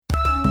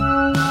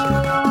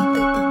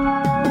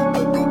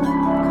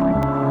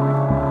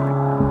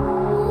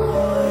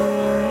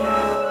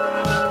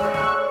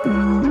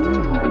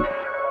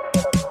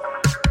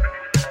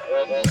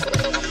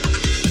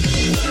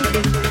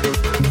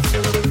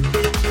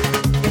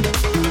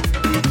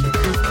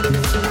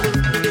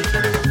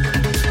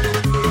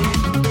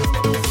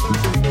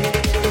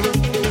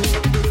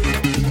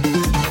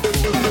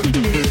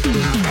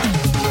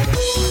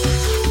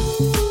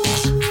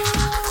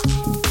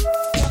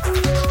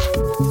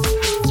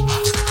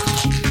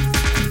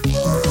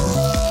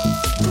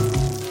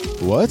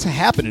What's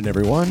happening,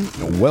 everyone?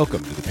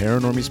 Welcome to the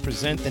Paranormies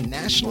Present the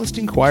Nationalist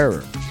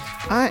Enquirer.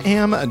 I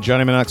am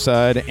Johnny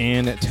Monoxide,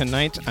 and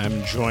tonight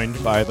I'm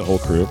joined by the whole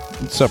crew.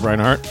 What's up,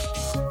 Reinhardt?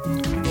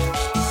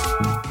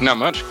 Not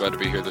much. Glad to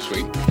be here this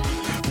week.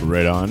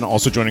 Right on.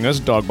 Also joining us,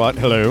 Dogbot.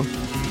 Hello.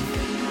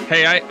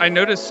 Hey, I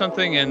noticed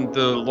something in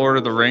the Lord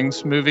of the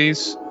Rings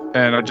movies,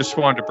 and I just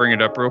wanted to bring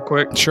it up real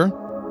quick. Sure.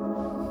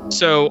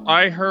 So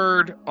I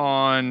heard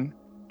on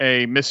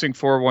a Missing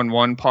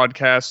 411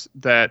 podcast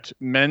that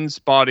men's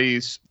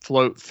bodies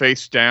float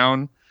face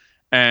down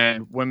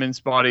and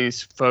women's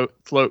bodies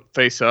float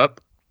face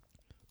up.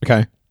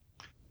 Okay.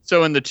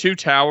 So in the Two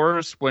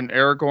Towers, when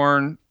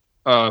Aragorn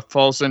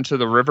falls into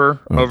the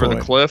river over the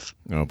cliff,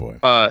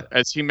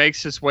 as he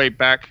makes his way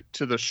back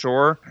to the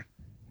shore,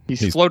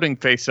 he's floating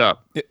face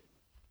up.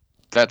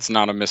 That's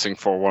not a Missing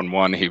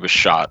 411. He was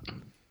shot.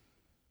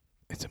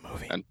 It's a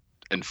movie.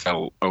 And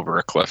fell over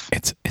a cliff.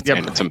 It's a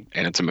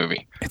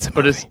movie.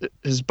 But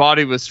his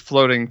body was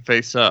floating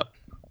face up.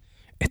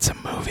 It's a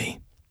movie.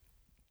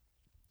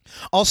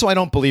 Also, I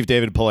don't believe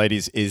David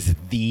Paulides is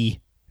the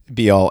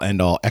be-all,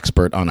 end-all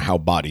expert on how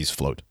bodies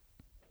float.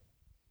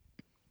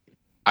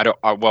 I don't.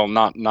 Well,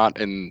 not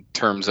in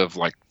terms of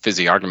like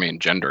physiognomy and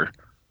gender.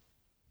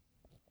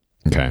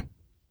 Okay.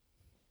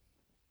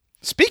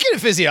 Speaking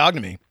of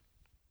physiognomy.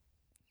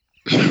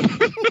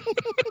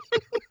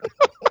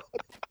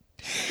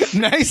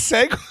 Nice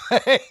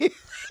segue.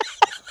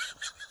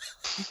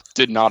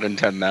 Did not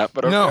intend that,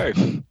 but okay.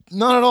 No,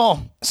 not at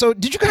all. So,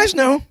 did you guys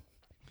know?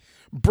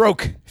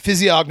 Broke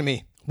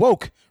physiognomy.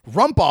 Woke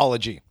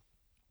rumpology.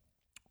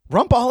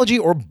 Rumpology,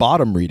 or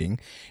bottom reading,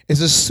 is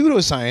a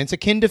pseudoscience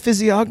akin to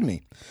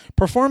physiognomy,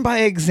 performed by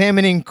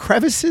examining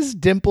crevices,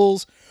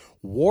 dimples,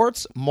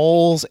 warts,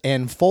 moles,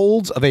 and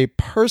folds of a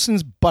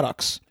person's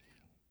buttocks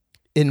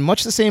in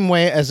much the same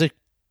way as a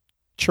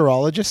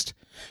chirologist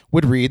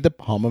would read the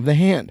palm of the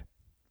hand.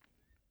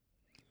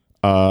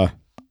 I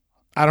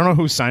don't know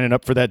who's signing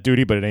up for that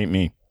duty, but it ain't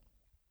me.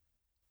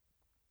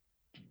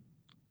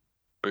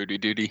 Booty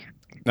duty.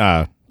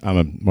 I'm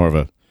more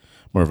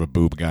of a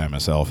boob guy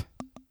myself.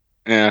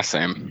 Yeah,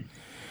 same.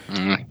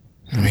 I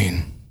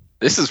mean,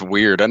 this is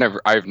weird.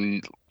 I've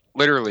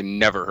literally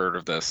never heard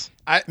of this.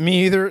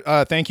 Me either.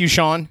 Thank you,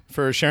 Sean,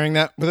 for sharing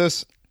that with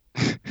us.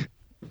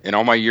 In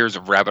all my years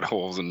of rabbit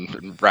holes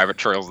and rabbit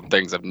trails and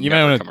things, I've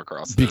never come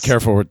across this. Be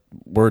careful what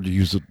word you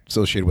use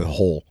associated with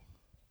hole.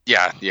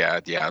 Yeah.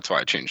 That's why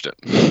I changed it.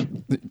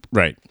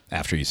 Right.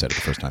 After you said it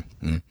the first time.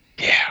 Mm.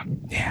 Yeah.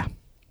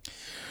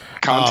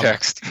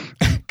 Context.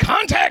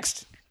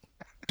 Context!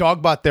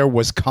 Dogbot, there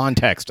was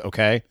context,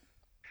 okay?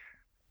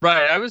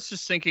 Right. I was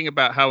just thinking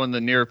about how in the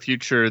near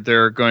future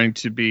there are going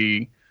to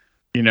be,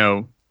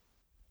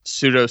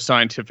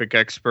 pseudoscientific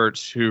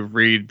experts who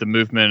read the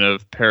movement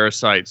of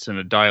parasites in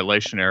a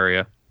dilation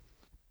area.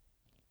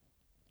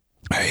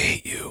 I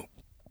hate you.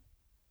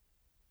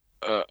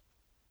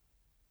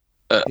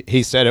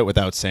 He said it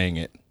without saying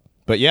it.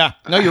 But yeah,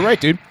 no, you're right,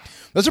 dude.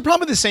 Those are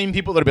probably the same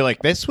people that'll be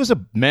like, this was a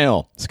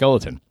male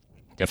skeleton.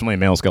 Definitely a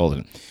male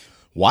skeleton.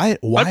 Why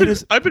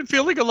I've been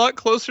feeling a lot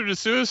closer to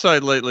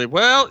suicide lately.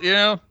 Well,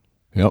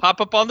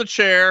 hop up on the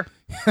chair.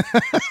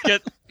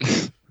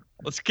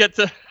 Let's get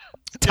to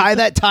tie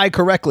that tie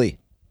correctly.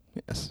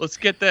 Yes. Let's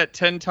get that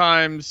 10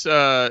 times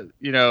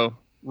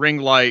ring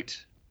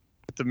light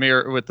with the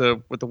mirror with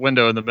the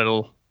window in the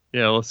middle.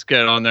 Let's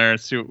get on there and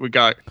see what we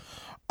got.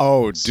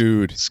 Oh,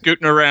 dude.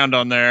 Scooting around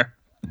on there.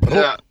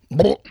 Yeah.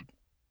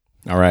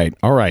 All right.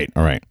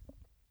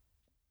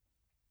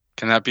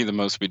 Can that be the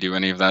most we do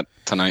any of that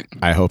tonight?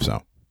 I hope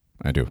so.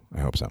 I do.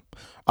 I hope so.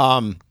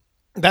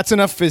 That's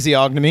enough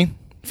physiognomy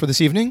for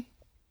this evening.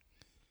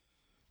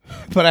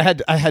 But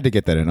I had to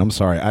get that in. I'm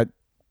sorry. I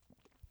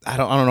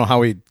don't know how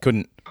we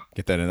couldn't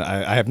get that in.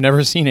 I have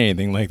never seen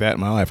anything like that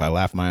in my life. I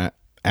laughed my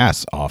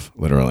ass off,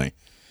 literally.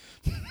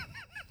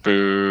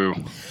 Boo.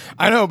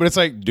 I know, but it's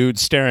like dude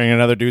staring at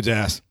another dude's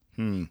ass.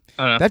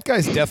 That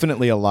guy's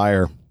definitely a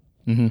liar.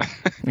 Mm-hmm.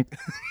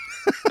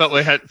 Felt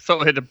we had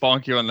to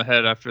bonk you on the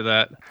head after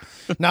that.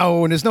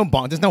 No, there's no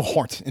bonk. There's no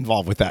horn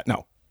involved with that.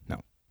 No.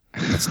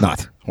 It's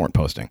not horn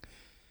posting.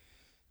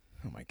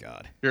 Oh my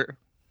God.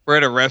 We're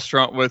at a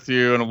restaurant with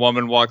you and a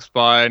woman walks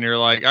by and you're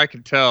like, I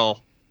can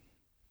tell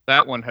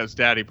that one has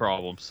daddy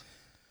problems.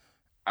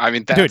 I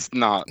mean, that's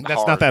not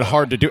that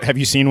hard to do. Have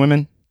you seen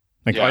women?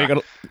 Like, all you got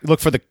to look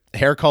for the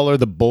hair color,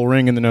 the bull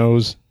ring in the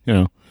nose,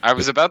 I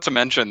was about to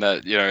mention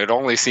that, it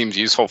only seems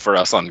useful for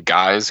us on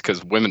guys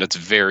because women, it's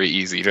very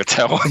easy to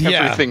tell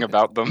everything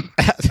about them.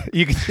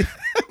 You can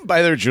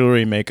buy their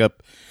jewelry,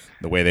 makeup,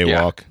 the way they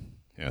walk.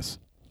 Yes.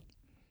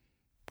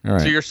 All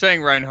right. So you're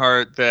saying,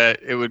 Reinhardt,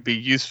 that it would be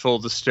useful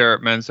to stare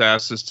at men's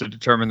asses to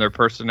determine their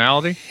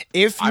personality?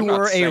 If you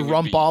were a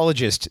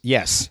rumpologist,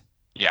 yes.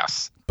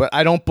 Yes. But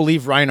I don't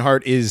believe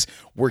Reinhardt is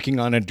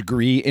working on a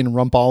degree in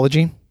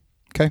rumpology.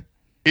 Okay.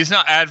 He's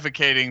not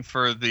advocating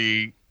for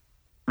the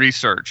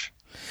research.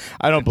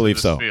 I don't believe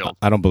so.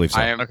 I don't believe so.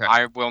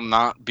 I will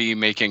not be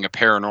making a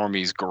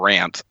Paranormies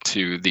grant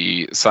to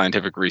the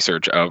scientific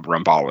research of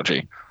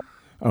rumpology.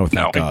 Oh,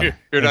 thank God.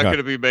 You're not going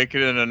to be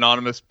making an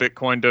anonymous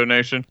Bitcoin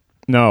donation?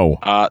 No.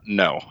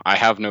 No, I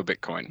have no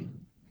Bitcoin.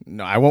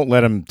 No, I won't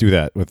let him do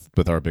that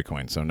with our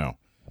Bitcoin, so no.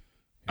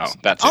 Oh,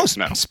 that's it.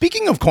 No.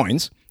 Speaking of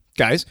coins,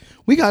 guys,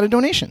 we got a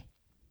donation.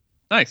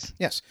 Nice.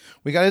 Yes,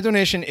 we got a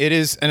donation. It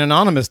is an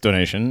anonymous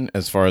donation,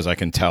 as far as I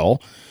can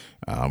tell.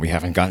 We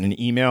haven't gotten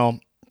an email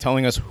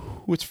telling us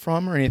who it's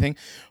from or anything,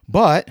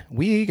 but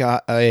we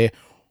got a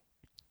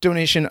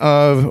donation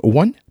of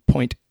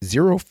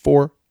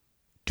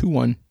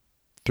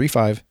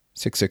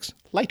 1.04213566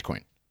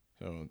 Litecoin.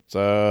 So it's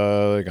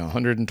like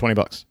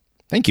 $120.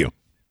 Thank you.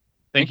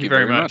 Thank you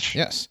very much.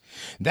 Yes.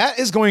 That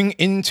is going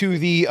into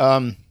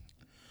the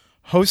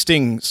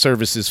hosting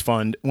services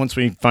fund once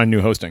we find new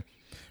hosting,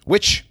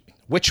 which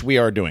we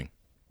are doing.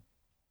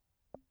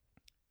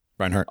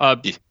 Reinhardt.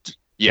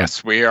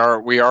 Yes, we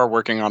are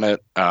working on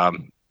it.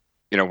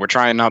 We're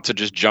trying not to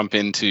just jump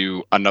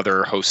into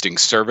another hosting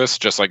service,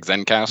 just like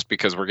Zencast,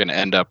 because we're going to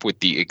end up with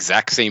the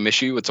exact same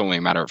issue. It's only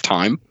a matter of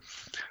time.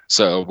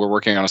 So we're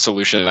working on a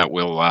solution that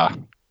will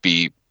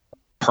be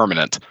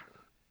permanent,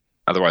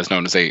 otherwise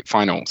known as a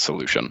final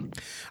solution.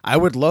 I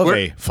would love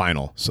a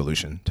final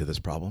solution to this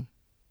problem.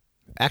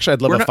 Actually,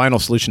 I'd love a final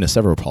solution to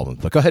several problems.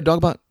 But go ahead,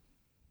 Dogbot.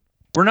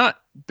 We're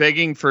not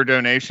begging for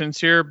donations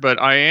here,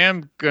 but I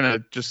am going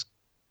to just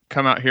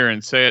come out here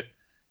and say it.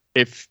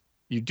 If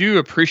you do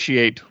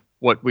appreciate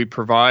what we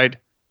provide,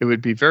 it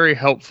would be very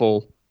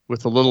helpful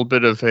with a little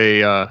bit of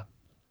a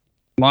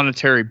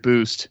monetary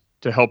boost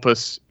to help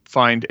us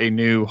find a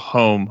new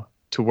home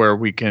to where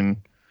we can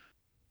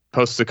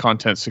post the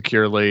content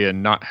securely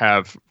and not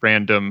have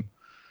random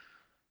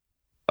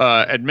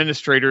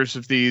administrators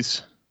of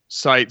these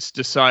sites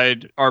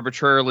decide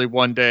arbitrarily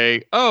one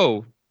day,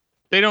 oh,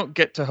 they don't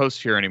get to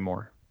host here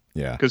anymore.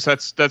 Yeah. Because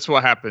that's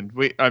what happened.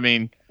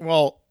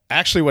 Well,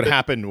 actually what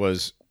happened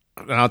was,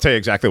 and I'll tell you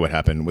exactly what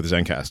happened with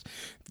Zencast.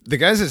 The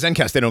guys at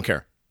Zencast, they don't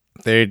care.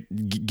 They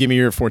give me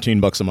your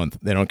 $14 a month.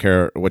 They don't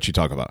care what you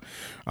talk about.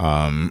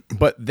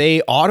 But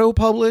they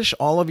auto-publish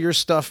all of your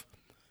stuff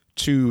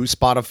to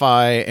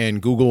Spotify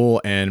and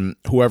Google and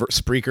whoever,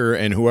 Spreaker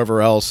and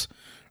whoever else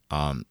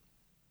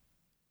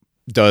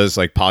does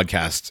like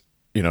podcasts,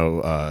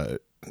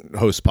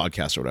 host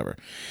podcasts or whatever.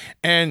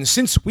 And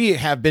since we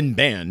have been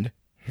banned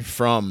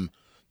from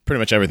pretty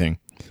much everything,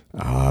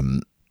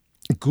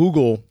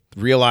 Google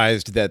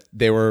realized that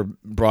they were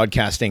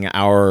broadcasting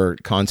our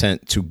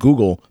content to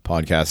Google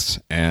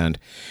Podcasts, and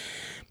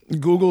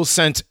Google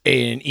sent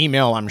an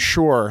email, I'm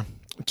sure,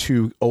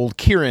 to old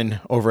Kieran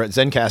over at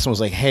Zencast and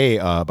was like, hey,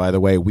 by the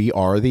way, we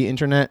are the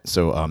internet,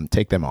 so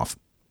take them off.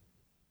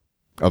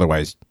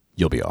 Otherwise,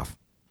 you'll be off.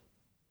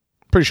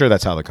 Pretty sure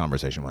that's how the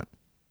conversation went.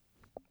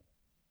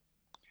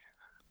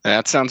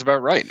 That sounds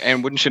about right.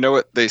 And wouldn't you know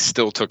it, they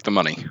still took the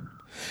money.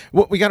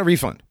 Well, we got a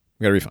refund.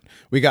 We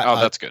got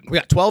that's good. We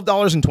got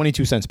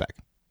 $12.22 back.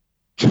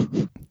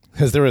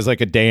 Because there was like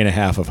a day and a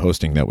half of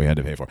hosting that we had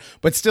to pay for.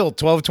 But still,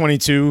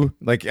 $12.22,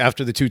 like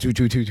after the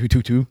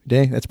 22222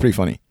 day, that's pretty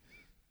funny.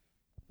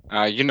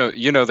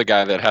 The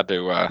guy that had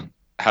to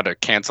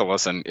cancel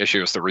us and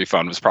issue us the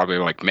refund was probably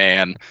like,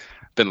 man,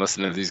 been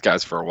listening to these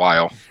guys for a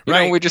while.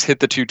 We just hit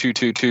the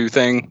 2222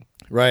 thing.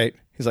 Right.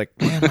 He's like,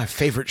 man, my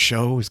favorite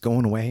show is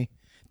going away.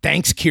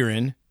 Thanks,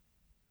 Kieran.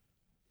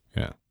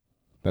 Yeah.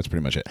 That's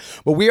pretty much it.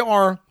 But we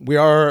are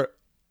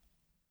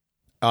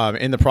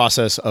in the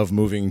process of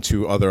moving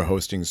to other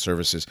hosting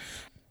services.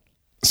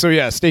 So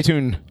yeah, stay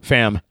tuned,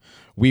 fam.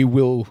 We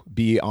will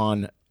be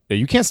on.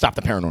 You can't stop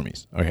the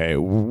paranormies. Okay,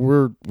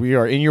 we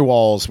are in your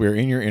walls. We are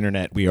in your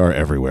internet. We are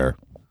everywhere.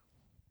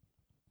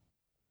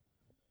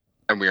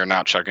 And we are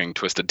not chugging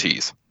twisted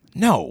teas.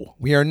 No,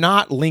 we are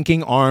not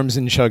linking arms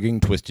and chugging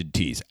twisted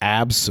teas.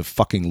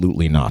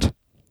 Abso-fucking-lutely not.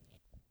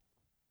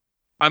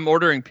 I'm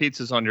ordering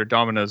pizzas on your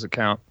Domino's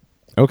account.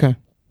 Okay,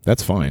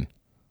 that's fine.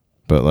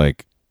 But,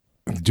 like,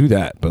 do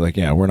that. But, like,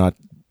 yeah, we're not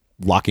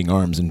locking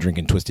arms and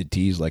drinking twisted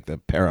teas like the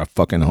pair of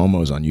fucking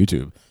homos on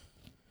YouTube.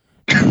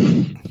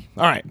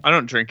 All right. I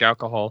don't drink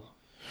alcohol.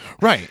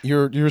 Right.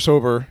 You're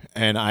sober,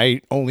 and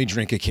I only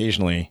drink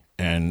occasionally.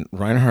 And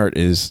Reinhardt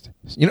is...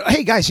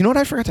 hey, guys, you know what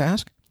I forgot to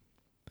ask?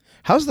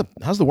 How's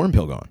the worm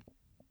pill going?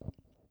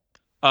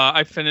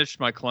 I finished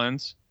my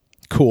cleanse.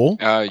 Cool.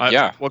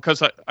 Yeah. Well,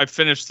 because I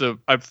finished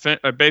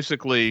I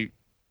basically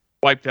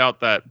wiped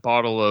out that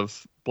bottle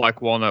of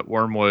black walnut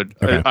wormwood.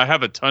 Okay. I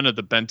have a ton of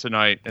the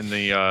bentonite and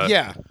the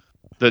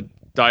the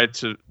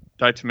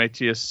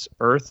diatomaceous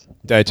earth.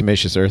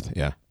 Diatomaceous earth,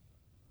 yeah.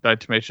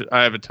 Diatomaceous.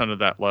 I have a ton of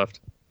that left.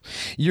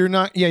 You're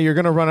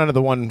going to run out of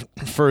the one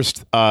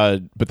first,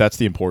 but that's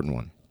the important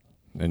one.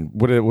 And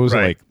what was it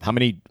like?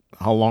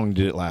 How long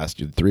did it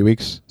last? 3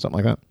 weeks?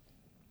 Something like that?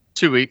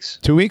 2 weeks.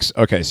 2 weeks?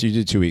 Okay, so you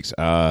did 2 weeks.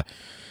 I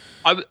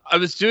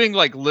was doing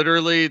like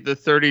literally the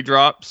 30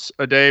 drops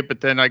a day,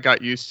 but then I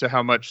got used to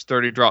how much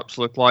 30 drops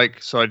looked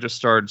like, so I just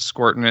started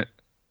squirting it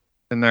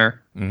in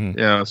there.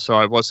 Mm-hmm. So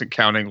I wasn't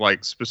counting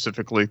like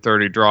specifically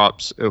 30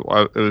 drops. It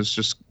was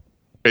just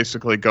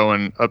basically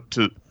going up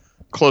to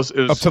close.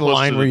 It was up to the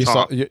line where you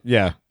top. saw.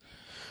 Yeah,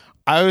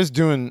 I was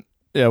doing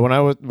Yeah,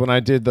 when I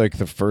did like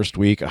the first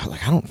week, I was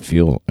like, I don't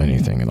feel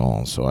anything at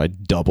all. So I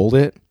doubled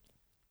it.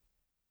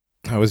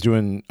 I was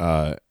doing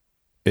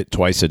it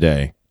twice a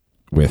day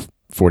with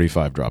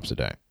 45 drops a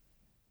day.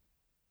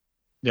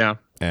 Yeah.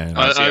 And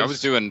I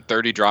was doing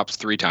 30 drops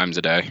 3 times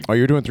a day. Oh,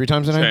 you're doing 3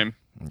 times a day? Same.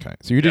 Okay.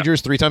 So you did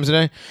yours 3 times a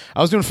day?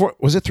 I was doing 4.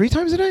 Was it 3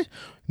 times a day? In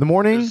the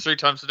morning? 3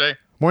 times a day.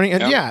 Morning,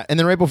 and and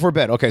then right before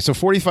bed. Okay, so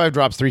 45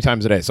 drops 3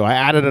 times a day. So I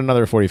added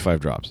another 45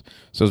 drops.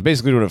 So I was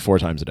basically doing it 4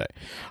 times a day.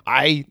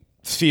 I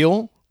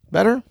feel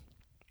better.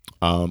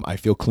 I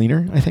feel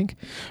cleaner, I think.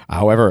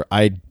 However,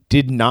 I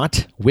did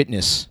not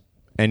witness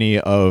any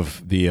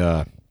of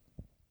the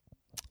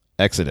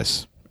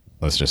exodus,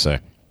 let's just say.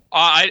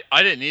 I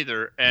didn't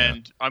either,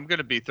 and I'm going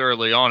to be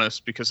thoroughly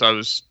honest because I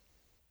was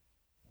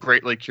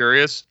greatly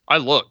curious. I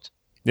looked.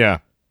 Yeah.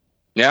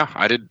 Yeah,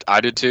 I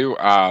did too.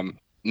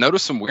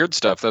 Noticed some weird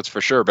stuff, that's for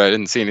sure, but I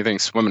didn't see anything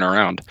swimming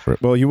around.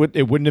 Well, it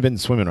wouldn't have been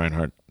swimming,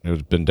 Reinhardt. It would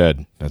have been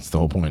dead. That's the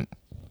whole point.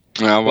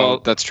 Well,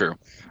 that's true.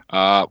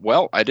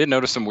 Well, I did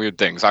notice some weird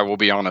things. I will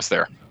be honest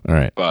there. All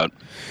right. But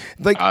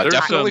like,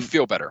 definitely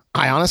feel better.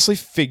 I honestly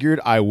figured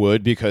I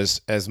would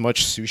because as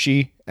much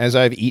sushi as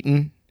I've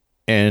eaten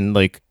and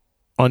like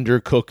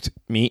undercooked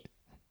meat,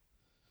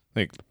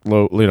 like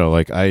low,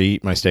 like I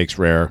eat my steaks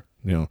rare.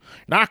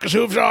 Knock his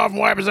hoofs off and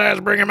wipe his ass,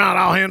 bring him out.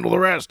 I'll handle the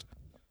rest.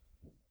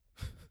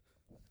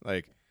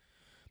 Like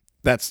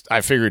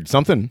I figured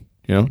something.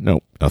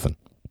 No, nothing.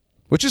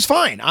 Which is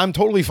fine. I'm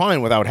totally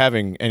fine without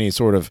having any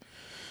sort of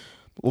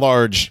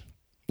large,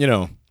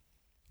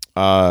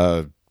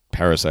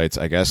 parasites,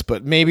 I guess.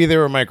 But maybe they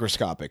were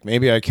microscopic.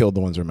 Maybe I killed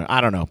the ones that were.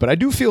 I don't know. But I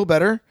do feel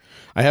better.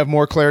 I have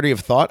more clarity of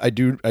thought. I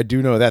do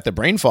know that the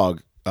brain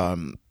fog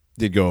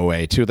did go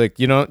away too. Like,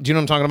 do you know what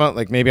I'm talking about?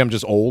 Like maybe I'm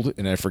just old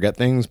and I forget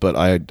things, but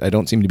I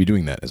don't seem to be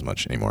doing that as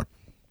much anymore.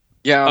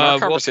 Yeah, in our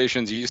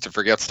conversations, you used to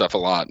forget stuff a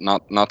lot.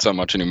 Not so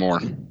much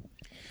anymore.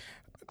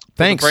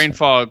 Thanks.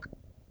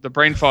 The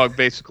brain fog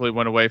basically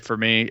went away for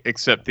me,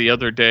 except the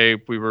other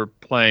day we were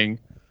playing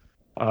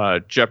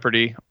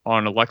Jeopardy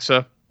on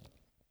Alexa,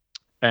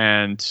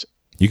 and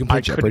you can play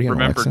I Jeopardy couldn't on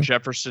remember Alexa?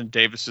 Jefferson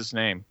Davis's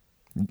name.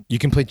 You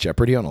can play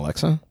Jeopardy on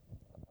Alexa?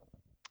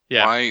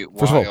 Yeah. Why,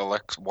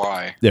 Alexa?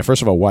 Why? Yeah,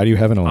 first of all, why do you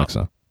have an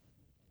Alexa?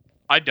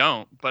 I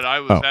don't, but I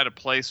was at a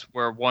place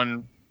where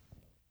one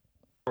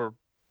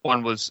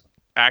was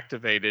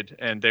activated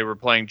and they were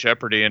playing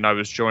Jeopardy, and I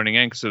was joining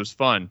in because it was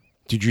fun.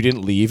 Dude, you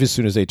didn't leave as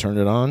soon as they turned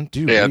it on?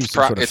 Dude, yeah,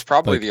 it's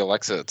probably the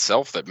Alexa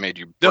itself that made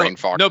you brain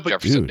fog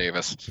Jefferson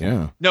Davis.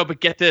 Yeah. No, but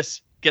get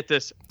this.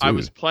 Dude. I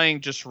was playing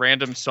just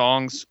random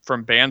songs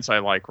from bands I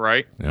like,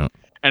 right? Yeah.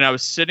 And I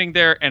was sitting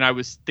there and I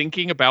was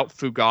thinking about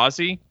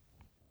Fugazi.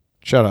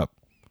 Shut up.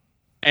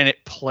 And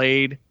it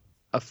played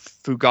a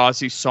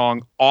Fugazi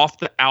song off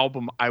the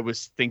album I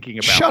was thinking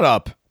about. Shut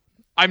up.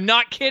 I'm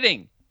not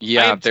kidding.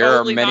 Yeah, there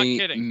are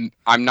many.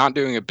 I'm not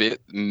doing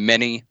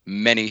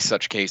many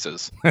such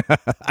cases.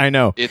 I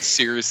know. It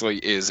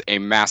seriously is a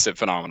massive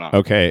phenomenon.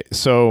 Okay,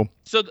 so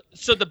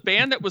the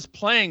band that was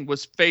playing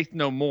was Faith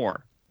No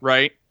More,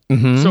 right?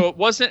 Mm-hmm. So it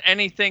wasn't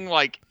anything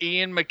like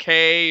Ian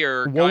MacKaye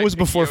or what was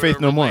before Faith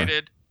No More?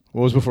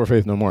 What was before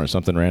Faith No More?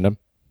 Something random?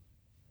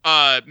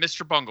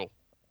 Mr. Bungle.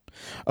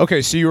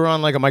 Okay, so you were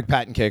on like a Mike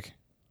Patton kick.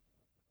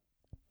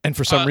 And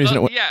for some reason,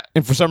 it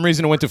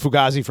went to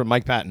Fugazi from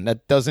Mike Patton.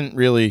 That doesn't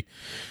really.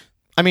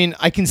 I mean,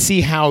 I can see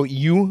how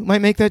you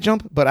might make that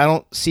jump, but I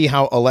don't see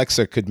how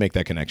Alexa could make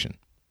that connection.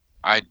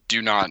 I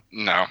do not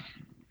know.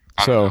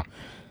 So,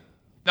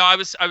 no, I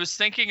was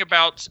thinking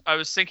about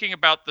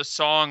the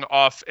song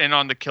off "In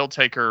on the Kill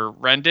Taker,"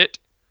 "Rend It,"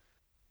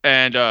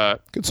 and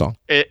good song.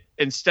 It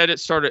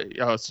started.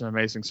 Oh, it's an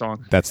amazing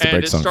song. That's the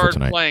break song for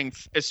tonight.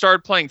 It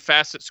started playing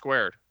 "Facet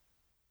Squared."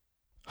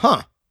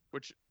 Huh.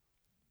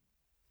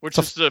 Which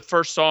is the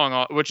first song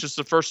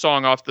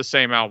off the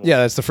same album. Yeah,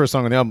 that's the first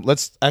song on the album.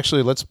 Let's.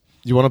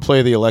 Do you want to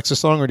play the Alexa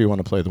song or do you want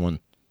to play the one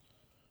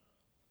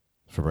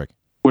for break?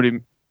 What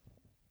do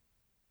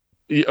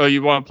you? Oh,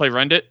 you want to play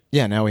 "Rend It"?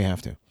 Yeah, now we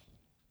have to.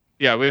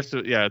 Yeah, we have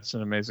to. Yeah, it's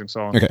an amazing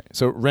song. Okay,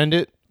 so "Rend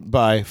It"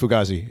 by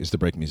Fugazi is the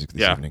break music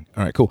this evening.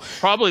 All right, cool.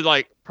 Probably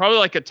like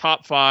a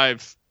top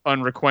 5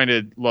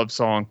 unrequited love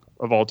song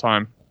of all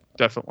time.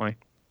 Definitely.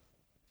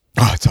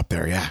 Oh, it's up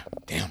there. Yeah.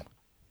 Damn.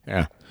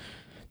 Yeah.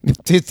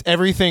 It's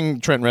everything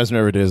Trent Reznor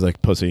ever did is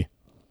like pussy.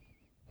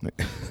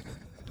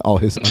 All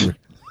his Trent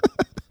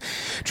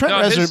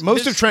Reznor.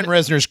 Most of Trent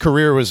Reznor's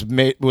career was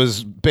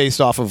based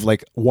off of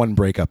like one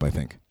breakup, I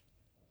think.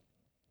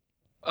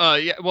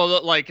 Yeah,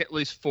 well, like at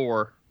least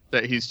 4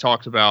 that he's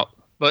talked about.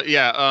 But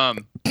yeah,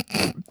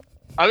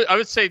 I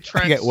would say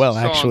Trent's song,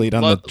 actually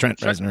done the Trent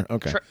Reznor.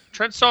 Okay.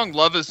 Trent's song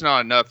 "Love Is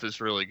Not Enough"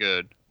 is really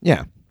good.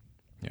 Yeah.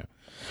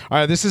 All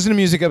right, this isn't a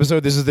music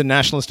episode. This is the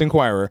Nationalist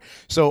Enquirer.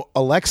 So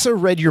Alexa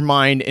read your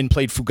mind and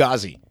played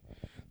Fugazi.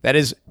 That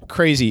is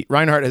crazy.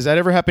 Reinhardt, has that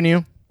ever happened to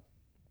you?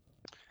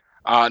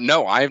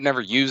 No, I've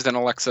never used an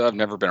Alexa. I've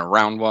never been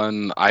around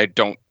one.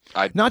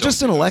 Not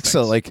just an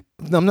Alexa, like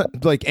I'm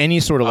not like any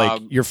sort of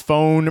like your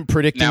phone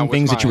predicting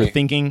things that you were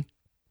thinking.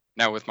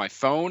 Now with my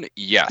phone,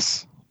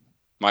 yes.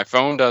 My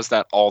phone does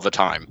that all the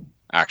time,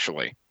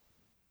 actually.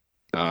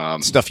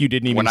 Stuff you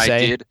didn't even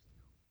say.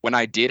 When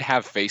I did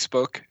have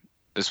Facebook,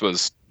 this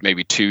was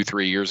maybe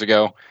 2-3 years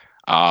ago.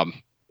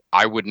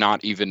 I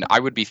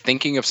would be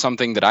thinking of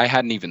something that I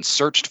hadn't even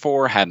searched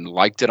for, hadn't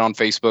liked it on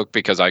Facebook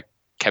because I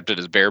kept it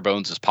as bare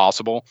bones as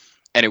possible,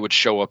 and it would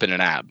show up in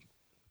an ad.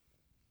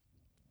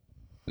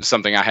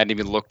 Something I hadn't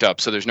even looked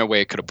up, so there's no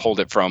way it could have pulled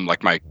it from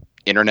like my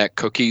internet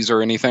cookies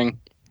or anything.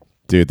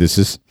 Dude, this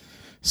is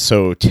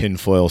so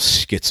tinfoil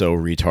schizo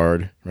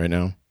retard right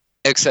now.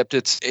 Except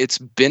it's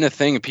been a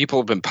thing. People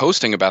have been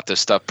posting about this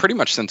stuff pretty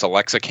much since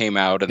Alexa came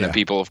out, and then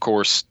people, of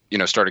course,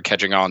 started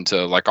catching on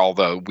to like all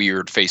the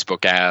weird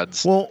Facebook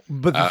ads. Well,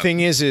 but the thing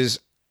is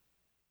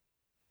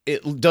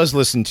it does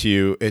listen to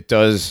you. It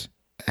does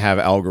have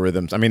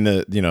algorithms. I mean,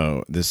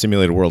 the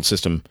simulated world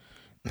system.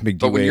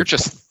 But when you're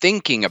just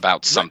thinking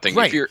about something,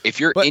 right. if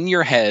you're in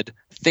your head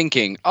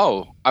thinking,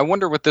 "Oh, I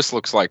wonder what this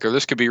looks like," or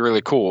 "This could be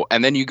really cool,"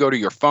 and then you go to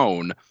your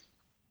phone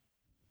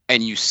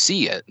and you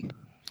see it.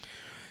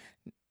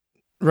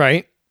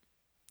 Right.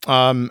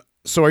 So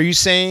are you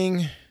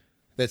saying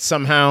that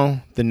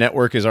somehow the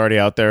network is already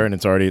out there and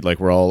it's already like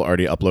we're all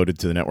already uploaded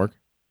to the network?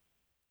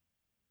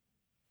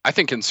 I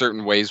think in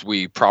certain ways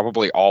we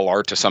probably all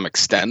are to some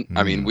extent.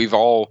 I mean, we've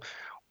all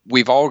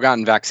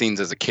gotten vaccines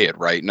as a kid,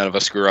 right? None of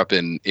us grew up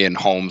in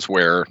homes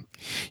where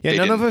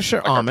none of us are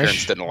Amish. Our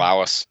parents didn't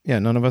allow us. Yeah,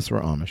 none of us were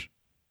Amish.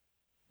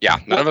 Yeah,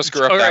 none of us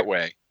grew up that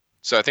way.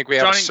 So I think we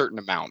have a certain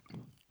amount.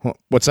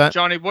 What's that?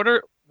 Johnny,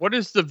 what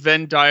is the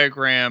Venn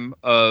diagram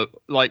of,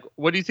 like,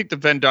 what do you think the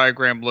Venn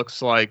diagram looks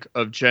like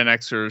of Gen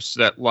Xers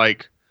that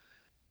like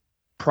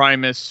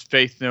Primus,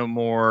 Faith No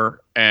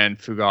More, and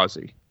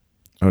Fugazi?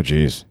 Oh,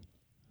 geez.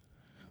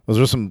 Those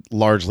are some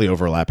largely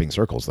overlapping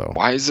circles, though.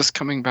 Why is this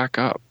coming back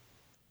up?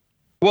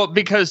 Well,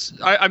 because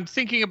I'm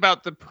thinking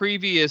about the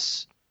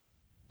previous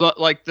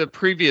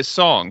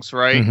songs,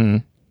 right? Mm-hmm.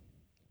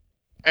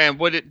 And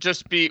would it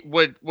just be,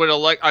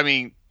 I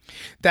mean...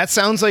 That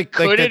sounds like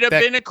could it have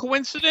been a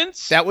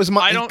coincidence? That was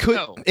my. I don't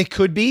know. It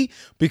could be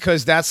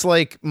because that's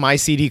like my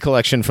CD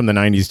collection from the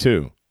 '90s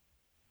too.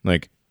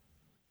 Like,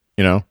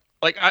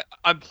 like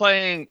I'm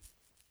playing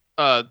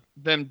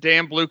them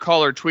damn Blue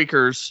Collar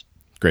Tweakers.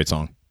 Great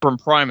song from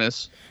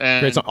Primus.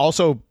 And great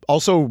song.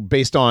 Also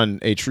based on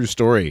a true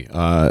story.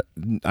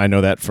 I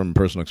know that from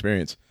personal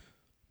experience.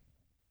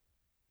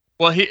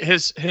 Well,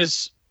 his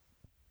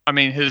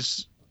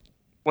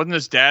wasn't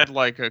his dad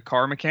like a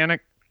car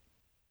mechanic?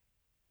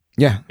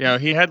 Yeah.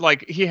 He had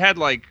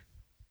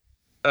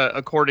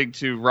according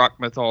to rock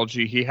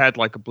mythology, he had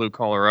like a blue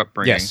collar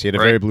upbringing. Yes, he had a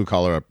very blue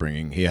collar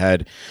upbringing.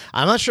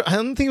 I'm not sure. I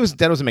don't think his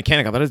dad was a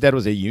mechanic. I thought his dad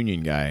was a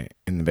union guy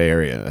in the Bay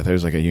Area. I thought it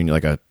was like a union,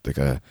 it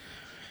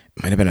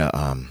might have been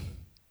a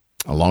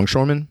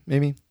longshoreman,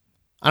 maybe.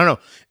 I don't know.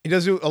 He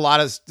does do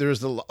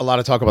there's a lot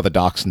of talk about the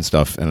docks and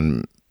stuff.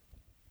 And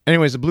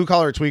anyways, the blue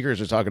collar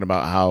tweakers are talking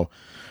about how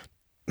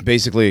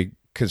basically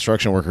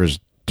construction workers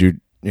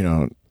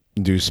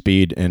do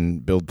speed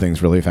and build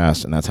things really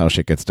fast, and that's how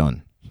shit gets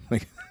done.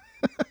 Like,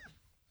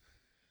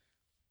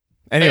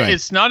 anyway,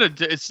 it's not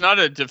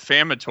a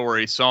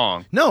defamatory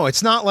song. No,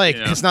 it's not like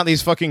it's not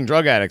these fucking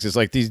drug addicts. It's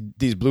like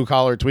these blue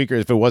collar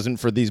tweakers. If it wasn't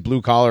for these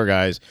blue collar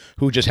guys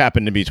who just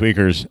happened to be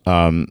tweakers,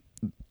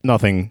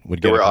 nothing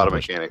would get. They were auto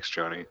mechanics,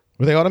 Johnny.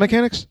 Were they auto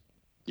mechanics?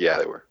 Yeah,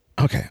 they were.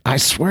 Okay, I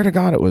swear to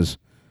God, it was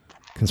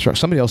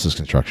somebody else's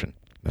construction.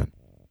 Then.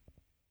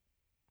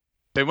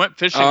 They went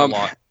fishing a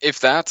lot. If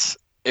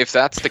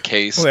that's the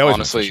case,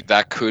 honestly,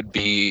 that could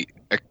be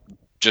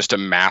just a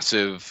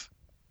massive,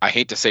 I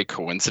hate to say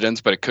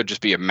coincidence, but it could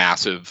just be a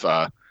massive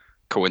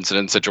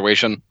coincidence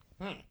situation.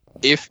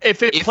 If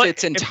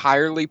it's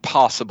entirely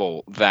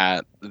possible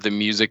that the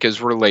music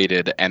is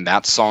related and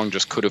that song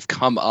just could have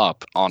come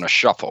up on a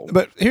shuffle.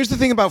 But here's the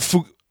thing about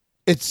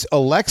it's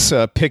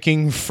Alexa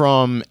picking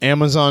from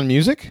Amazon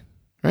Music,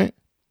 right?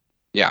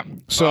 Yeah.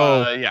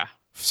 So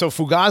So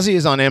Fugazi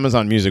is on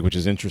Amazon Music, which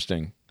is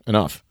interesting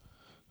enough.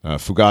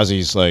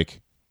 Fugazi's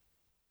like,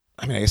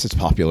 I mean, I guess it's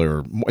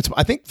popular.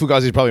 I think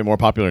Fugazi is probably more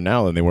popular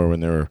now than they were when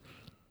they were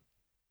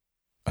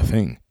a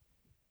thing.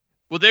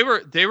 Well, they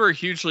were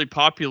hugely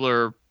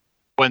popular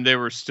when they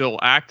were still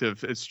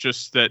active. It's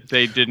just that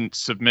they didn't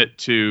submit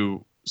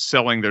to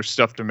selling their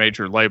stuff to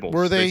major labels.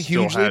 Were they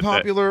hugely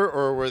popular,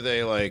 or were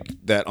they like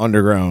that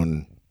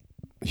underground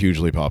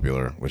hugely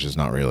popular, which is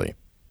not really?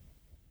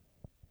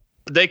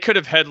 They could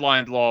have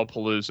headlined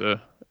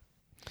Lollapalooza.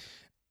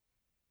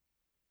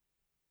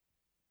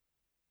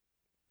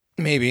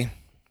 Maybe.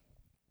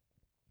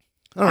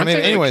 I don't know.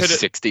 Anyway,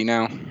 60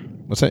 now.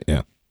 What's that?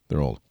 Yeah,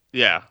 they're old.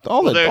 Yeah,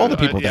 all the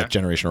people of that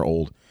generation are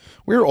old.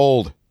 We're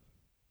old.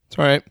 It's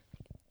all right.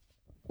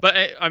 But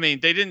I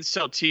mean, they didn't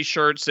sell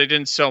T-shirts. They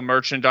didn't sell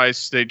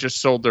merchandise. They just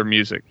sold their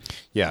music.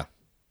 Yeah.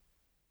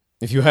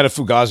 If you had a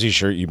Fugazi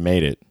shirt, you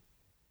made it.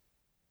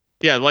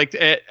 Yeah, like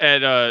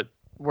at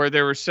where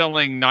they were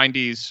selling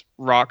 90s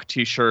rock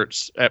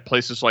T-shirts at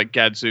places like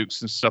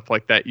Gadzooks and stuff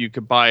like that, you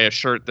could buy a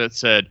shirt that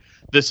said,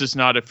 "This is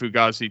not a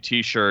Fugazi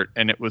T-shirt,"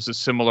 and it was a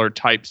similar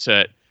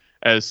typeset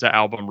as the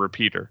album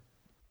Repeater.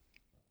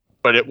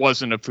 But it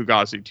wasn't a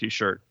Fugazi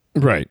T-shirt.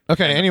 Right.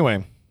 Okay,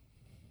 anyway.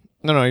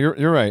 No,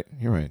 you're right.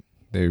 You're right.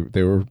 They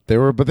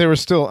were, but they were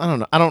still. I don't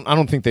know. I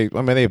don't think they.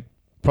 I mean, they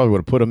probably would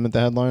have put them at the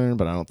headliner,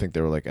 but I don't think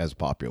they were like as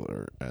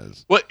popular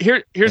as. Well,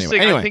 here's the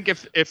thing. Anyway. I think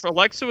if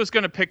Alexa was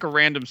going to pick a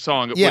random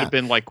song, it would have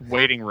been like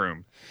Waiting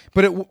Room.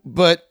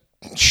 But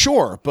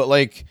sure, but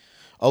like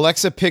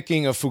Alexa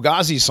picking a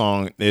Fugazi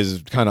song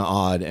is kind of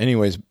odd,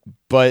 anyways.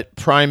 But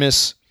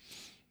Primus,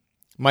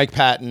 Mike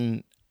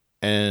Patton,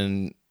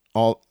 and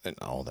all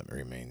that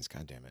remains.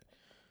 God damn it,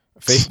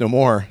 Faith No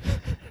More,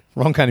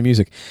 wrong kind of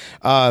music.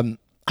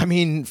 I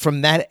mean,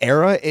 from that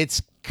era,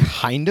 it's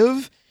kind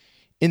of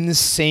in the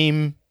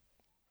same.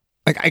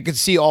 Like I could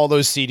see all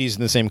those CDs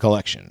in the same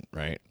collection,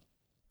 right?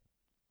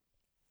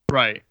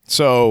 Right.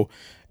 So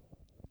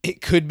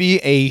it could be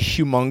a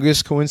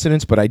humongous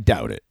coincidence, but I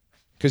doubt it.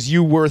 Because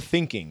you were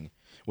thinking,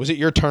 was it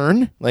your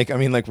turn? Like, I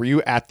mean, like, were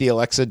you at the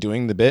Alexa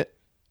doing the bit?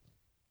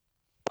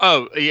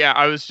 Oh, yeah.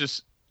 I was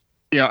just,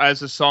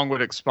 as the song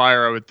would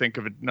expire, I would think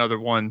of another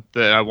one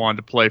that I wanted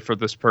to play for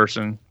this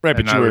person. Right,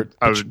 but I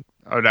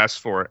would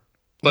ask for it.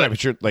 But, yeah,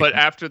 but you're like, but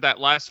after that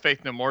last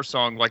Faith No More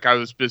song, like I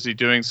was busy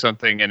doing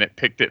something and it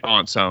picked it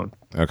on its own.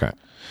 Okay.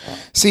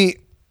 See,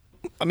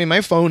 I mean,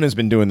 my phone has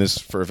been doing this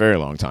for a very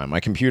long time. My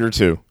computer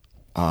too.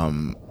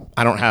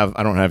 I don't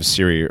have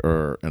Siri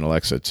or an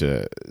Alexa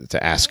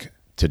to ask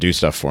to do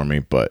stuff for me,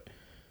 but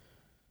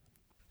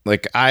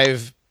like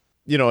I've,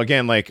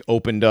 again, like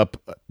opened up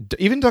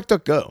even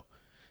DuckDuckGo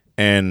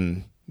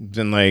and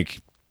then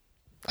like,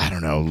 I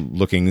don't know,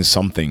 looking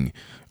something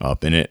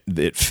up and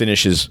it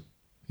finishes,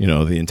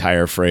 the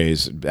entire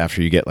phrase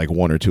after you get like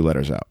one or two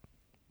letters out.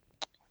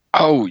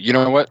 Oh, you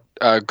know what?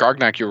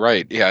 Gargnak, you're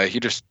right. Yeah, he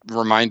just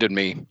reminded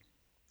me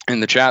in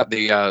the chat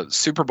the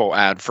Super Bowl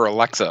ad for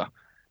Alexa.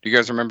 Do you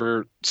guys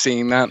remember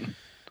seeing that?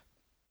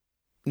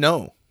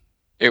 No.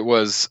 It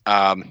was,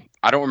 I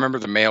don't remember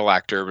the male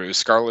actor, but it was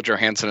Scarlett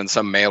Johansson and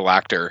some male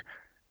actor.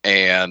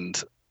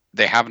 And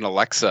they have an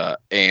Alexa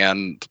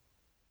and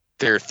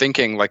they're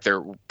thinking like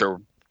they're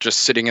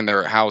just sitting in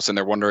their house and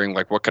they're wondering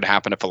like what could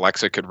happen if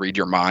Alexa could read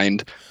your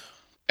mind.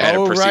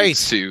 And it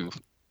proceeds to,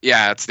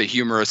 it's the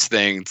humorous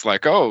thing. It's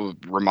like, oh,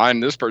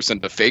 remind this person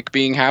to fake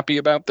being happy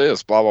about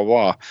this, blah,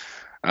 blah,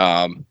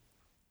 blah.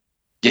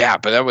 Yeah,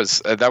 but that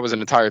was an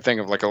entire thing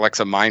of like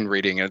Alexa mind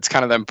reading, and it's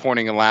kind of them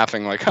pointing and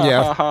laughing, like ha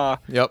ha ha.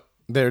 Yep,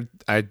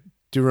 I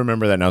do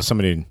remember that now.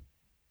 Somebody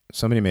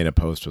made a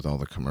post with all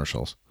the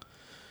commercials.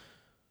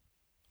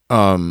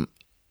 Phones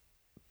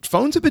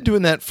have been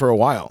doing that for a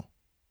while,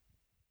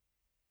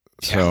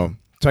 so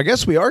I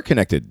guess we are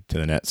connected to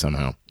the net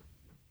somehow.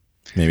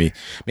 Maybe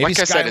like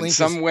I said, in Skylink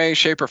some way,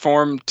 shape, or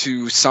form,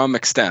 to some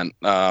extent.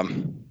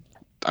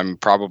 I'm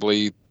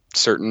probably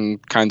certain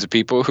kinds of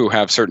people who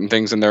have certain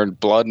things in their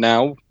blood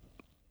now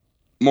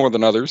more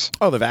than others.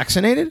 Oh, the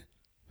vaccinated?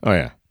 Oh,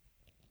 yeah.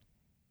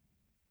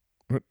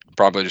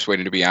 Probably just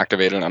waiting to be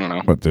activated. I don't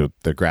know. What, the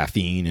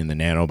graphene and the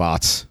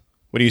nanobots?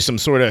 What are you, some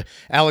sort of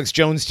Alex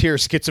Jones tier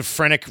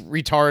schizophrenic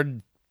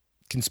retard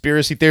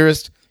conspiracy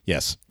theorist?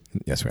 Yes,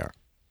 we are.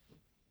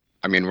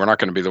 I mean, we're not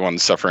going to be the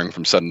ones suffering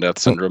from sudden death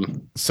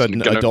syndrome.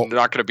 Not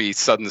going to be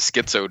sudden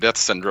schizo death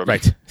syndrome.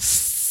 Right.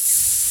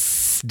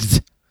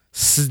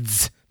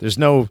 There's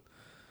no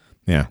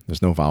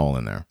vowel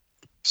in there.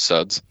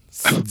 Suds.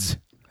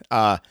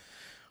 No,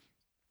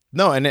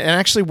 and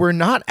actually we're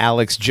not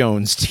Alex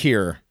Jones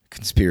tier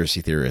conspiracy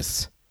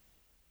theorists.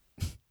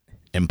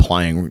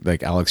 Implying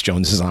like Alex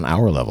Jones is on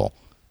our level.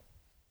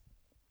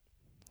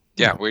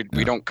 Yeah, we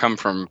don't come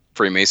from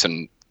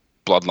Freemason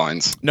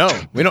bloodlines. No,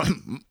 we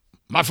don't.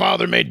 My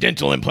father made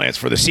dental implants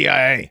for the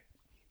CIA.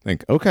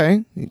 Like,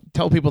 okay, you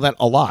tell people that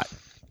a lot.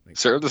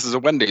 Sir, this is a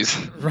Wendy's.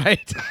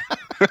 Right.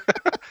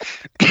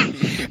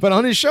 But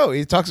on his show,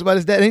 he talks about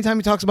his dad. Anytime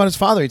he talks about his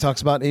father, he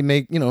talks about he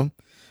make,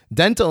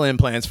 dental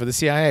implants for the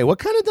CIA. What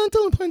kind of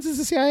dental implants is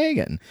the CIA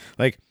getting?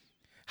 Like,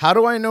 how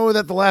do I know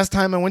that the last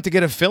time I went to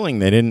get a filling,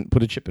 they didn't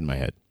put a chip in my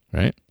head?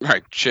 Right.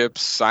 Right.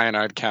 Chips,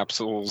 cyanide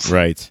capsules.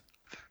 Right.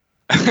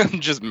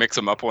 Just mix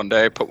them up one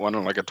day, put one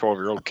on like a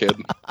 12-year-old kid.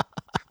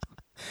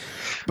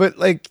 But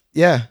like,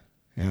 yeah.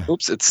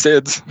 Oops, it's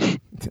SIDS.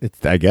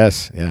 I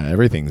guess. Yeah,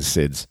 everything's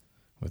SIDS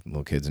with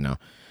little kids now.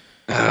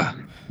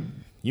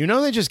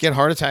 They just get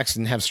heart attacks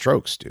and have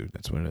strokes, dude.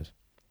 That's what it is.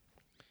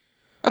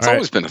 That's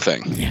always been a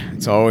thing. Yeah,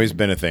 it's always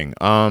been a thing.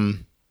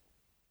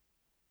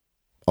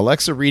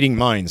 Alexa reading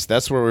minds.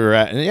 That's where we were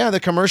at. And yeah, the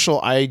commercial,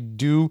 I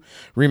do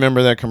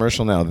remember that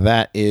commercial now.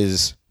 That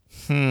is,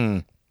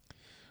 a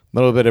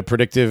little bit of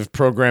predictive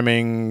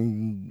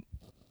programming,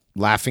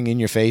 laughing in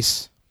your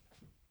face.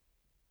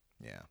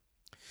 Yeah.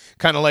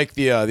 Kind of like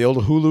the old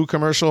Hulu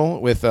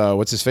commercial with,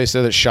 what's his face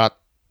there that shot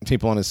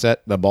people on his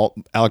set,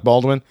 Alec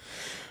Baldwin.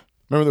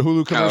 Remember the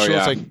Hulu commercial? Oh, yeah.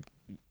 It's like,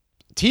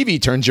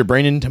 TV turns your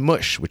brain into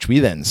mush, which we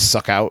then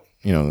suck out,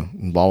 blah,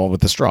 blah,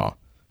 with the straw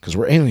because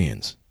we're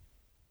aliens.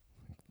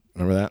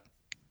 Remember that?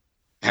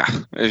 Yeah.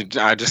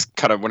 I just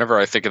kind of, whenever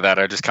I think of that,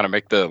 I just kind of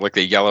make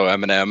the yellow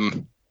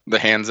M&M, the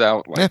hands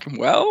out. Like, yeah.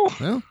 Well,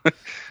 I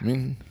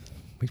mean,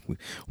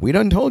 we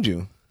done told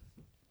you.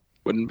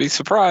 Wouldn't be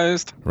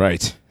surprised.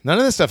 Right. None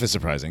of this stuff is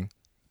surprising.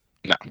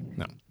 No.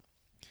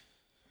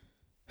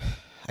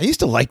 I used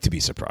to like to be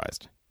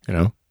surprised, you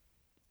know?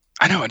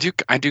 I know.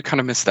 I do kind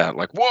of miss that.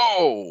 Like,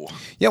 whoa.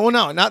 Yeah, well,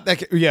 no, not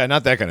that. Yeah,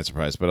 not that kind of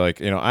surprise, but like,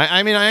 you know,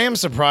 I mean, I am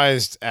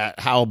surprised at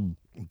how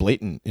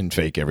blatant and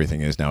fake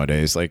everything is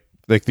nowadays. Like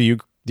the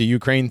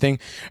Ukraine thing.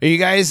 Are you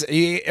guys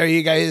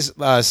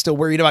still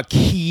worried about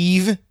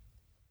Kyiv?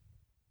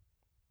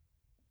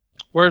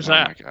 Where's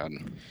that? Oh my god.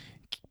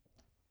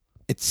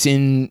 It's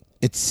in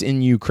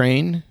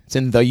Ukraine. It's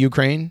in the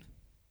Ukraine.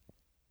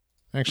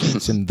 Actually,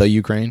 it's in the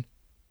Ukraine.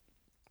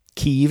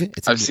 Kyiv.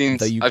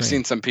 I've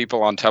seen some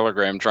people on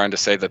Telegram trying to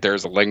say that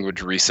there's a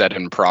language reset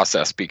in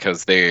process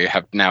because they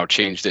have now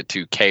changed it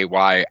to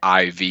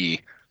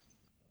KYIV.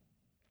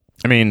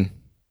 I mean,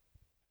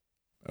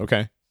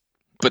 okay.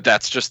 But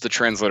that's just the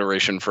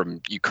transliteration from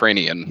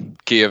Ukrainian.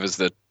 Kiev is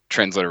the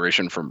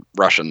transliteration from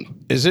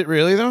Russian. Is it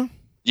really though?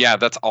 Yeah,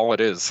 that's all it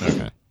is.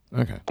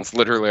 Okay. That's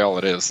literally all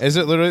it is. Is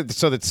it literally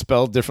so that's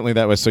spelled differently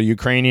that way? So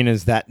Ukrainian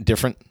is that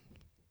different?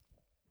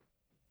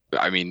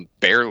 I mean,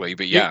 barely,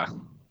 but yeah.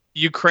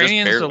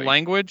 Ukrainian's a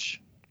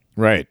language?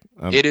 Right.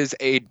 It is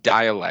a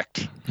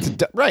dialect.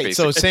 Right. Basically.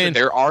 So saying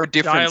there are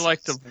differences.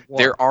 Dialect of what?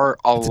 There are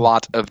a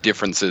lot of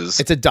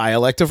differences. It's a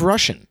dialect of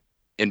Russian.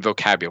 In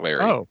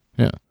vocabulary. Oh.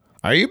 Yeah.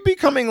 Are you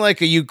becoming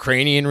like a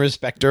Ukrainian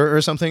respecter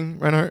or something,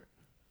 Reinhardt?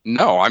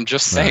 No, I'm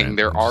just saying Right,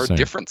 there are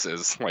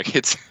differences. Like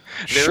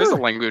there is a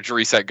language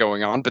reset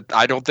going on, but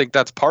I don't think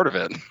that's part of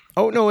it.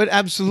 Oh no, it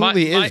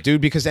absolutely is,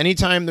 dude. Because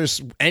anytime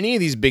there's any of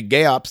these big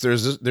gay ops,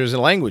 there's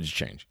a language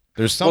change.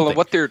 There's something.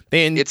 Well,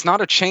 it's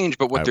not a change,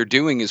 but what they're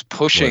doing is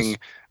pushing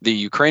the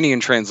Ukrainian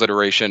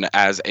transliteration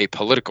as a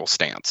political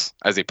stance,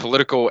 as a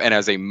political and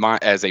as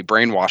a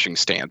brainwashing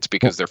stance,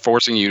 because they're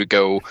forcing you to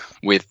go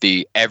with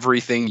the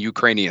everything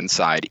Ukrainian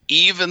side,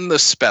 even the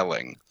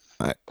spelling.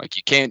 Like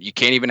you can't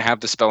even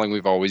have the spelling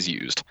we've always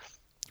used.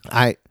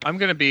 I'm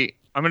gonna be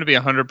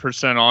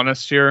 100%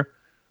 honest here.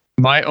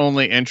 My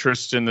only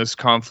interest in this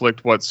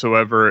conflict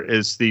whatsoever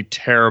is the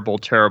terrible,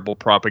 terrible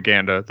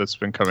propaganda that's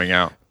been coming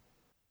out.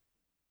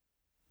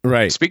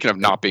 Right. Speaking of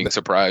not being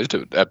surprised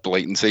at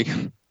blatancy.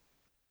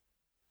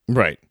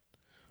 Right.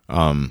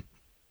 I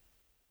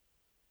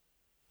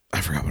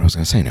forgot what I was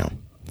going to say now.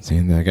 See,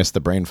 I guess the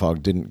brain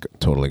fog didn't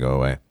totally go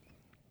away.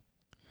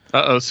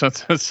 Uh-oh,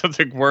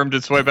 something wormed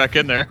its way back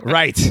in there.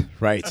 Right.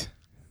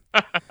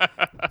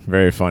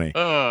 Very funny.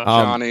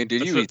 Johnny,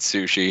 did you eat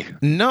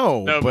sushi?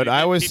 No, but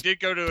he did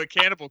go to a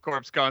Cannibal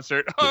Corpse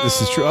concert. Oh!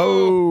 This is true.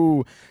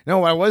 Oh,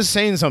 no, I was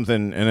saying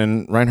something, and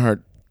then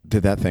Reinhardt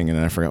did that thing, and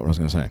then I forgot what I was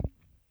going to say.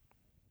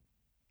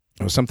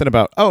 It was something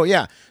about, oh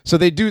yeah. So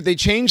they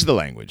change the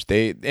language.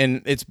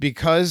 And it's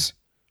because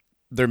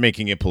they're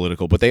making it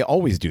political, but they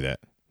always do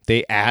that.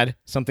 They add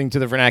something to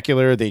the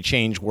vernacular. They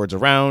change words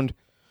around.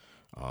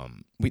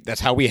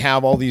 That's how we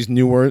have all these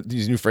new words,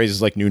 these new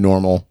phrases like new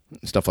normal,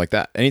 stuff like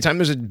that. Anytime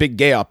there's a big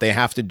gay op, they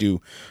have to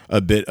do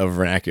a bit of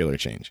vernacular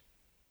change.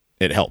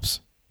 It helps.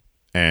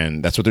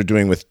 And that's what they're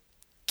doing with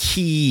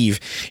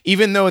Kyiv.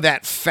 Even though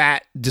that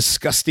fat,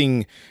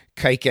 disgusting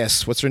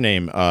Kaikes, what's her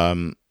name?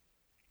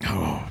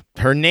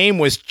 Her name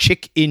was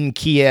Chick in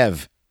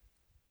Kiev.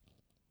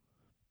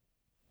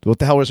 What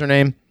the hell was her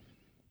name?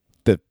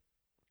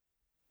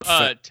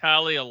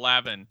 Talia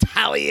Lavin.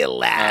 Talia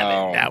Lavin.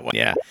 Oh. That one.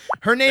 Yeah.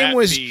 Her name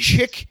was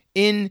Chick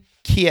in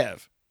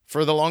Kiev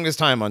for the longest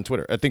time on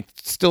Twitter. I think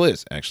still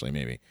is, actually,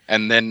 maybe.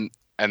 And then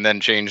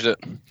changed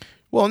it.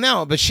 Well,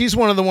 no, but she's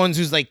one of the ones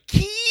who's like,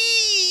 Kyiv.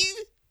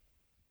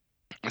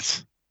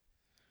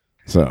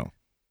 So.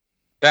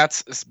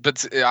 But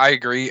I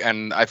agree,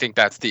 and I think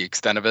that's the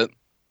extent of it.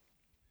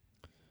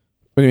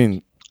 What do you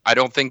mean? I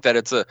don't think that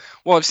it's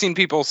I've seen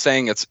people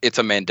saying it's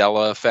a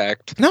Mandela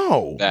effect.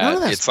 No,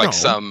 that it's like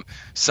some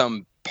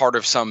part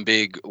of some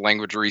big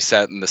language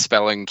reset, and the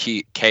spelling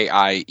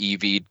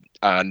KIEV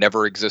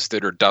never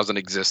existed or doesn't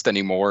exist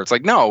anymore. It's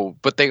like, no,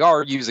 but they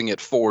are using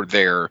it for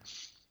their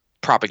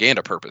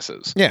propaganda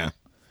purposes. Yeah,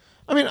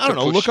 I mean, I don't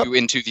know. Look up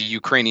into the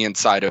Ukrainian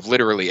side of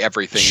literally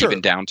everything, even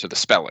down to the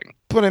spelling.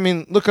 But I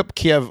mean, look up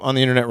Kiev on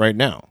the internet right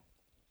now.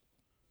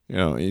 You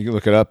know, you can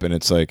look it up, and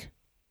it's like.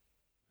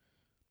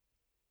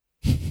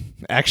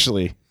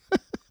 Actually,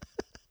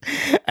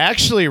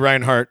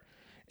 Reinhardt,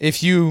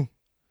 if you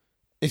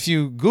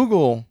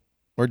Google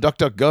or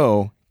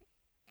DuckDuckGo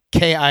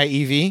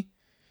KIEV,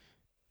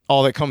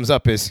 all that comes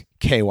up is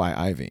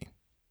KYIV.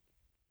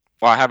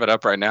 Well, I have it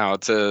up right now.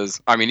 It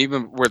says, I mean,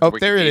 even with Wikipedia,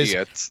 there it is.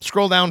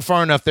 Scroll down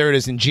far enough. There it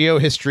is in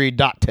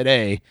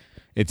geohistory.today.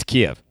 It's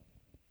Kiev.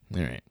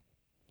 All right.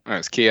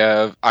 It's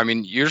Kiev. I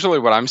mean, usually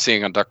what I'm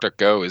seeing on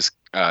DuckDuckGo is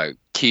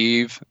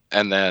Kyiv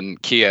and then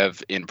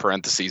Kiev in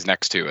parentheses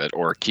next to it,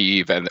 or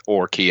Kyiv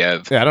or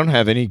Kiev. Yeah, I don't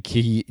have any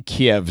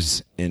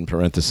Kievs in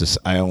parentheses.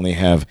 I only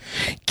have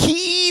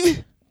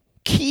Kyiv,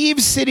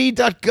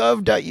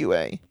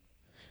 kievcity.gov.ua.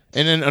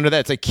 And then under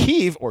that, it's like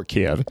Kyiv or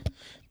Kiev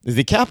is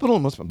the capital.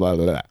 Blah, blah,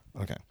 blah, blah.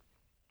 Okay.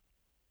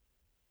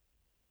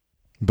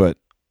 But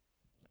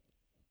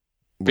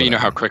you know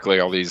how quickly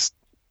all these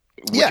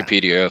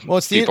Wikipedia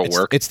people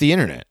work. It's the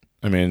internet.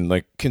 I mean,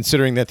 like,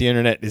 considering that the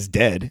internet is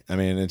dead, I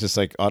mean, it's just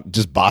like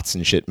just bots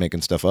and shit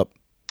making stuff up.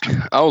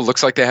 Oh,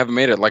 looks like they haven't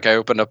made it. Like I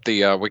opened up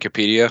the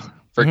Wikipedia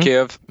for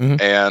Kiev,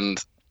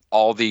 and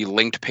all the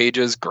linked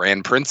pages: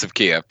 Grand Prince of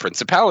Kiev,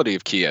 Principality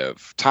of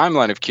Kiev,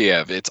 Timeline of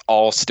Kiev. It's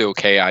all still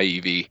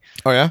KIEV.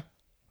 Oh yeah.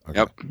 Okay.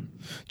 Yep.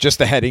 Just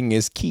the heading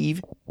is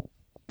Kiev.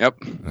 Yep.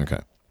 Okay.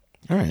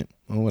 All right.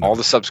 Well, all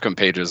the subsequent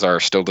pages are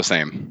still the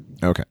same.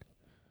 Okay.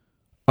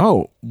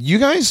 Oh, you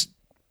guys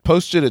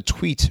posted a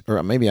tweet,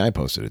 or maybe I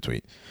posted a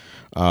tweet,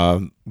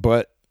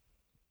 but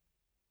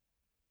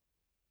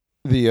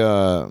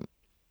the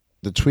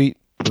tweet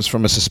was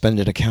from a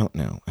suspended account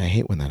now. I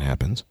hate when that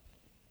happens.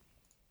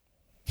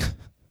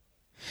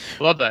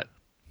 Love that.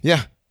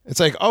 Yeah. It's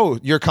like, oh,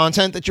 your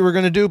content that you were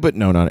going to do, but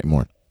no, not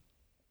anymore.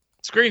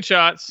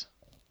 Screenshots.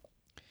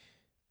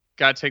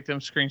 Gotta take them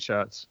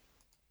screenshots.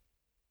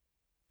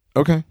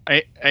 Okay.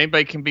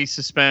 Anybody can be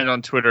suspended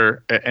on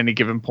Twitter at any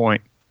given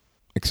point.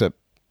 Except,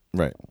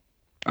 right.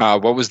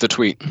 What was the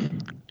tweet?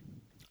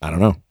 I don't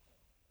know.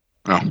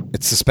 Oh.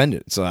 It's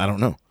suspended, so I don't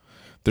know.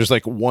 There's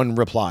like one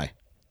reply.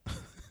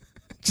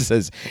 It just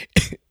says,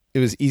 it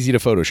was easy to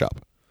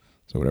Photoshop.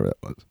 So whatever that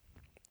was.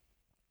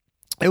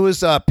 It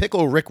was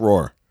Pickle Rick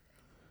Roar.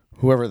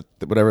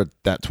 Whatever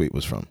that tweet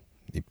was from.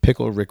 The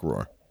Pickle Rick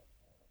Roar.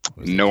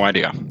 No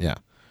idea. Yeah.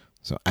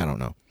 So I don't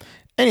know.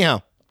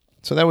 Anyhow,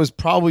 so that was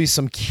probably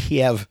some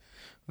Kiev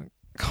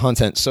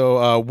content.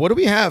 So what do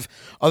we have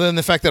other than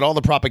the fact that all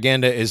the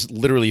propaganda is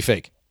literally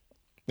fake?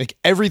 Like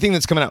everything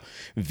that's coming out.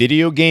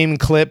 Video game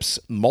clips,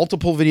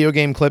 multiple video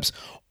game clips,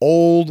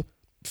 old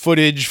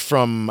footage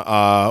from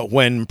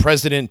when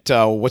President,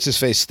 what's his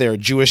face there,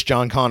 Jewish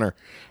John Connor,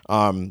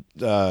 fucking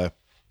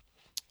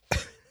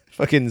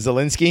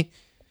Zelensky.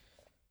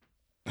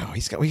 Oh,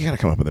 we got to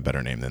come up with a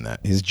better name than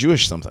that. He's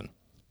Jewish something.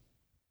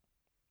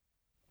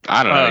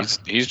 I don't know.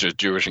 He's just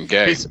Jewish and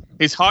gay.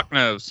 He's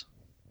Hawknose.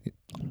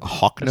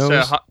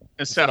 Hawknose?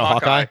 Instead of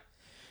Hawkeye.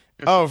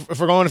 Oh, if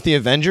we're going with the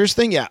Avengers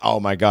thing? Yeah.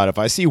 Oh, my God. If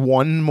I see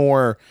one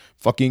more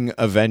fucking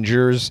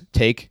Avengers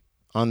take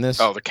on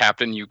this. Oh, the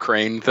Captain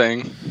Ukraine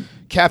thing?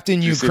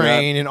 Captain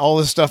Ukraine and all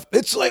this stuff.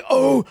 It's like,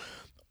 oh,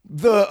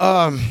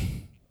 the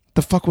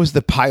fuck was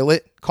the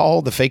pilot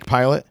called? The fake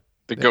pilot?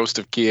 The Ghost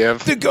of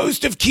Kiev. The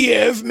Ghost of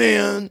Kiev,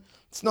 man.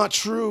 It's not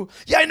true.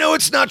 Yeah, I know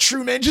it's not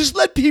true, man. Just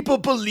let people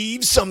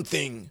believe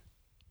something.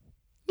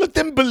 Let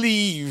them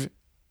believe.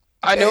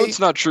 I know it's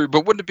not true,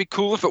 but wouldn't it be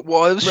cool if it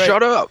was? Right.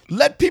 Shut up.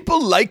 Let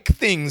people like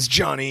things,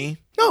 Johnny.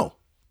 No,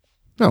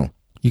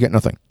 you get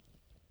nothing.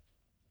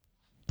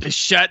 They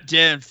shot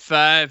down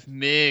 5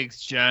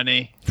 MiGs,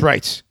 Johnny.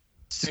 Right.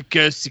 It's the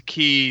Ghost of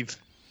Kiev.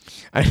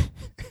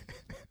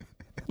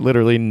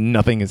 Literally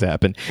nothing has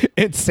happened.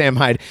 It's Sam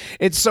Hyde.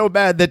 It's so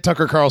bad that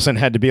Tucker Carlson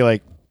had to be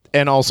like,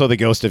 and also the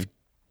Ghost of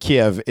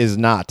Kiev is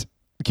not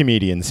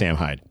comedian Sam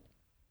Hyde.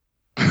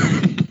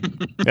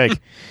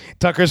 Like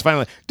Tucker's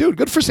finally, dude,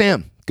 good for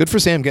Sam. Good for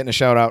Sam getting a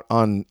shout out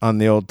on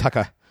the old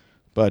Tucker.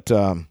 But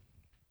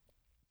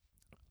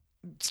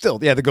still,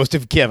 yeah, the Ghost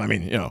of Kiev. I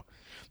mean,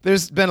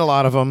 there's been a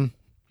lot of them.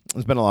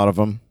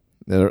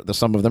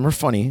 Some of them are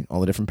funny.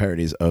 All the different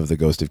parodies of the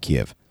Ghost of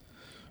Kiev.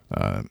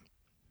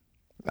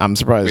 I'm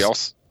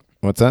surprised.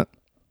 What's that?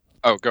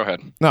 Oh, go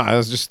ahead. No, I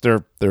was just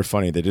they're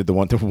funny. They did the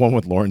one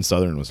with Lauren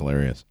Southern was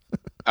hilarious.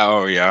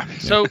 Oh yeah.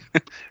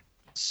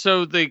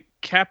 So the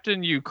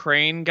Captain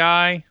Ukraine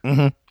guy,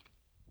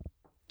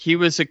 he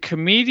was a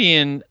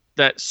comedian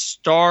that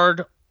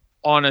starred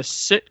on a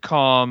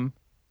sitcom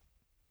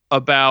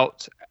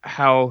about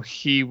how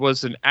he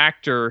was an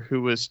actor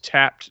who was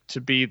tapped to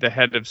be the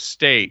head of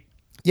state.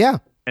 Yeah.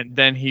 And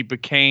then he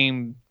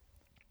became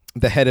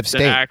the head of state.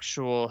 The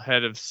actual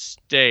head of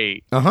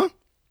state. Uh-huh.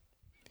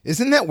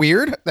 Isn't that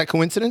weird? That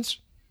coincidence?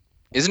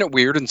 Isn't it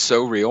weird and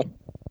so real?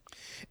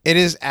 It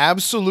is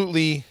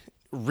absolutely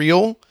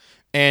real,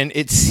 and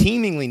it's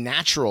seemingly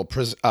natural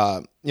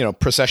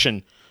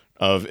procession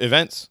of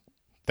events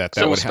that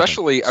would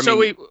especially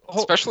happen.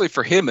 Especially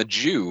for him, a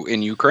Jew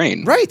in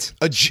Ukraine. Right.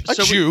 A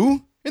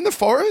Jew in the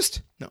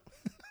forest? No.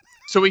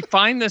 So we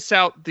find this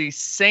out the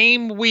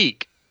same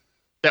week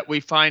that we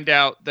find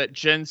out that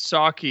Jen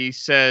Psaki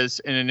says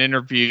in an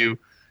interview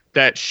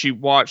that she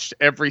watched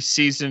every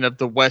season of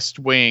The West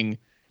Wing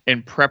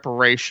in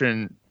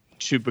preparation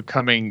to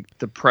becoming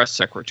the press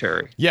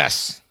secretary.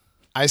 Yes,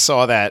 I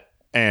saw that,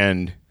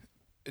 and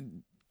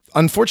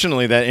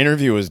unfortunately, that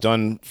interview was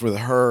done for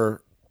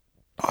her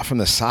off from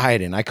the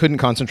side, and I couldn't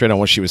concentrate on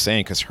what she was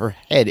saying because her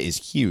head is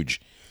huge.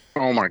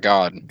 Oh my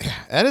God,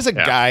 that is a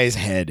guy's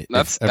head.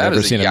 That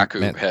is a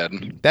Yakub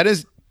head.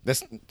 That's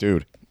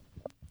dude.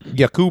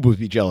 Yakub would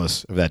be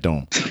jealous of that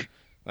dome.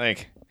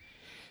 Like,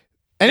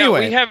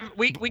 anyway,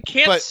 we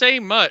can't say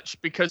much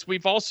because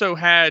we've also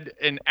had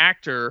an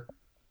actor,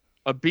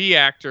 a B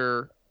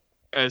actor,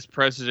 as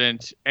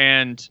president,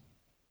 and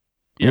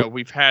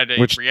we've had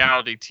a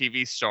reality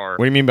TV star.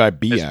 What do you mean by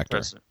B actor?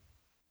 President.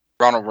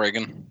 Ronald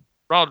Reagan.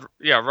 Ronald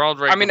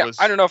Reagan. I mean,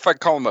 I don't know if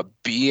I'd call him a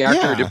B actor.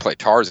 Yeah. He did play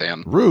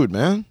Tarzan. Rude,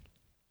 man.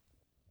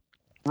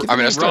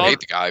 I still hate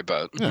the guy,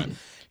 but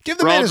give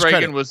the man his Ronald Reagan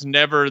credit. was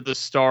never the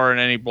star in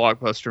any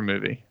blockbuster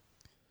movie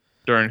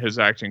during his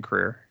acting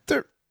career.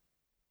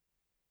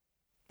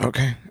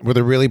 Okay. Were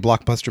there really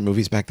blockbuster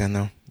movies back then,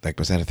 though? Like,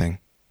 was that a thing?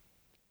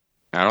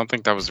 I don't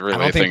think that was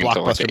really a thing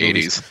until like the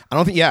 80s. I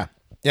don't think, yeah.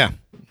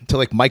 Until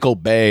like Michael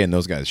Bay and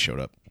those guys showed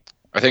up.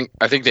 I think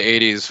the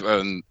 80s,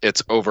 when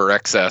it's over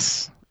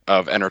excess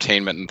of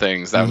entertainment and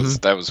things, that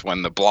was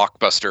when the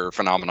blockbuster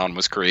phenomenon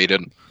was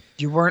created.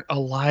 You weren't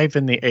alive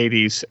in the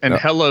 80s, and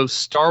hello,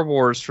 Star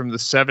Wars from the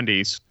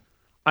 70s.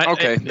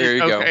 There you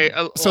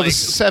go. So the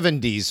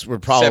 70s were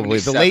probably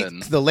the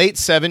late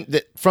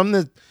 70s from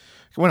the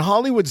when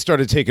Hollywood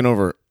started taking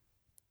over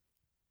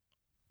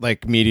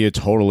like media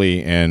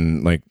totally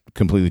and like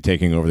completely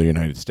taking over the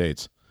United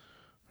States,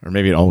 or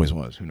maybe it always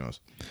was. Who knows?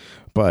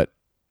 But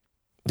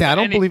yeah, I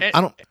don't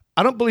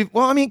believe.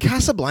 Well, I mean,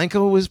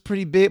 Casablanca was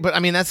pretty big, but I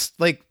mean that's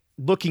like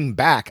looking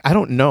back. I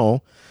don't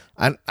know.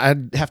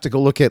 I'd have to go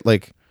look at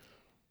like.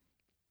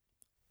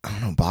 I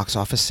don't know, box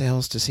office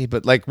sales to see,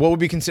 but like what would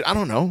be considered? I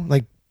don't know.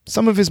 Like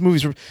some of his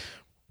movies were.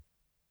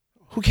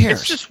 Who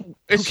cares?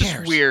 It's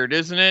just weird,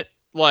 isn't it?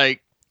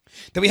 Like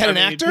that we had an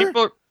actor.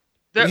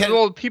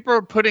 People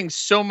are putting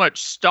so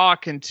much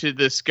stock into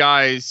this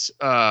guy's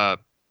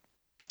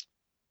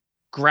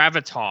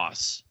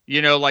gravitas.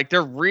 You know, like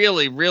they're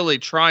really, really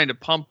trying to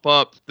pump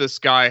up this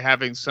guy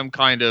having some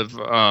kind of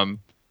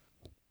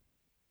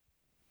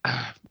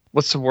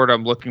what's the word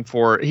I'm looking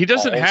for? He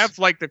doesn't have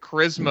like the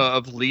charisma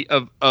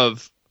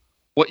of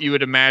what you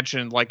would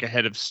imagine like a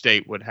head of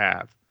state would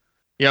have.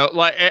 You know,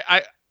 like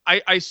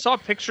I saw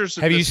pictures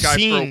of this guy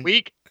for a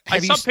week. I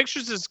saw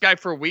pictures of this guy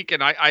for a week,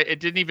 and it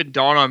didn't even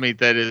dawn on me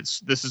that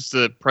this is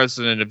the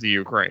president of the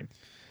Ukraine.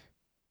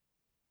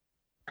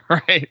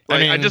 Right?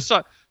 Like I just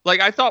saw. Like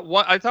I thought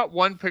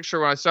one picture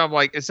when I saw him,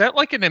 like, is that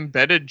like an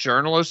embedded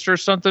journalist or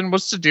something?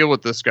 What's the deal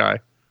with this guy?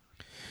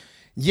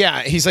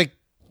 Yeah, he's like.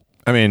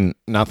 I mean,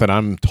 not that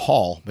I'm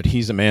tall, but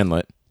he's a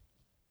manlet.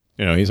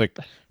 You know, he's like,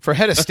 for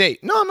head of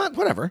state. No, I'm not.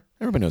 Whatever.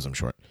 Everybody knows I'm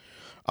short.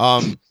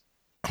 I'm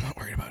not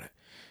worried about it.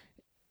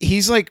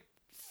 He's like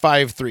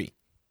 5'3".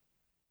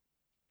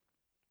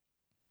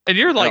 And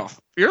you're like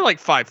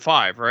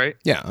 5'5", right?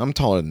 Yeah, I'm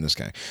taller than this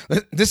guy.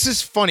 This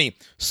is funny.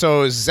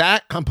 So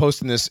Zach, I'm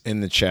posting this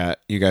in the chat.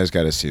 You guys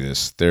got to see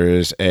this. There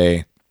is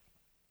the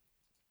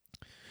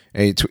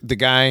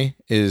guy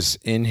is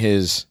in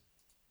his.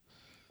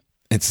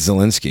 It's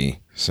Zelensky.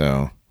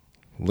 So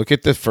look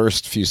at the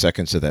first few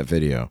seconds of that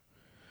video.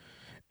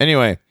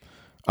 Anyway,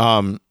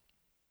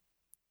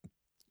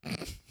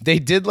 they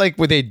did like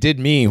what they did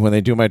me when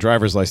they do my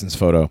driver's license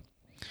photo.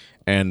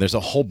 And there's a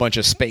whole bunch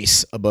of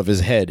space above his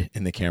head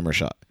in the camera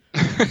shot.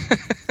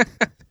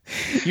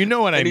 You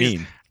know what I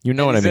mean. You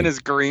know what I mean. He's in his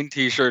green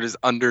t-shirt, his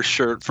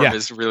undershirt from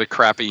his really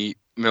crappy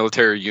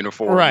military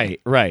uniform.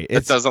 Right.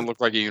 It doesn't look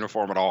like a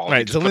uniform at all. Right.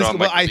 He just put on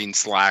like jean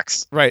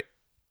slacks. Right.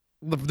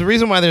 The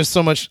reason why there's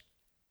so much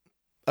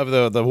of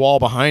the wall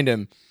behind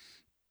him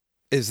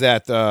is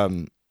that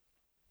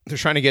they're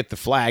trying to get the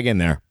flag in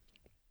there.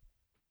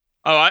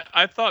 Oh,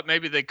 I thought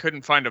maybe they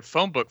couldn't find a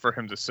phone book for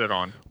him to sit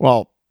on.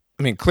 Well,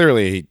 I mean,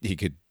 clearly they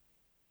could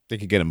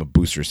get him a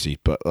booster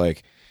seat, but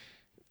like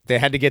they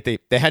had to get the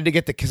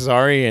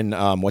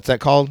Khazarian what's that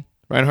called,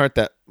 Reinhardt?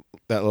 That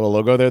little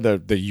logo there,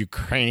 the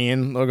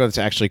Ukrainian logo that's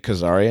actually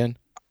Khazarian.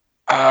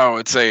 Oh,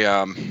 it's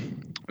a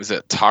is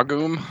it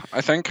Tagum,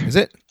 I think? Is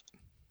it?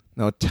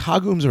 No,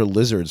 Tagums are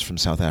lizards from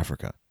South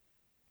Africa.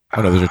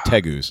 Oh no, those are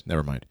tegus.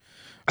 Never mind.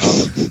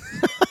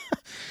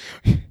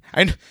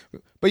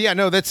 But yeah,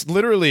 no, it's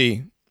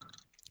literally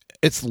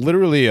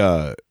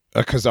a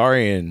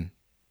Khazarian.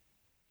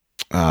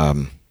 What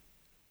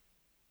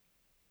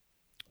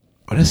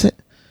is it?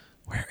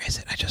 Where is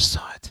it? I just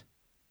saw it.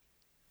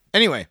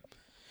 Anyway,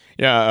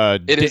 yeah,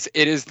 it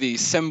is the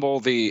symbol,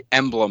 the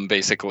emblem,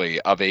 basically,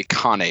 of a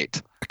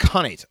khanate. A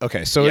khanate.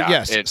 Okay, so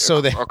yes,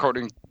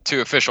 according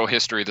to official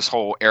history, this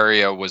whole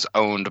area was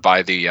owned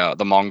by the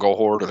Mongol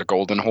horde or the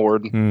Golden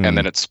Horde, and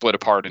then it split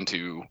apart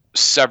into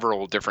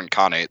several different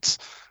khanates.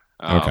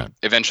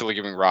 Eventually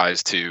giving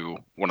rise to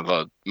one of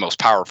the most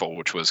powerful,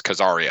 which was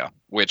Khazaria,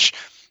 which,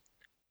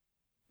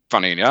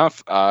 funny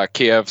enough,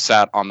 Kiev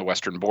sat on the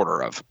western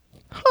border of.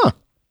 Huh.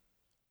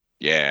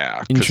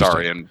 Yeah,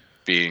 Khazarian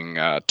being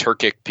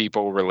Turkic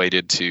people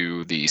related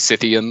to the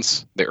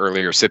Scythians, the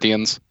earlier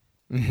Scythians.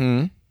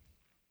 Mm-hmm.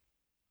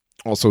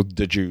 Also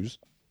the Jews.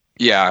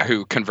 Yeah,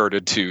 who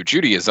converted to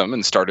Judaism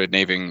and started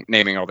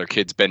naming all their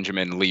kids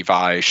Benjamin,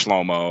 Levi,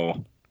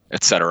 Shlomo,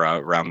 etc.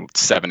 around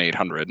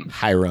 700-800.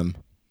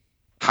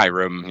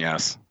 Hiram,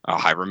 yes.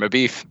 Hiram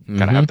Abif.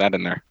 Gotta have that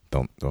in there.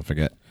 Don't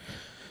forget.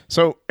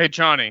 So, hey,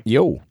 Johnny.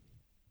 Yo.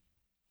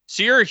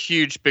 So you're a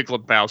huge Big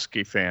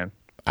Lebowski fan.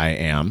 I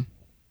am.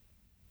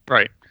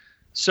 Right.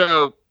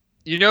 So,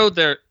 you know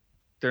they're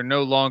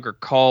no longer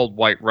called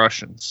White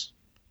Russians.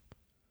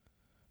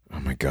 Oh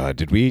my God!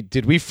 Did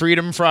we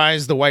freedom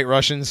fries the White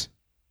Russians?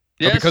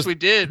 Yes, we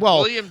did. Well,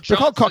 William they're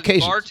called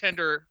Caucasians.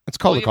 Bartender. It's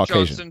called William a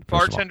Caucasian. Johnson,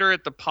 bartender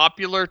at the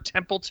popular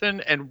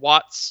Templeton and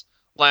Watts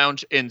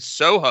Lounge in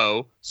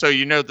Soho. So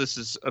you know this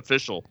is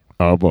official.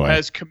 Oh boy!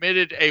 Has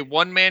committed a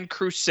one-man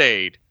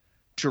crusade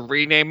to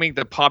renaming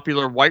the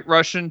popular White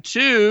Russian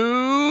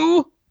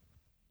to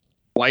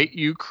White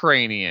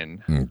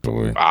Ukrainian. Oh,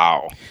 boy.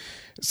 Wow.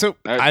 So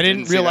I I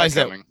didn't see realize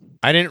that. coming.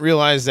 I didn't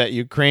realize that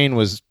Ukraine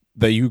was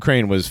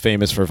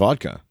famous for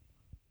vodka.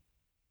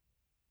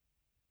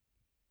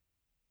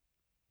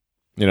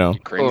 You know,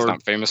 Ukraine's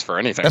not famous for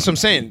anything. that's what I'm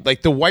saying.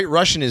 Like the White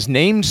Russian is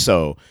named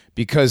so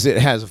because it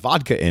has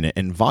vodka in it,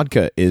 and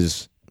vodka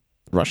is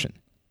Russian.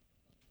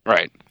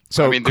 Right.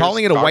 So I mean,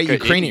 calling it there's a White vodka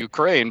in Ukrainian,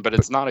 Ukraine, but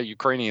it's not a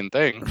Ukrainian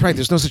thing. right?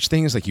 There's no such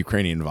thing as like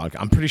Ukrainian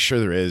vodka. I'm pretty sure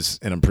there is,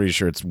 and I'm pretty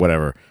sure it's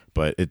whatever.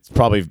 But it's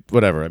probably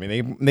whatever. I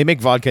mean, they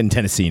make vodka in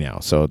Tennessee now,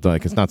 so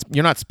like it's not.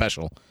 You're not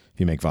special if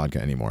you make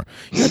vodka anymore.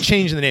 You're not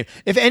changing the name.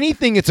 If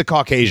anything, it's a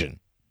Caucasian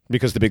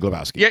because the Big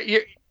Lebowski. Yeah,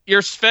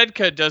 your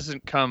Svedka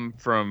doesn't come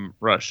from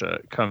Russia.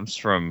 It comes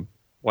from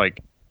like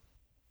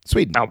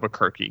Sweden.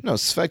 Albuquerque. No,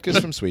 Svedka's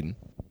from Sweden.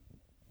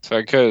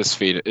 Svedka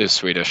is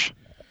Swedish.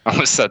 I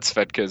almost said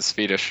Svedka is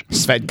Swedish.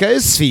 Svedka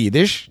is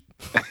Swedish.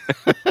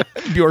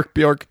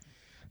 Bjork.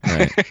 All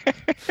right.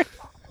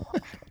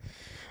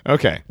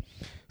 Okay.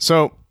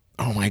 So,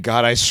 oh my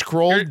God, I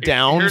scrolled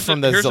down from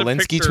the here's a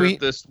Zelensky picture tweet.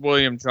 of this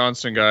William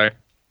Johnson guy.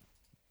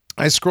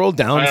 I scrolled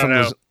down I don't from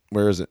know. the.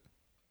 Where is it?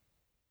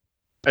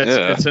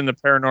 It's in the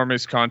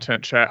Paranormies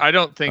content chat. I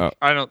don't think Oh.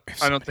 I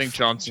don't think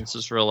Johnson's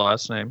his real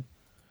last name.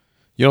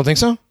 You don't think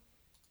so?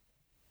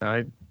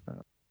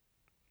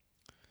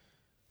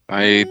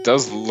 He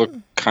does look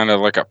kind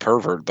of like a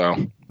pervert, though.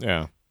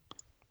 Yeah.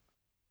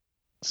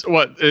 So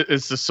what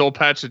is the soul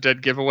patch a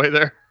dead giveaway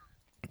there?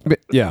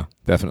 Yeah,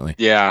 definitely.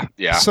 Yeah.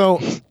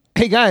 So,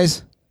 hey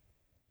guys,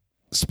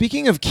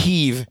 speaking of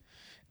Kyiv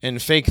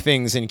and fake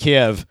things in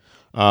Kiev,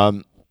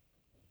 so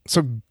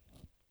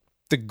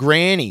the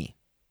granny,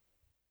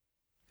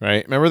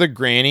 right? Remember the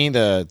granny,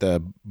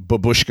 the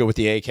babushka with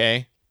the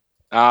AK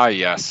Ah,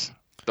 yes.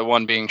 The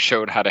one being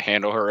showed how to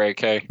handle her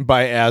AK.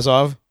 by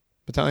Azov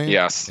Battalion?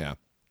 Yes. Yeah.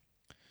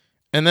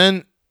 And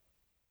then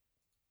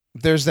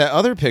there's that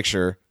other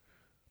picture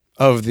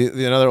of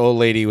the another old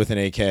lady with an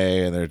AK,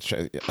 and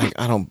they're like,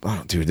 I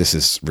don't, dude, this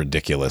is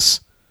ridiculous.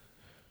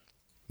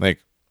 Like,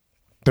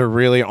 they're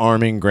really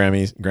arming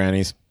grannies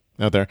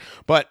out there.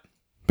 But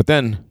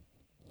then,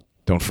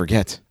 don't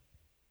forget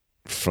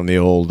from the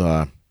old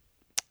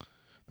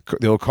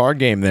card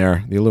game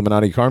there, the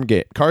Illuminati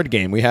card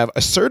game, we have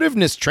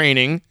assertiveness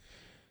training.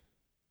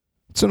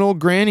 It's an old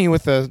granny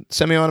with a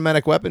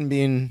semi-automatic weapon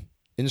being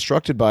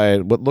instructed by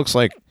what looks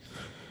like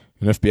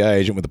an FBI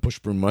agent with a push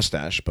broom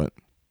mustache, but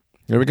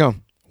here we go.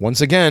 Once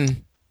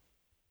again.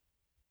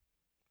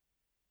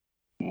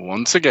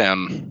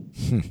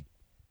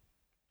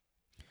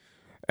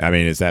 I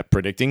mean, is that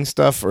predicting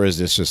stuff, or is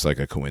this just like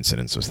a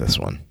coincidence with this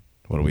one?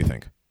 What do we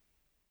think?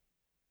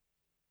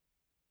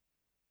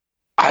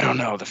 I don't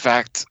know. The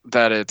fact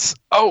that it's...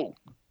 Oh,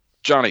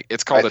 Johnny,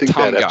 it's called I a think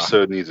that Tonga.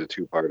 episode needs a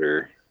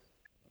two-parter.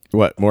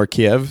 What, more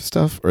Kiev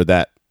stuff, or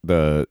that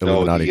the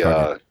Illuminati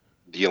card game?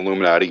 The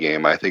Illuminati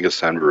game. I think it's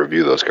time to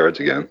review those cards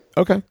again.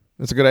 Okay,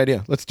 that's a good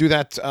idea. Let's do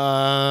that. You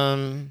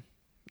want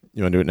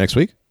to do it next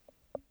week?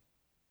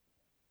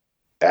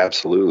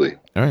 Absolutely.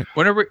 All right.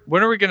 When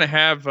are we gonna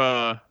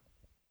have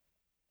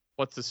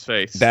what's his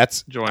face?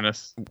 Join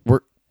us.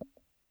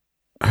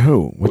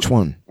 Which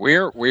one?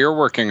 We're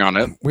working on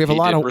it. We have a He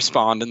lot did of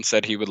respond and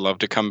said he would love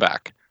to come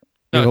back.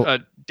 No,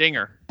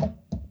 Dinger.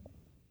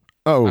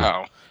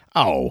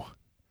 Oh.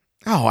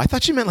 I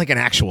thought you meant like an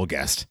actual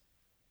guest.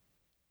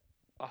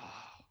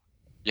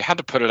 You had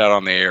to put it out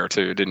on the air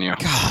too, didn't you?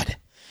 God.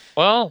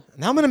 Well,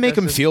 Now I'm going to make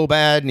him feel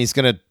bad, and he's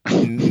going to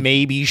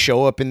maybe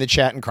show up in the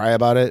chat and cry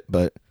about it,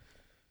 but,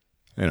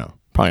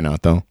 probably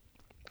not, though,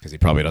 because he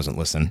probably doesn't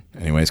listen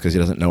anyways, because he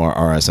doesn't know our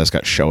RSS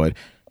got showed,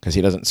 because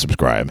he doesn't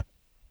subscribe.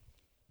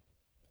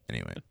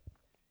 Anyway.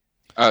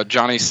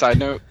 Johnny, side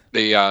note,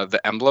 the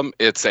emblem,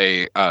 it's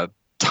a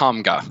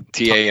Tomga,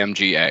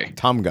 Tamga.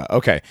 Tomga.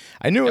 Okay.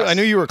 I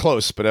knew you were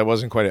close, but I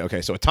wasn't quite.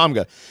 Okay, so a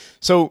Tomga.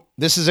 So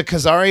this is a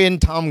Khazarian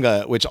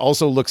Tomga, which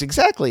also looks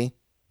exactly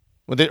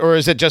with it, or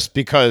is it just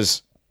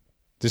because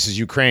this is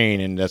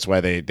Ukraine and that's why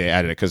they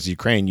added it? Because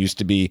Ukraine used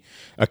to be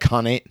a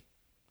Khanate.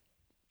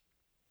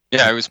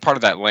 Yeah, it was part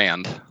of that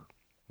land.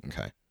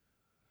 Okay.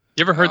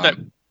 You ever heard that?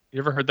 You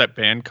ever heard that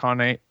band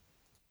Khanate?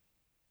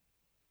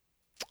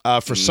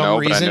 For some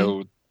reason,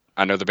 but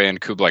I know the band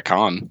Kublai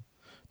Khan.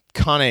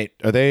 Khanate,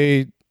 are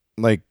they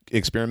like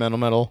experimental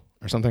metal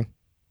or something?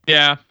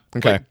 Yeah.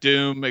 Okay. Like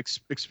Doom,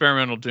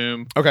 experimental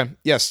Doom. Okay.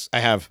 Yes, I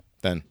have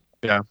then.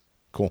 Yeah.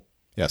 Cool.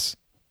 Yes.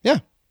 Yeah.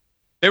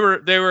 They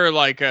were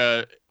like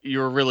you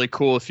were really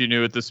cool if you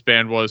knew what this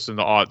band was in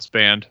the aughts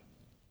band.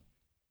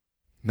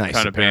 Nice.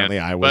 Kind of Apparently,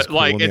 band. I was. But cool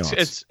like in the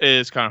it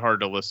is kind of hard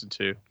to listen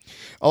to.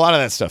 A lot of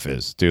that stuff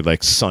is, dude,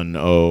 like Sun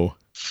O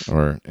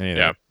or any of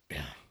that.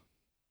 Yeah.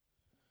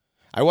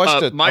 I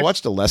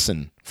watched a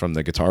lesson from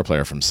the guitar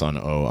player from Sun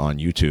O on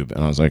YouTube,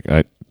 and I was like,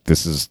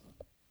 this is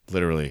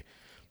literally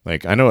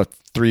like, I know a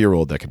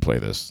 3-year-old that could play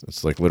this.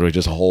 It's like literally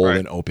just hold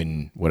and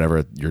open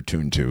whatever you're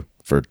tuned to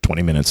for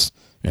 20 minutes,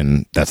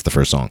 and that's the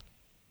first song.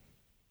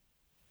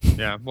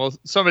 Yeah. Well,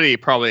 somebody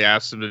probably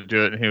asked him to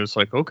do it, and he was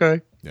like, okay.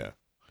 Yeah.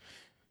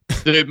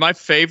 Dude, my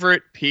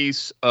favorite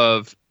piece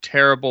of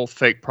terrible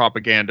fake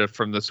propaganda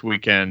from this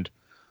weekend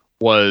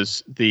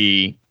was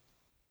the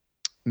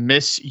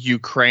Miss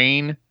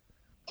Ukraine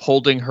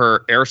holding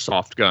her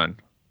airsoft gun.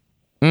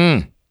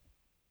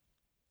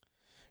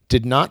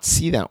 Did not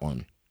see that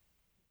one.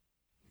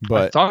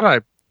 But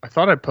I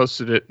thought I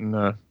posted it in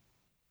the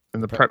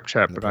prep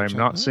chat, but I am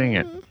not seeing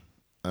it.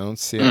 I don't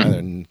see it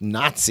either.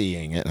 Not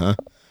seeing it, huh?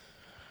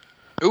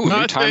 Ooh,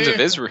 Not New Times seeing of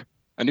it. Israel.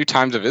 A New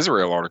Times of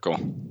Israel article.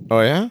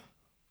 Oh, yeah?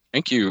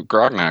 Thank you,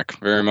 Grognak,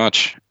 very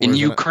much. In Where's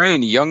that?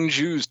 Ukraine, young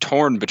Jews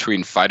torn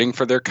between fighting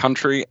for their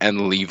country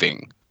and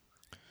leaving.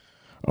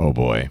 Oh,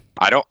 boy.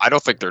 I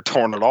don't think they're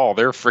torn at all.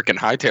 They're freaking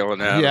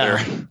hightailing it out of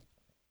Yeah. there.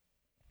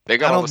 They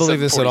got I all don't the believe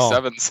this at all.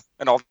 747s,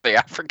 and all the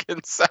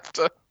Africans have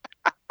to.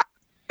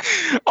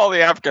 All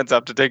the Africans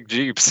have to take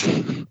jeeps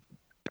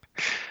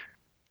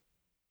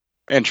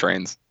and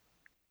trains.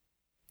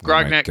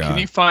 Grognak, God. can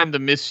you find the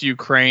Miss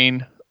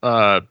Ukraine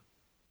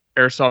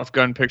airsoft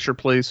gun picture,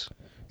 please?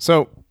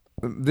 So,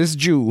 this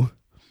Jew,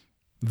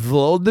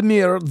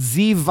 Volodymyr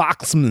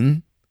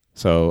Zivaxman.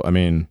 So, I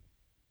mean,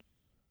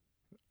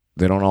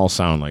 they don't all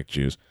sound like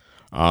Jews.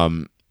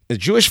 A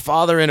Jewish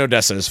father in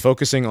Odessa is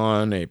focusing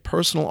on a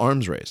personal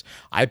arms race.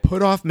 I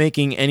put off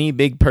making any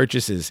big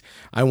purchases.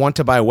 I want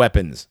to buy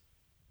weapons.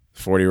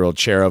 40-year-old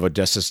chair of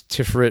Odessa's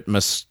Tiferet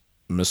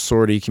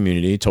Masorti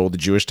community told the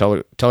Jewish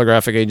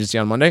Telegraphic Agency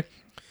on Monday.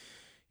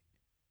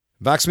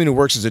 Vaxman, who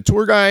works as a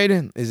tour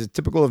guide, is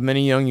typical of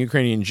many young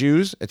Ukrainian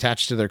Jews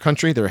attached to their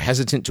country. They're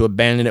hesitant to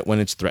abandon it when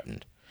it's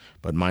threatened,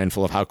 but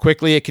mindful of how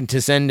quickly it can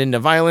descend into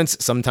violence,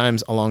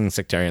 sometimes along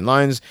sectarian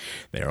lines.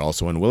 They are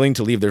also unwilling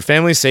to leave their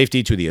family's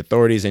safety to the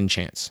authorities and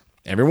chance.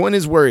 Everyone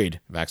is worried,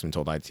 Vaxman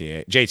told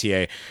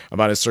JTA,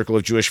 about his circle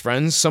of Jewish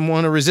friends. Some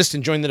want to resist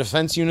and join the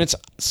defense units.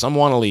 Some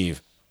want to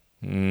leave.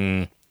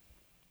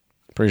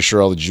 Pretty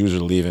sure all the Jews are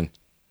leaving.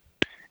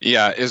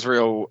 Yeah,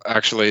 Israel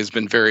actually has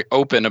been very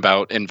open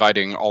about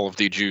inviting all of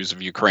the Jews of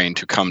Ukraine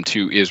to come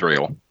to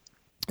Israel.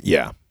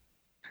 Yeah.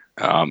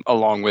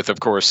 Along with,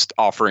 of course,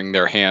 offering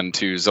their hand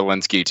to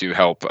Zelensky to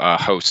help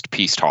host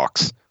peace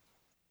talks.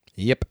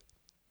 Yep.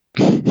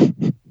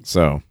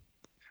 So.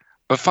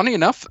 But funny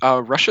enough,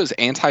 Russia's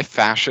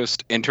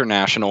anti-fascist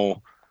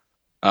international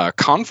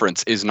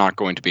conference is not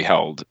going to be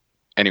held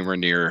anywhere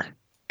near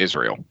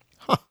Israel.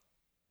 Huh.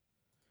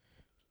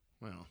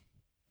 Well,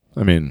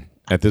 I mean,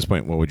 at this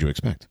point, what would you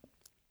expect?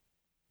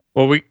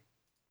 Well, we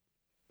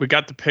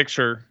got the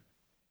picture.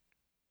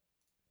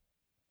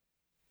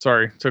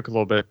 Sorry, took a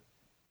little bit.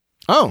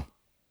 Oh,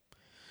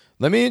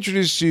 let me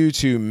introduce you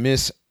to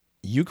Miss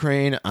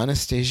Ukraine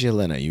Anastasia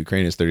Lena.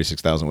 Ukraine has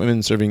 36,000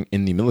 women serving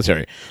in the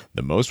military,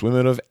 the most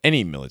women of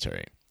any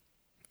military.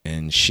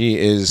 And she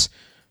is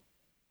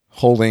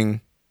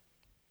holding...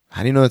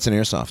 How do you know that's an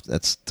airsoft?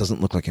 That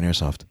doesn't look like an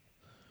airsoft.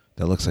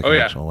 That looks like an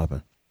actual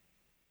weapon.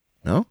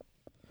 No?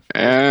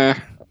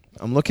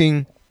 I'm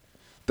looking...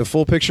 The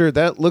full picture,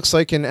 that looks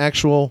like an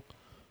actual...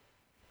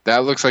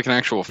 That looks like an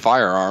actual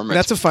firearm.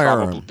 That's a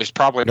firearm. There's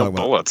probably no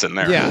bullets in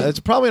there. Yeah, it's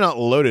probably not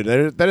loaded.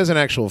 That is an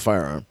actual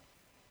firearm.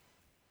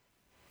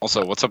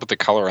 Also, what's up with the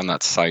color on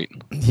that sight?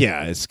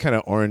 Yeah, it's kind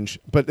of orange,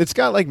 but it's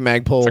got like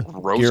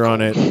Magpul gear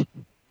on it.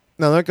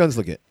 No, that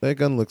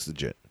gun looks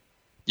legit.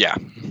 Yeah,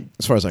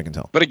 as far as I can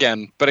tell. But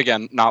again,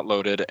 not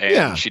loaded,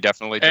 and she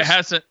definitely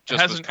just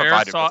was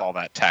provided with all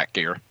that tack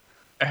gear.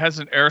 It has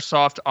an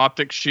airsoft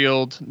optic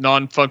shield,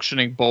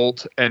 non-functioning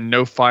bolt, and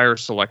no fire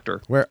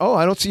selector. Where? Oh,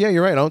 I don't see. Yeah,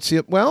 you're right. I don't see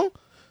it. Well,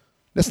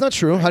 that's not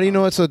true. How do you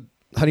know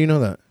How do you know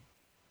that?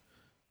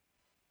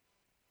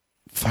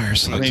 Fire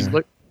selector. I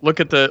mean, look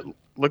at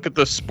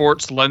the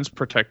sports lens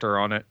protector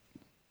on it.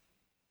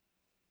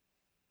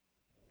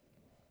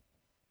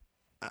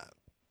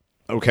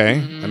 Okay.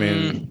 I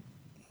mean,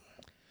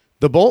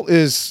 the bolt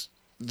is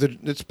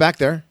it's back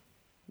there.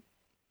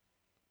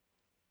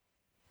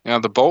 Yeah,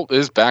 the bolt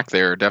is back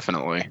there,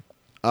 definitely.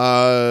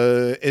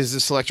 Is the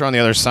selector on the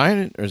other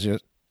side, or is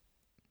it?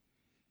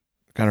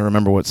 I gotta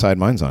remember what side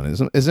mine's on.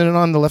 Isn't it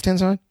on the left-hand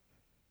side?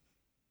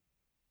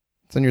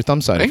 It's on your thumb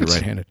side if you're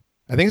right-handed.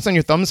 I think it's on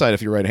your thumb side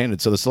if you're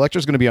right-handed. So the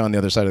selector's going to be on the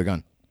other side of the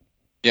gun.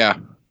 Yeah.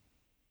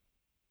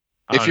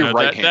 If you're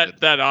right-handed,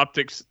 that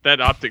optic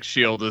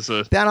shield is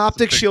a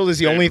shield is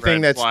the only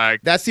thing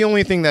that's the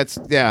only thing that's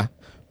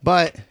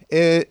But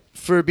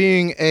for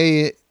being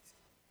an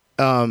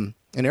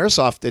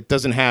airsoft, it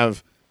doesn't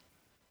have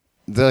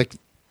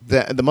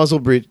the muzzle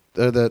breech.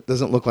 That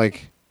doesn't look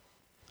like.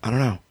 I don't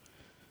know.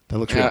 That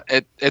looks real.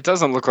 It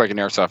doesn't look like an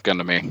airsoft gun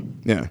to me.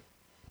 Yeah,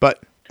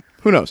 but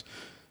who knows?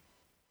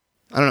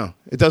 I don't know.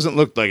 It doesn't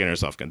look like an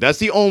airsoft gun. That's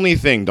the only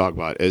thing,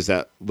 Dogbot, is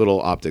that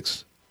little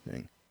optics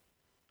thing.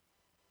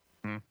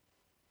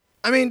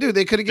 I mean, dude,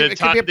 they could have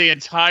given the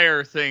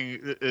entire thing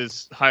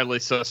is highly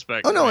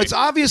suspect. Oh no, it's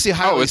obviously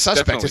highly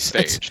suspect.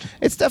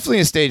 It's definitely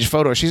a staged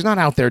photo. She's not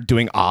out there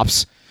doing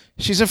ops.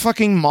 She's a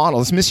fucking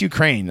model. It's Miss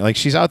Ukraine. Like,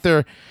 she's out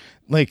there,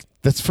 like,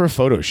 that's for a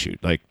photo shoot.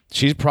 Like,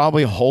 she's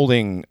probably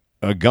holding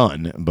a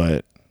gun,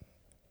 but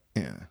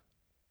yeah.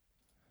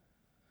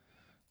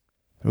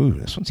 Ooh,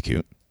 this one's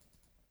cute.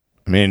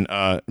 I mean,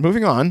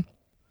 moving on.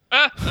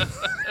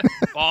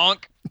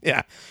 Bonk.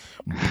 Yeah,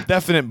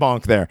 definite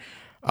bonk there.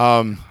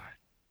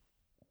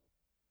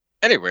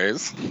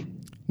 Anyways,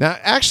 Now,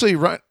 actually,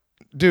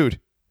 dude,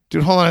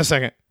 hold on a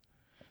second.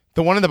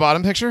 The one in the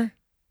bottom picture?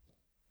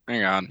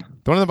 hang on.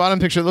 The one in the bottom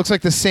picture looks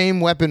like the same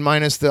weapon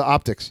minus the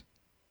optics.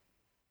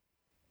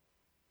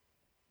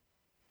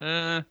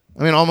 I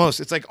mean, almost.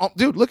 It's like, oh,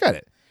 dude, look at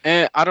it.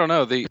 I don't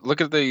know. Look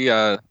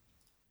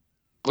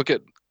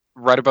at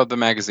right above the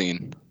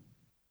magazine.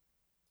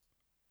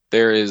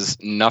 There is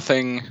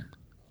nothing.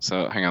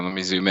 So hang on, let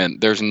me zoom in.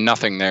 There's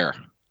nothing there.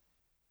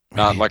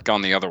 Not like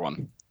on the other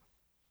one.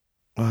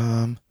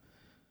 No,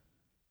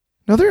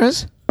 there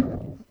is.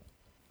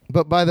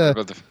 But by the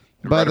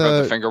Right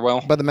above the finger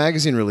well. by the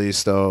magazine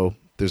release, though,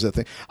 there's a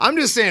thing. I'm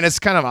just saying it's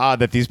kind of odd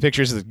that these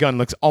pictures of the gun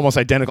looks almost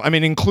identical. I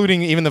mean,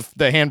 including even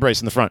the hand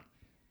brace in the front.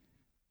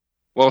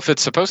 Well, if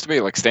it's supposed to be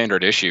like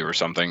standard issue or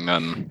something,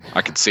 then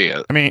I could see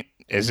it. I mean,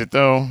 is it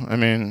though? I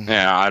mean,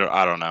 Yeah, I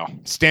don't know.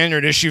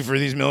 standard issue for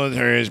these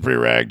military is pretty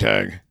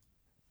ragtag.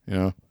 You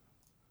know?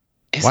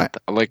 Is What?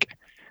 it like?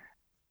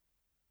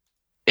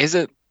 Is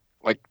it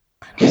like?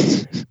 I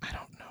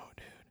don't know,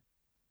 dude.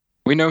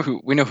 We know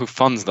who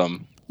funds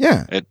them.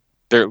 Yeah,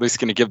 They're at least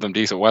going to give them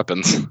decent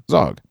weapons.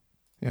 Zog.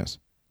 Yes.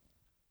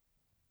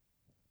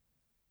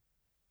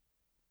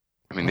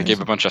 I mean, they gave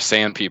a bunch of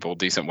sand people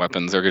decent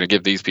weapons. They're going to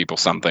give these people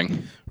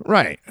something.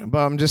 Right, but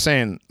I'm just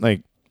saying,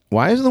 like,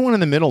 why is the one in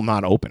the middle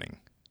not opening?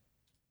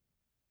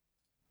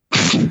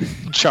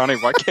 Johnny,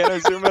 why can't I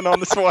zoom in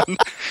on this one?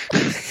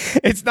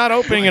 It's not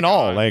opening at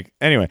all. God. Like,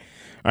 anyway.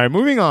 All right,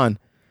 moving on.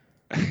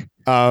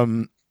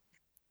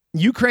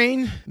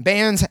 Ukraine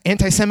bans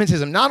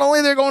anti-Semitism. Not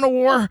only they're going to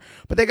war,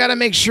 but they got to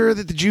make sure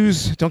that the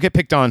Jews don't get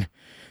picked on.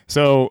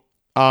 So,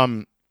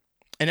 an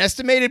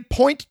estimated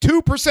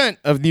 0.2%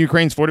 of the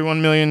Ukraine's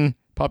 41 million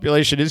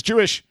population is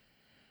Jewish.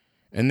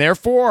 And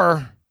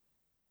therefore,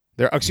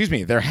 there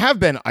have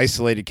been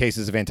isolated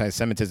cases of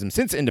anti-Semitism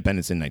since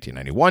independence in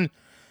 1991.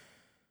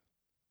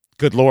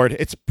 Good Lord,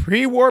 its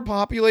pre-war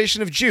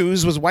population of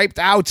Jews was wiped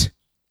out.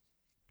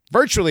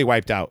 Virtually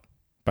wiped out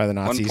by the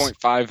Nazis.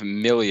 1.5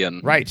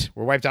 million. Right.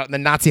 We're wiped out in the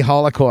Nazi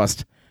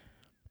Holocaust.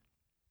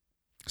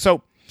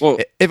 So, Well,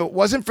 if it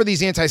wasn't for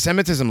these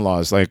anti-Semitism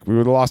laws, like, we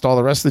would have lost all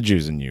the rest of the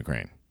Jews in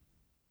Ukraine.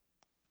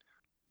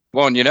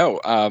 well, and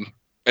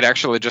it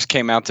actually just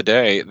came out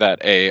today that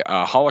a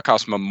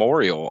Holocaust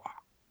memorial,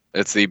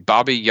 it's the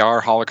Babi Yar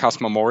Holocaust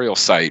Memorial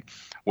site,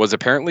 was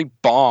apparently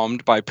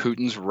bombed by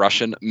Putin's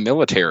Russian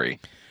military.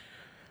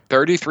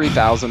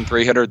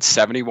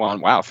 33,371,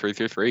 wow,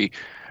 333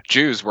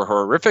 Jews were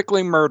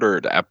horrifically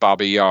murdered at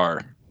Babi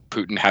Yar.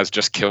 Putin has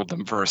just killed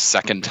them for a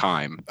second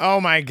time.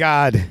 Oh, my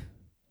God.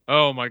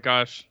 Oh my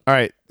gosh. All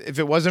right. If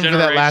it wasn't for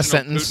that last Generational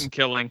sentence... Putin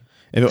killing.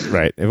 If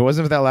it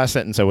wasn't for that last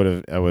sentence, I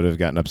would have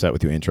gotten upset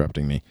with you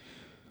interrupting me.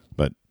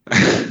 But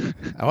I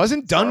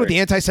wasn't done with the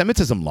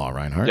anti-Semitism law,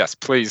 Reinhardt. Yes,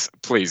 please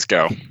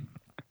go.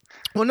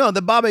 Well, no,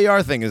 the Baba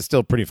Yar thing is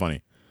still pretty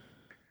funny.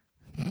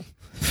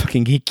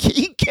 Fucking he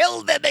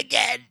killed them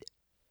again.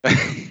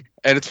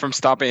 And it's from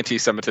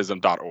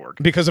stopantisemitism.org.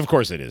 Because of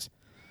course it is.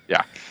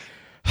 Yeah.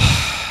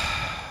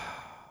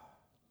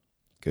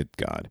 Good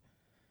God.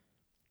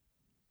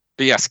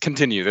 But yes,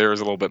 continue. There was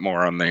a little bit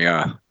more on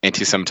the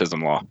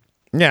anti-Semitism law.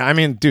 Yeah, I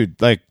mean,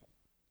 dude, like,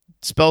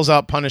 spells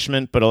out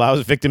punishment but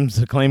allows victims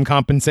to claim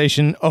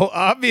compensation. Oh,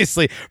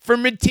 obviously, for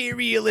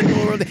material and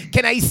moral.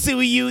 Can I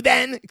sue you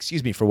then?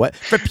 Excuse me, for what?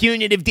 For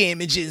punitive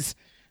damages.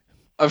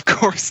 Of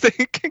course they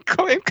can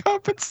claim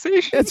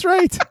compensation. That's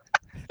right.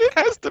 It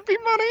has to be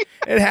money.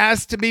 It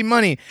has to be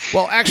money.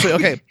 Well, actually,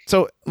 okay.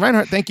 So,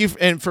 Reinhardt, thank you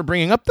for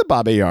bringing up the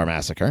Baba Yar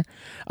massacre.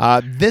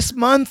 This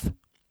month,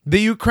 the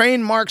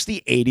Ukraine marks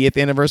the 80th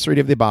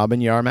anniversary of the Baba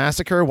Yar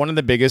massacre, one of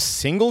the biggest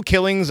single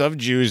killings of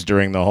Jews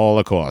during the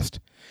Holocaust.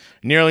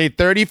 Nearly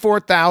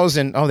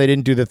 34,000, they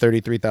didn't do the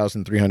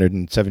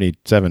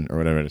 33,377 or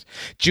whatever it is.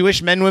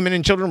 Jewish men, women,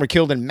 and children were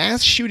killed in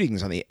mass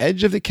shootings on the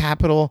edge of the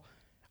capital.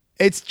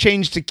 It's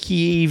changed to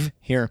Kyiv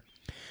here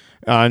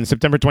on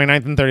September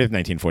 29th and 30th,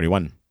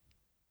 1941.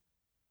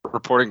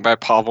 Reporting by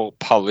Pavel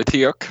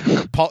Polityuk.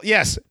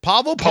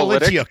 Pavel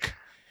Polityuk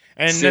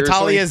and Seriously?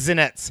 Natalia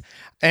Zinets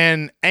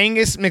and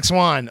Angus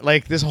McSwan.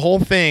 Like, this whole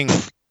thing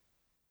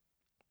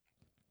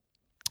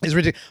is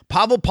ridiculous.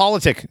 Pavel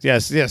Polityk.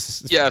 Yes.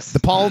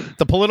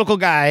 The political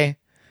guy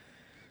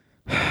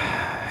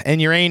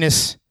and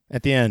Uranus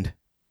at the end.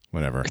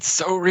 Whatever. It's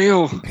so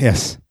real.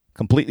 Yes.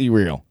 Completely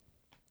real.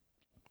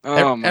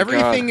 Oh my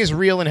Everything God. is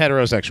real and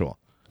heterosexual.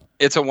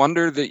 It's a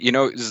wonder that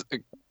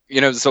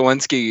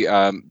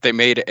Zelensky. They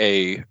made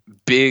a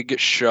big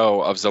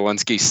show of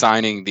Zelensky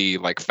signing the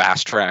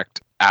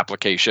fast-tracked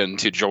application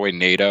to join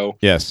NATO.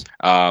 Yes.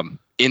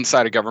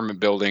 Inside a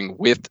government building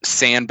with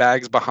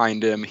sandbags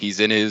behind him. He's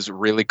in his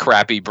really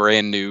crappy,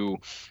 brand new,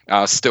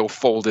 still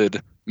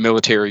folded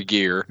military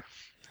gear.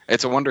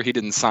 It's a wonder he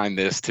didn't sign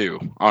this too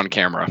on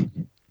camera.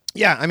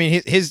 Yeah, I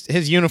mean,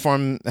 his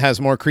uniform has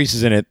more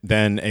creases in it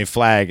than a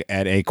flag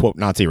at a quote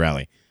Nazi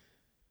rally.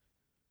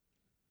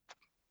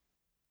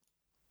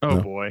 Oh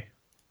No. boy.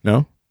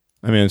 No?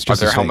 I mean, it's Are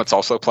just their as helmets fake.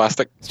 also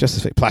plastic? It's just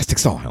as fake. Plastic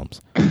stall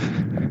helms.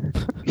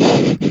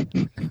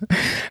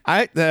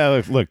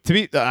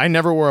 I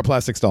never wore a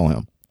plastic stall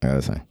helm. I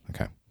gotta say,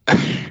 okay.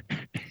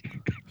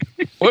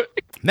 What?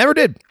 Never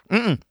did.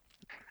 Oh,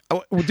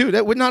 dude,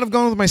 that would not have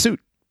gone with my suit.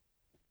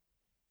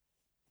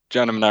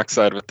 Gentleman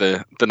Oxide with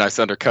the nice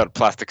undercut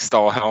plastic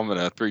stall helmet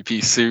and a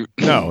 3-piece suit.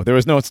 No, there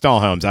was no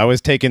stall helms. I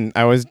was taking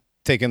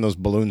those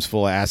balloons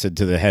full of acid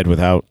to the head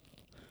without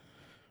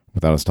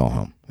a stall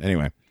helm.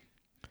 Anyway,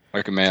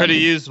 Like a man. Could have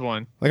used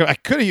one. like I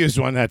could have used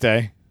one that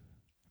day.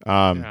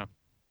 Yeah.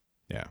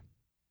 Yeah,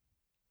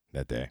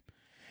 that day.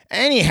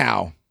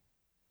 Anyhow,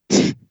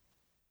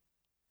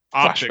 Optics.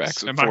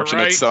 Flashbacks. Am I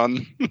Unfortunate right?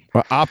 son.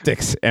 well,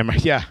 optics.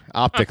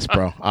 Optics,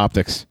 bro.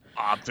 Optics.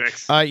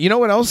 Optics. You know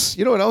what else?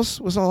 You know what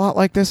else was a lot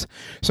like this?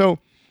 So,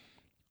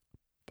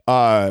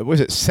 was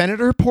it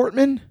Senator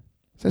Portman?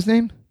 Is his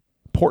name?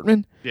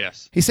 Portman?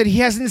 Yes. He said he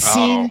hasn't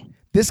seen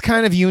this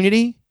kind of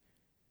unity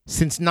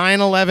since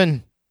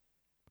 9/11.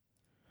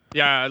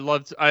 Yeah, I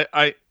loved.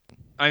 I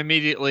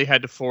immediately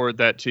had to forward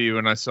that to you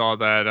when I saw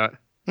that.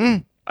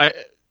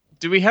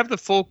 Do we have the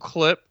full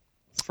clip?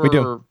 For, We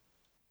do.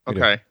 We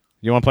Okay. do.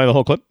 You want to play the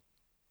whole clip?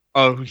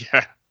 Oh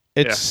yeah.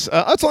 It's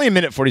only a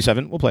minute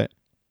 47. We'll play it.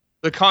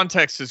 The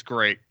context is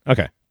great.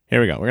 Okay,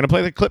 here we go. We're going to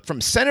play the clip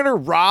from Senator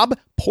Rob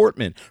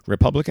Portman,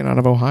 Republican out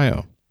of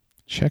Ohio.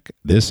 Check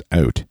this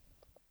out.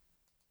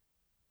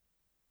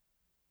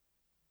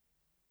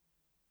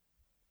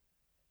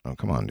 Oh,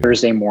 come on, dude.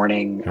 Thursday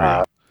morning.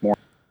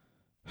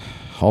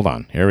 Hold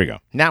on. Here we go.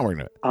 Now we're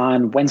going to.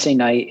 On Wednesday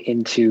night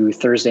into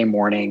Thursday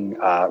morning,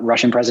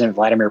 Russian President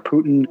Vladimir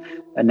Putin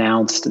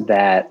announced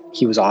that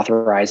he was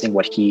authorizing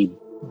what he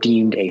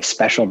deemed a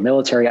special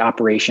military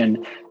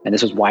operation, and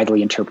this was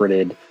widely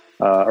interpreted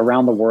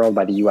around the world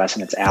by the U.S.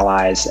 and its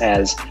allies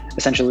as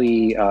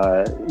essentially,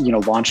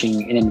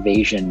 launching an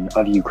invasion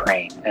of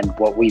Ukraine. And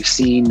what we've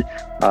seen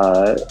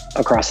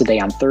across the day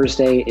on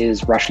Thursday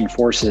is Russian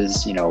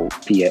forces,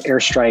 via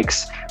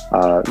airstrikes,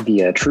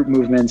 via troop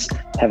movements,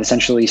 have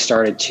essentially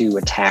started to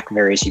attack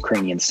various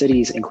Ukrainian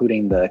cities,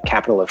 including the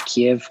capital of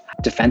Kiev.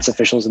 Defense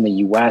officials in the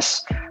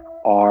U.S.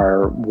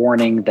 are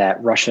warning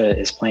that Russia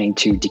is planning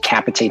to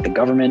decapitate the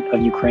government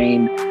of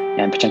Ukraine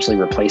and potentially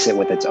replace it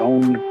with its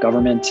own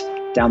government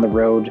down the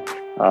road.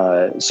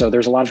 So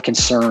there's a lot of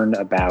concern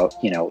about,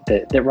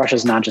 that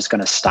Russia's not just going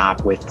to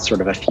stop with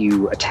sort of a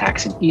few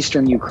attacks in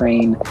eastern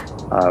Ukraine,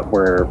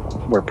 where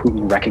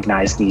Putin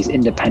recognized these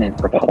independent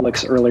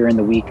republics earlier in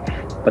the week,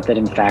 but that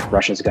in fact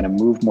Russia is going to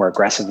move more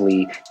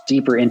aggressively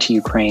deeper into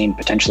Ukraine,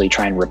 potentially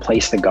try and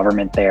replace the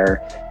government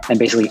there and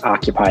basically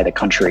occupy the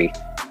country.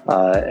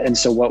 And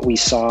so what we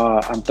saw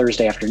on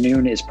Thursday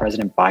afternoon is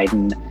President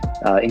Biden,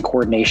 in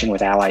coordination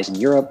with allies in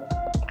Europe,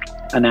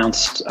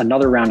 announced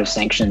another round of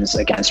sanctions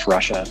against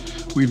Russia.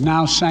 We've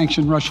now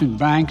sanctioned Russian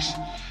banks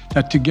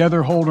that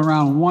together hold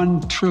around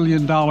 $1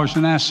 trillion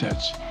in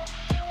assets.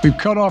 We've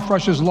cut off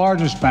Russia's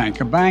largest bank,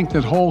 a bank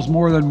that holds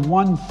more than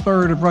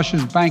 1/3 of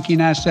Russia's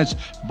banking assets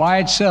by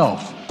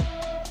itself,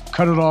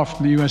 cut it off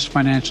from the U.S.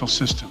 financial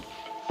system.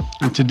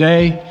 And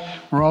today,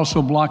 we're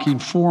also blocking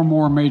 4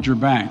 more major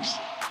banks.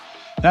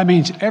 That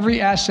means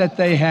every asset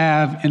they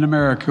have in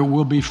America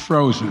will be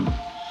frozen.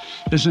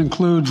 This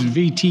includes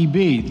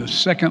VTB, the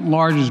second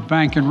largest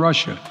bank in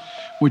Russia,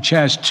 which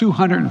has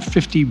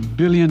 $250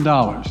 billion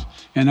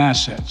in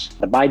assets.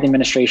 The Biden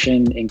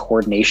administration, in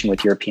coordination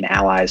with European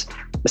allies,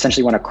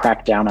 essentially want to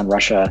crack down on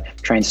Russia,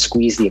 try and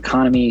squeeze the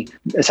economy,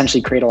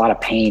 essentially create a lot of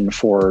pain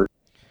for.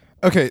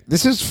 Okay,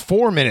 this is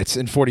 4 minutes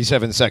and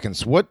 47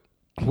 seconds. Where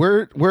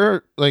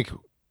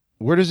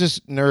does this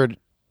nerd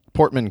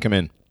Portman come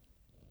in?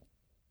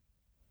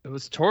 It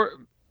was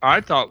I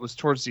thought it was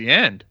towards the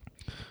end.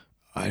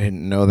 I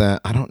didn't know that.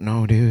 I don't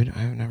know, dude.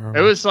 I've never.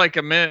 It was like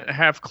a minute and a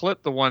half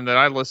clip, the one that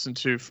I listened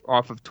to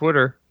off of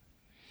Twitter.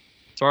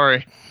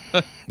 Sorry.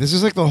 This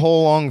is like the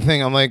whole long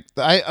thing. I'm like,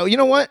 you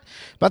know what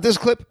about this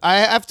clip? I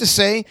have to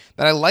say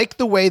that I like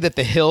the way that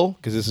The Hill,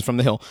 because this is from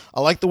The Hill,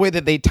 I like the way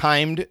that they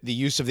timed the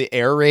use of the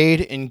air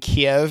raid in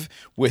Kiev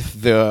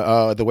with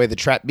the way the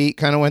trap beat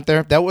kind of went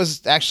there. That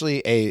was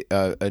actually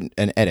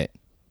an edit.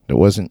 It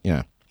wasn't,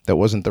 that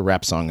wasn't the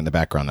rap song in the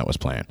background that was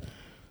playing.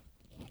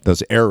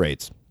 Those air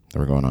raids that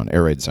were going on,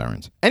 air raid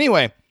sirens.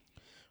 Anyway.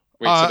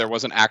 Wait, so there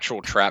wasn't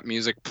actual trap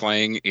music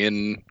playing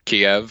in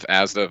Kiev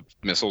as the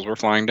missiles were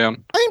flying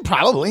down? I mean,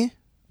 probably.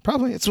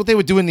 It's what they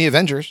would do in the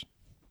Avengers,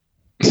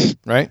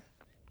 right?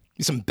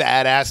 Some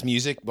badass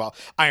music while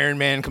Iron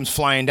Man comes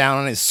flying down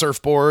on his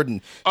surfboard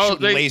and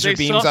shooting laser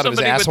beams out of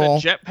his asshole.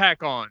 With the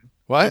jetpack on.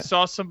 What? I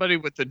saw somebody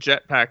with the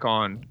jetpack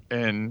on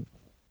and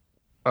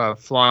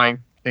flying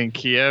in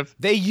Kiev.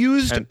 They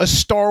used a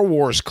Star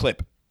Wars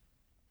clip,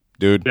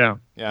 dude.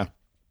 Yeah.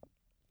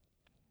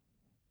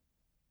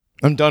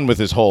 I'm done with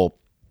this whole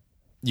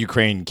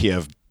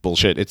Ukraine-Kiev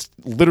bullshit. It's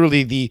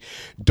literally the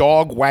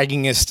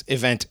dog-waggingest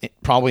event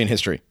probably in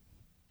history.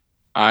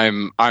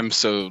 I'm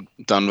so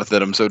done with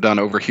it. I'm so done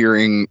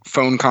overhearing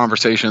phone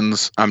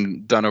conversations.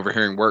 I'm done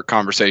overhearing work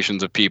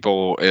conversations of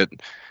people.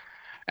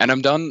 And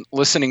I'm done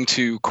listening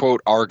to,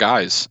 quote, our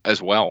guys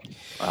as well,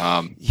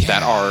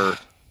 that are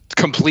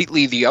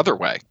completely the other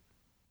way.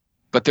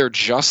 But they're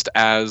just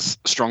as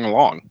strung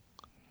along.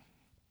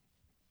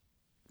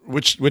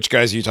 Which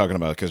guys are you talking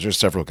about? Because there's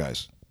several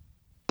guys.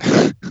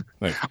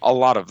 Like, a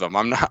lot of them.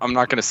 I'm not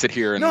going to sit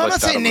here and no, I'm not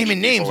list out saying a bunch naming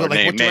of names, people but or like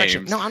name what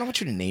direction? names. No, I don't want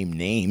you to name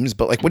names,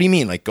 but like, what do you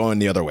mean? Like going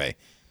the other way,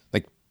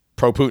 like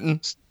pro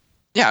Putin?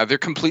 Yeah, they're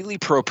completely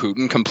pro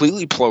Putin,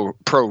 completely pro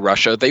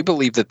Russia. They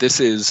believe that this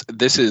is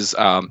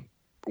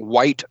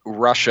white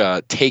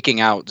Russia taking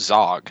out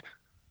Zog.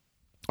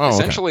 Oh,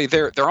 essentially,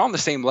 they're on the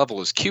same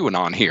level as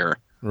QAnon here,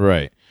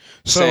 right?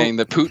 Saying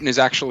that Putin is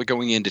actually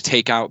going in to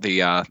take out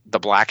the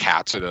black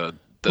hats or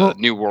the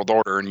New World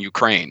Order in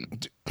Ukraine.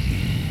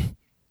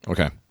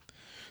 Okay,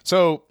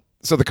 so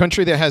the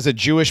country that has a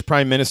Jewish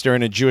prime minister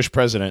and a Jewish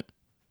president,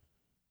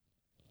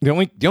 the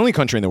only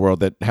country in the world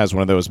that has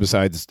one of those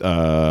besides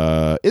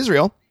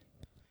Israel,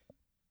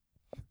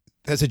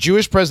 has a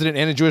Jewish president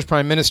and a Jewish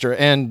prime minister,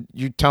 and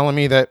you telling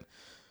me that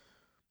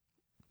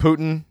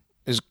Putin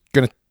is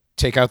going to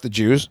take out the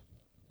Jews?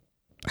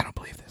 I don't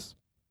believe this.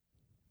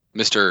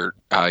 Mr.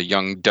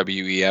 Young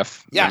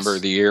WEF, Yes. Member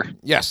of the Year.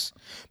 Yes,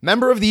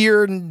 Member of the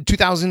Year in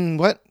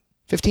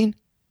 2015.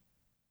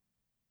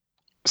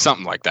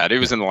 Something like that. It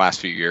was in the last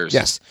few years.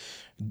 Yes,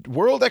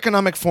 World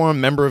Economic Forum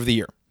Member of the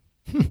Year.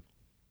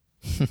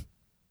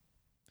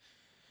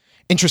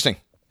 Interesting,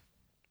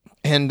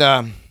 and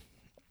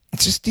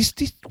it's just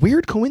these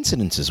weird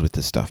coincidences with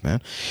this stuff,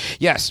 man.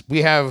 Yes,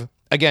 we have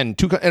again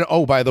two. And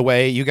oh, by the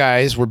way, you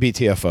guys were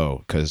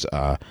BTFO because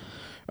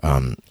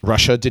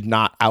Russia did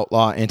not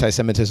outlaw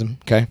anti-Semitism.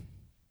 Okay,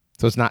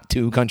 so it's not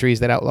two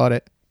countries that outlawed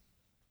it.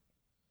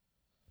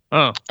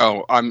 Oh,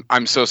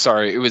 I'm so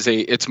sorry.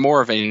 It's more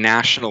of a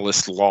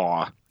nationalist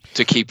law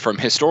to keep from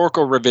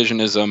historical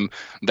revisionism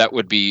that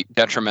would be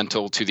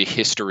detrimental to the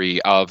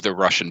history of the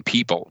Russian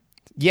people.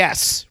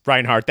 Yes,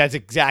 Reinhardt, that's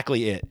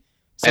exactly it.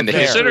 So and the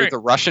history of the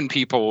Russian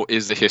people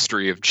is the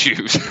history of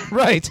Jews.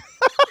 Right.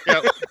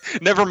 Yep.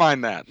 Never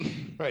mind that.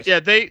 Right. Yeah,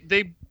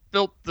 they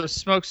built the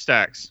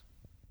smokestacks.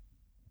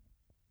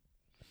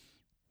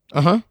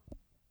 Uh-huh.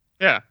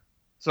 Yeah.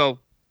 So,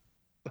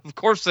 of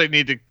course they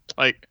need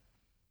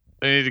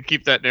to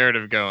keep that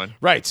narrative going.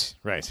 Right.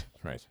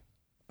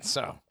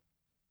 So,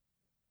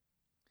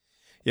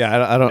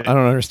 yeah, I don't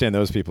understand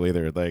those people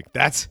either. Like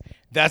that's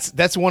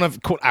one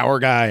of quote our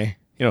guy,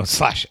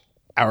 slash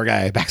our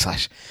guy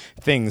backslash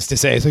things to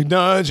say. It's like,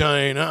 no,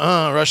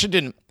 China, Russia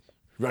didn't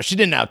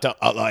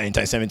outlaw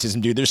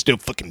anti-Semitism, dude. They're still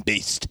fucking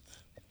based.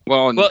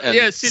 Well,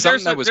 yeah. See,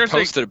 something that was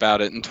posted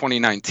about it in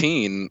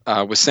 2019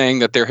 was saying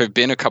that there have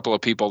been a couple of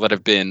people that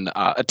have been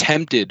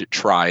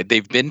tried.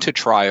 They've been to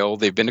trial.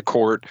 They've been to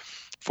court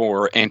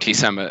for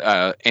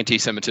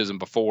anti-Semitism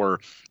before,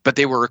 but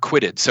they were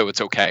acquitted, so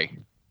it's okay.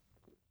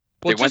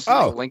 They went through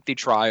a lengthy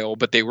trial,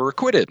 but they were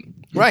acquitted.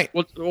 Right.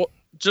 Well,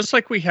 just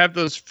like we have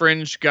those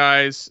fringe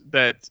guys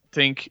that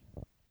think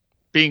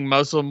being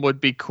Muslim would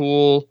be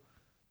cool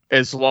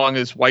as long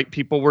as white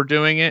people were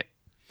doing it.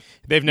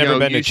 They've never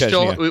been to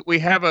Chechnya. We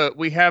have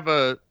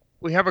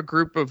a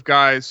group of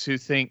guys who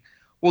think,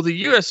 well,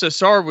 the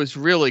USSR was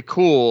really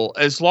cool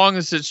as long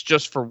as it's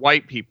just for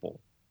white people.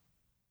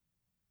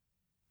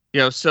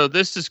 So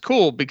this is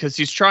cool because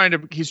he's trying to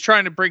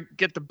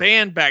get the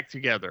band back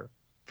together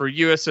for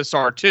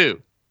USSR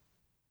too.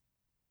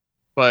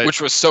 But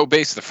which was so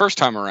based the first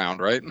time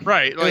around, right?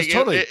 Right. It was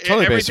totally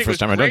based the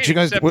first time around. Don't you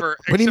guys? What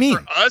do you mean?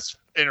 For us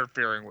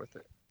interfering with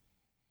it.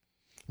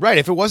 Right.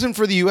 If it wasn't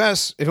for the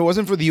U.S.,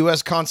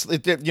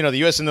 consulate, the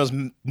U.S. and those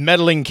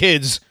meddling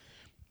kids,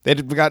 they'd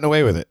have gotten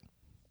away with it.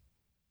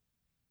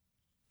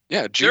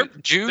 Yeah, Jews.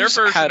 Their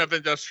version of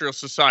industrial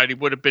society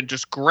would have been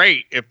just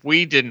great if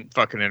we didn't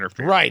fucking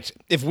interfere. Right.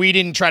 If we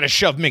didn't try to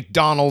shove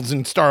McDonald's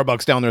and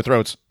Starbucks down their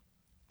throats.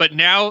 But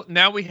now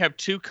we have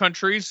two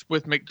countries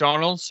with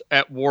McDonald's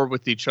at war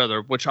with each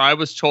other, which I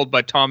was told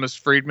by Thomas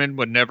Friedman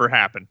would never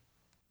happen.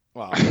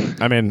 Wow.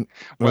 I mean,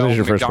 what is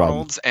your first problem?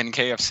 McDonald's and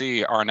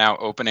KFC are now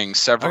opening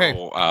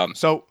several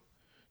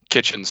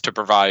kitchens to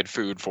provide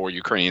food for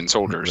Ukrainian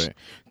soldiers. Right.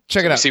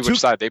 Check it out. See which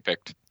side they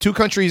picked. Two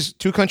countries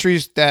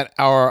that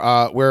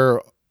are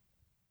where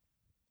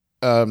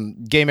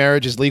gay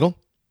marriage is legal.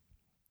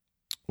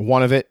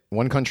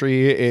 One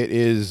country it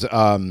is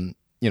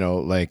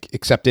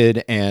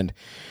accepted and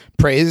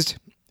praised,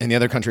 and the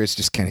other country it's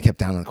just kind of kept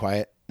down and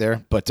quiet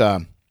there. But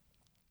they're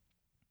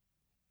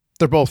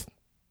both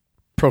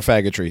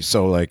pro-faggotry,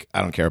 so I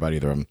don't care about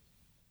either of them.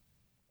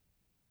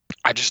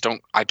 I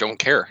don't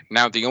care.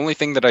 Now, the only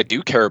thing that I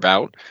do care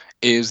about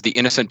is the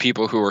innocent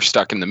people who are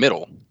stuck in the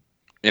middle.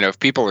 If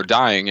people are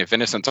dying, if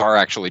innocents are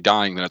actually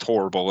dying, then it's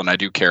horrible, and I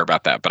do care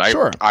about that. But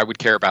I would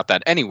care about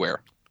that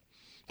anywhere.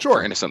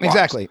 Sure, innocent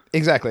lives.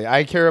 Exactly.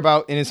 I care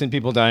about innocent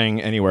people dying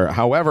anywhere.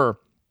 However,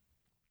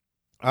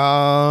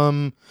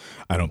 I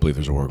don't believe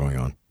there's a war going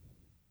on.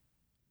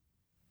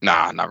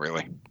 Nah, not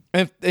really.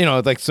 And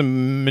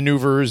some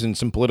maneuvers and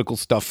some political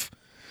stuff,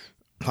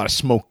 a lot of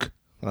smoke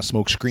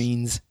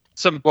screens.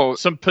 Some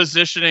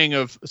positioning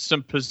of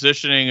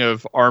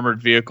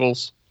armored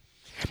vehicles.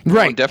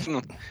 Right. And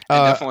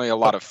definitely a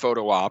lot of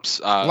photo ops.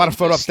 A lot of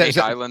photo ops. Snake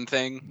Island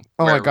thing.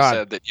 Oh where my God. It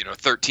said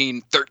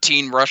that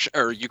 13 Russian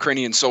or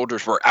Ukrainian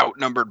soldiers were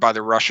outnumbered by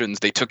the Russians.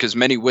 They took as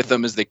many with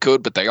them as they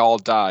could, but they all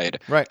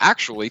died. Right.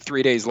 Actually,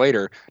 3 days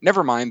later,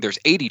 never mind. There's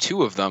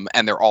 82 of them,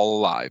 and they're all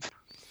alive.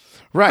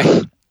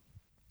 Right.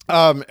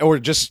 Or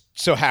just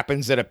so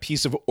happens that a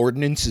piece of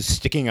ordnance is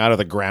sticking out of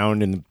the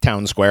ground in the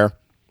town square,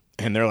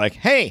 and they're like,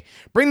 "Hey,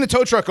 bring the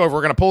tow truck over.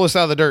 We're gonna pull this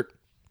out of the dirt.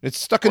 It's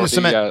stuck in the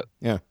cement."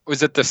 Yeah.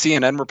 Was it the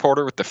CNN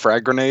reporter with the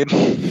frag grenade?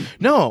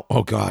 No.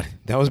 Oh God,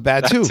 that was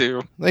bad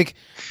too. Like,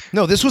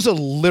 no, this was a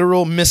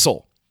literal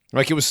missile.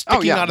 Like it was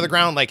sticking out of the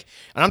ground. Like,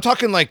 and I'm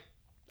talking like,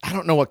 I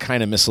don't know what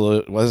kind of missile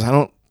it was. I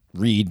don't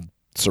read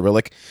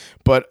Cyrillic,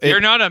 but you're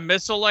not a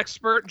missile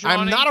expert,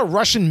 Johnny? I'm not a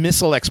Russian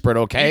missile expert.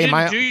 Okay, you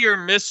didn't do your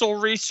missile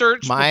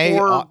research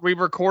before we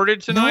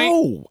recorded tonight.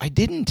 No, I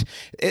didn't.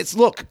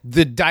 Look,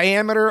 the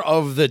diameter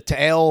of the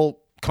tail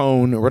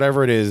cone or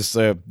whatever it is,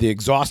 the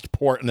exhaust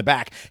port in the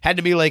back had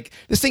to be like,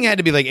 this thing had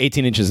to be like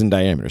 18 inches in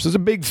diameter. So it's a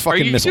big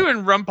fucking missile. Are you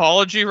doing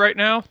Rumpology right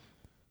now?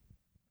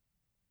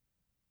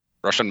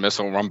 Russian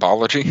missile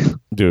Rumpology?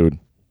 Dude,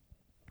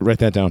 write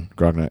that down,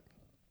 Grognak.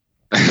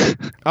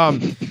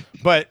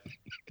 But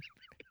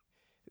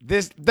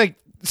this, like,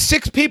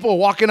 6 people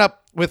walking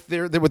up with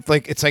with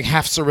like, it's like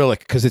half Cyrillic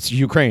because it's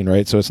Ukraine,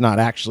 right? So it's not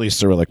actually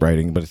Cyrillic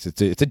writing, but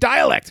it's a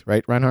dialect,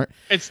 right, Reinhardt?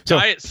 It's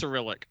Diet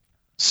Cyrillic.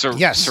 So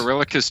yes.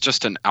 Cyrillic is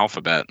just an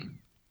alphabet.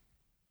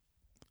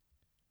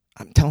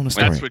 I'm telling a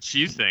story. That's what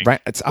you think, right?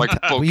 It's like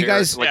well, you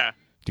guys. Like, yeah.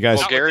 You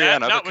guys. Bulgaria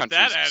and other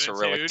countries are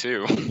Cyrillic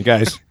too. You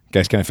guys,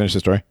 can I finish the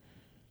story?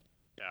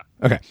 Yeah.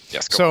 Okay.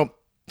 Yes. Go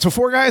So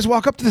 4 guys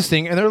walk up to this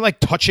thing and they're like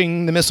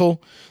touching the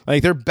missile,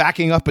 like they're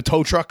backing up a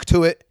tow truck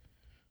to it.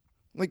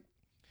 Like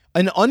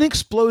an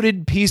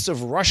unexploded piece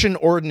of Russian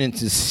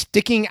ordnance is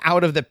sticking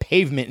out of the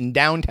pavement in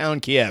downtown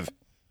Kiev.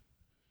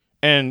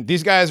 And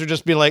these guys are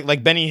just be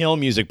like Benny Hill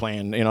music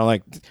playing,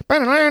 like,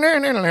 and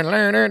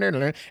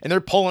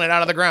they're pulling it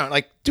out of the ground.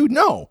 Like, dude,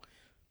 no.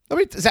 I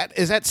mean, is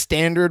that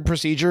standard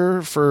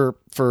procedure for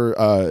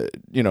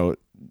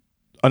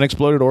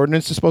unexploded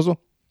ordnance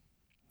disposal?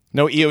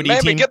 No EOD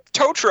team. team. Get the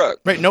tow truck.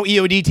 Right, no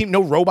EOD team,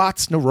 no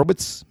robots, no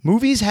robots.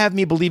 Movies have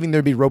me believing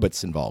there'd be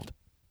robots involved.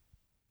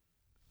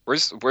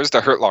 Where's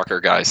the Hurt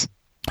Locker guys?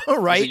 All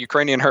right. Where's the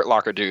Ukrainian Hurt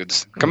Locker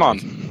dudes. Come on.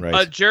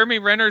 Right. Jeremy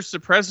Renner's the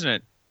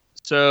president.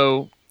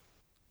 So,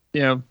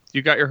 you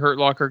got your Hurt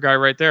Locker guy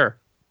right there.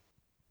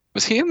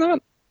 Was he in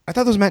that? I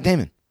thought that was Matt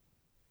Damon.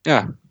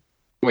 Yeah.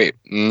 Wait.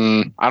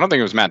 I don't think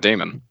it was Matt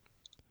Damon.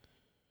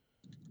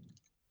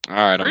 All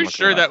right. I'm pretty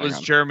sure that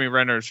was Jeremy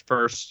Renner's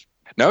first.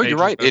 No, you're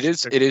right. It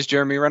is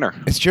Jeremy Renner.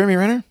 It's Jeremy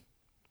Renner?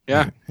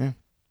 Yeah. Yeah.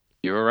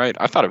 You were right.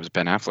 I thought it was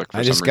Ben Affleck for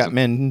I just got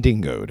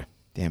mandingoed.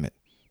 Damn it.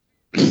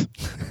 You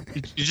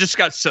just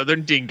got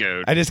Southern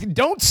dingoed.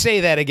 Don't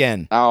say that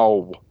again.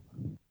 Oh.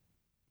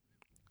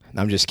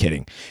 I'm just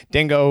kidding.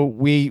 Dingo,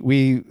 we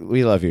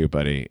love you,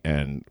 buddy,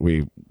 and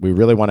we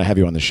really want to have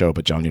you on the show,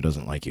 but Johnny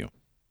doesn't like you.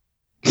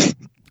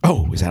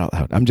 Oh, is that out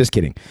loud? I'm just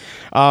kidding.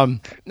 No,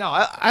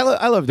 I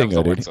love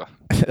Dingo, dude.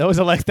 That was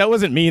Alexa. That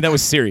wasn't me. That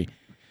was Siri.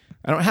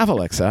 I don't have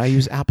Alexa. I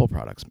use Apple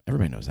products.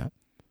 Everybody knows that.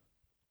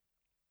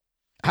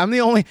 I'm the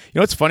only.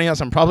 What's funny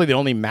is I'm probably the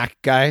only Mac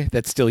guy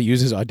that still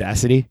uses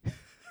Audacity.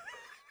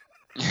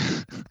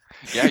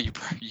 Yeah,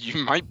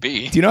 you might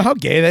be. Do you know how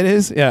gay that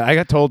is? Yeah, I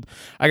got told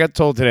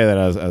today that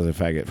I was a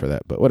faggot for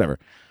that, but whatever.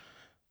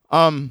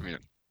 You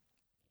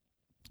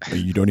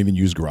don't even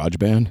use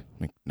GarageBand?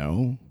 Like,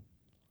 no.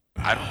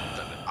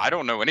 I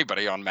don't know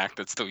anybody on Mac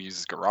that still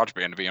uses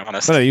GarageBand, to be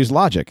honest. But I use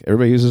Logic.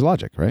 Everybody uses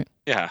Logic, right?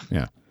 Yeah.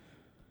 Yeah.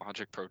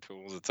 Logic, Pro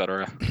Tools,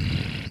 etc.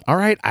 All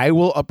right, I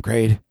will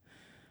upgrade.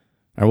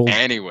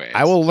 Anyways.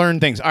 I will learn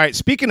things. All right,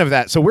 speaking of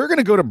that, so we're going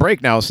to go to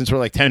break now since we're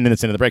like 10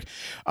 minutes into the break.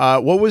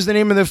 What was the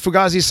name of the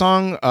Fugazi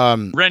song?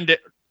 Rend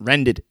It.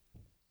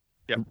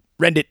 Yep.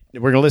 Rend It.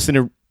 We're going to listen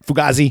to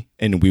Fugazi,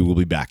 and we will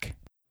be back.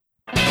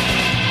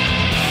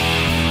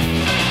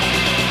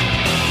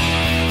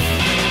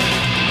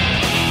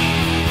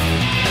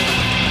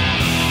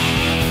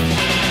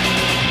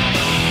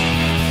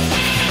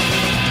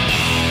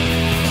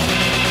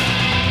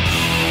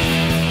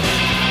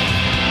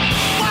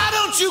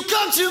 You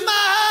come to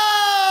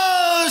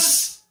my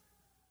house.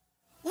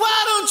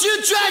 Why don't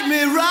you drag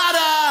me right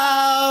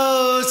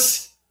out?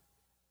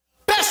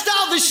 Best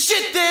all the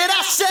shit that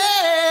I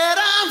said,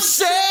 I'm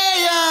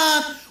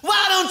saying.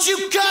 Why don't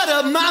you cut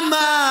up my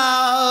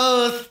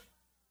mouth?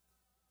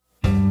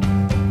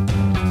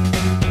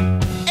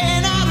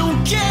 And I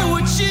don't care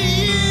what you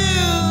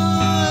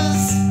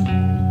use.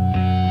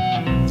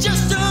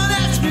 Just don't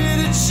ask me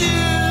to choose.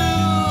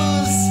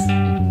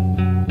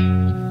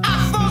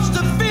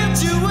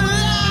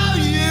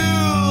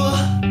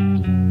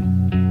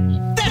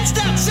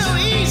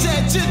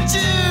 To do. I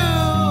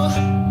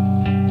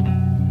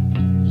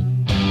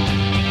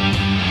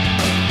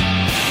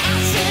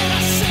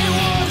say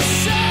what I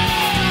say.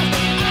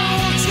 I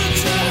want you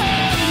to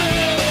have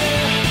me.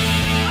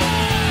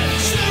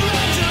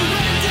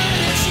 Surrender,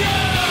 it's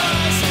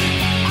yours.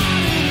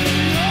 I'm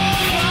in your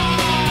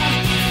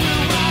heart.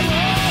 We're right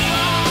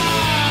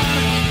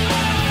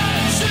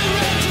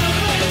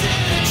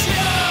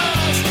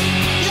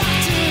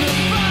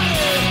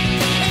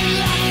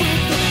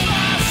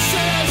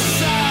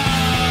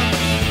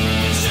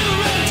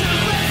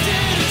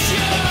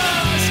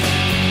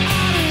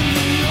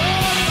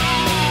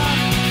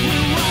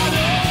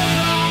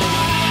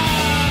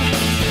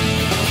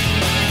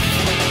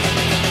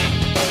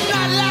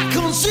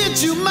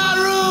into my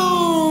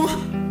room.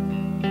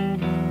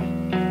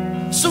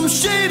 Some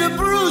shade of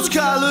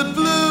bruise-colored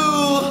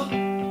blue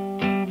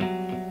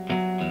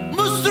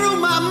moves through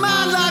my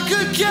mind like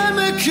a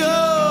chemical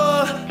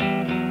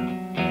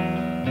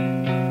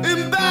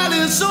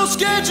imbalance on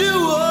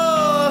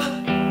schedule.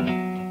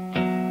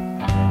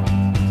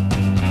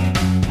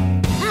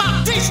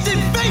 My tasted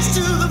face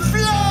to the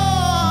floor.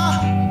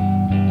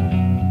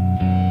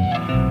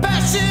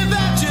 Passive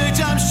object,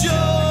 I'm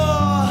sure.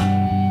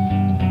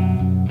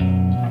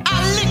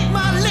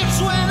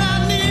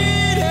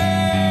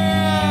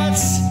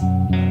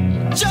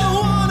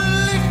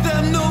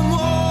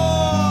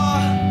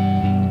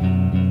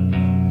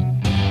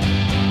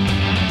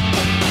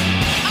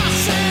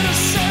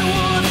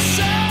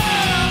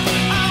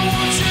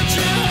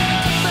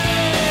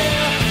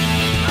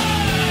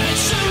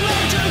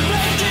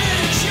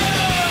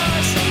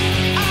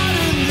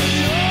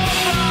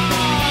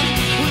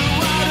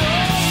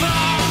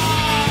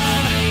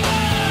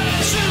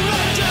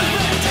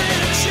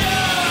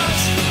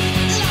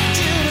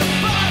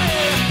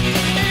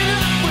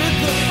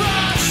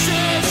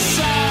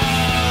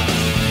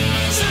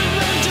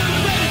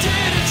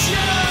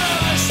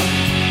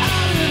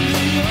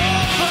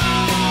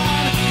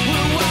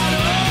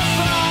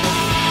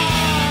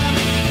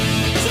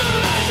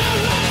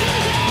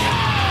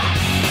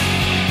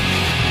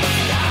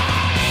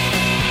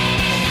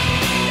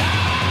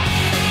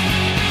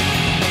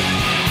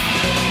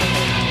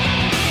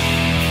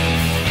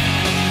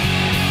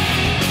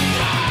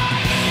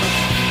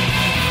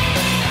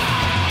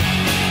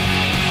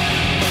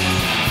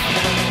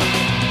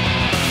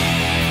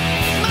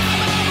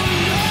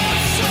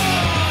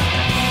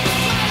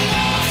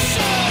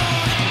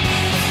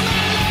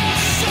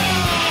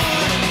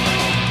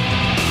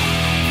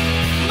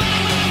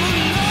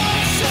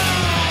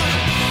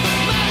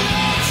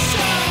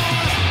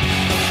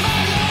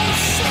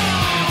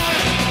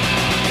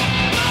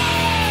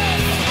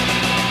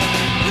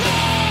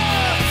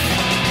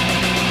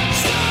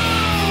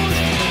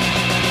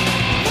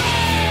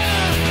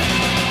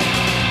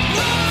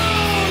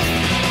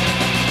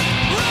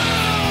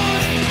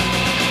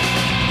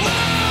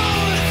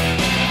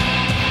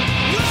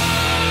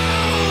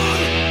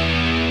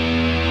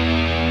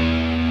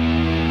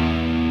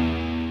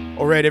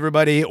 All right,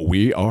 everybody,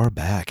 we are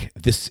back.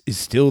 This is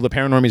still the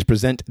Paranormies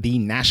present the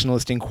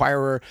Nationalist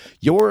Enquirer,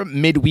 your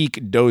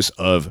midweek dose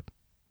of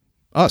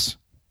us.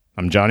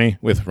 I'm Johnny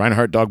with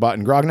Reinhardt, Dogbot,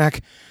 and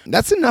Grognak.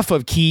 That's enough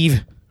of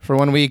Kiev for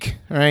 1 week,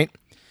 all right?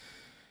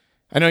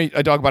 I know,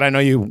 Dogbot, I know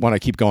you want to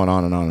keep going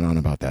on and on and on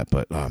about that,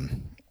 but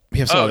we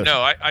have some other...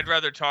 no, I'd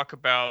rather talk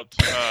about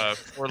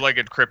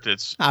four-legged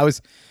cryptids.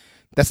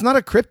 That's not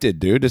a cryptid,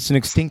 dude. It's an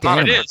extinct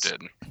animal.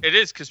 It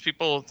is because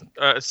people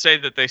say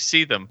that they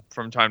see them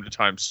from time to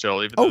time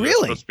still, even though they're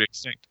supposed to be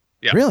extinct.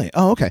 Yeah. Really?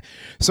 Oh, okay.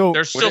 So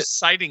there's still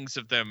sightings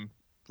of them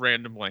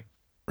randomly.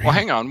 Well,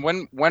 hang on.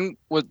 When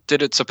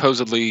did it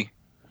supposedly?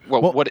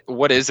 Well,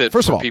 what is it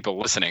for people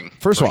listening?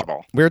 First of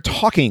all, we're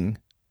talking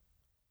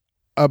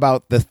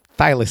about the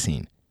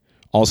thylacine,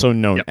 also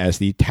known as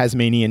the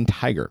Tasmanian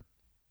tiger.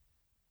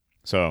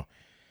 So,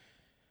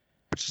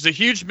 which is a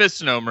huge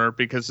misnomer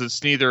because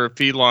it's neither a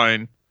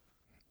feline,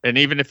 and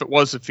even if it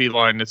was a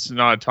feline, it's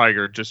not a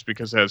tiger just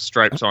because it has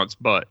stripes on its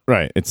butt.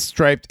 Right. It's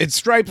striped. It's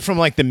striped from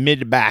like the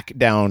mid back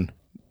down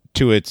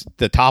to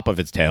the top of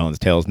its tail, and its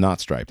tail is not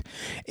striped.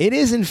 It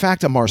is in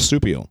fact a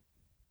marsupial.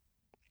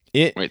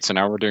 Wait, so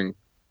now we're doing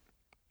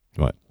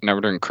what? Now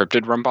we're doing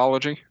cryptid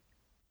rumpology?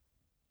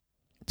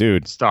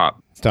 Dude,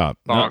 stop. No,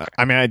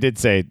 I mean, I did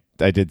say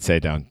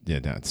down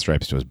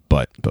stripes to his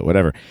butt, but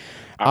whatever.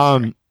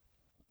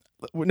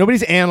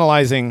 Nobody's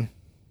analyzing.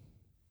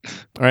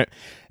 All right.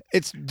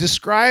 It's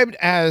described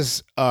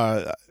as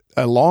a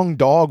long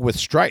dog with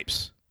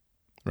stripes,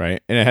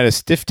 right? And it had a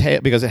stiff tail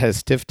because it had a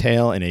stiff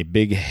tail and a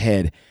big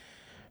head.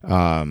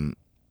 They're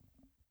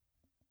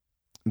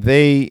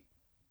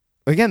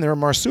a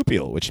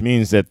marsupial, which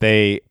means that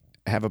they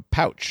have a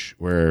pouch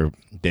where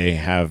they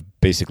have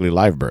basically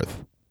live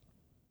birth.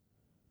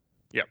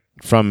 Yep.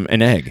 From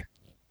an egg.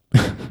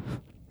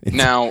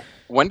 Now,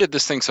 when did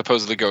this thing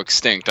supposedly go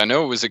extinct? I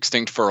know it was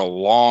extinct for a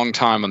long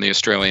time on the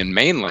Australian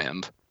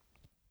mainland,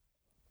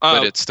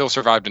 but it still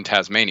survived in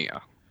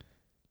Tasmania.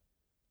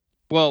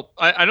 Well,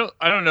 I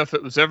don't know if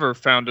it was ever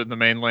found in the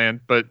mainland,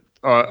 but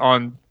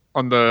on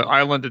the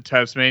island of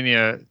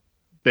Tasmania,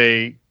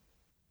 they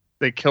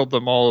killed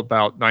them all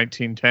about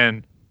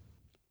 1910.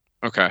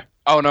 Okay.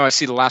 Oh no, I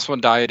see. The last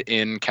one died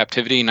in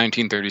captivity in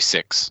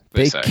 1936.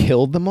 They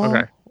killed them all.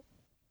 Okay.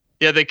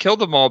 Yeah, they killed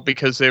them all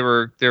because they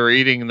were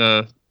eating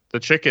the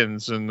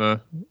chickens and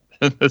the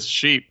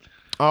sheep.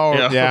 Oh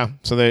yeah.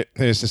 So they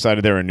just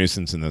decided they were a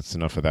nuisance, and that's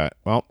enough of that.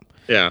 Well.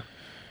 Yeah.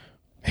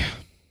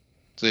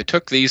 So they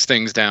took these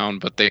things down,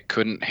 but they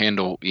couldn't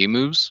handle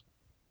emus.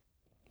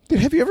 Dude,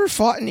 have you ever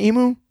fought an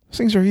emu? Those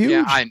things are huge.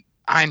 Yeah,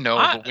 I know,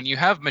 but when you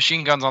have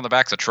machine guns on the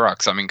backs of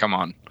trucks, I mean, come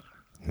on.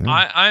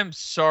 I'm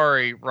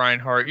sorry,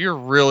 Reinhardt. You're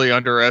really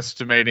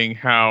underestimating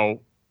how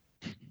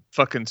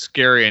fucking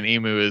scary an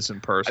emu is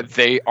in person.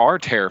 They are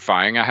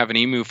terrifying. I have an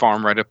emu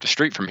farm right up the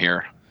street from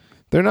here.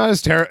 They're not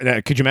as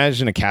terrible. Could you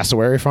imagine a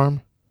cassowary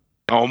farm?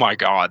 Oh my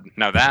God!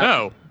 Now that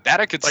No. that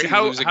I could Like, see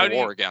how- losing how a do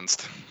war you-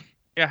 against.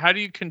 Yeah, how do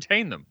you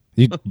contain them?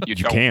 You You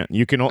can't.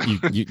 You can.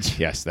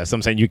 Yes, that's what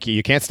I'm saying. You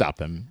can't stop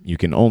them. You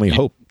can only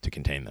hope to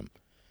contain them.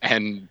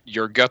 And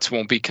your guts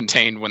won't be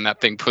contained when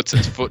that thing puts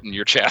its foot in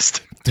your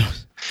chest.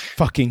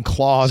 Fucking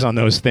claws on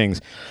those things.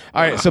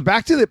 All right, so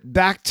back to the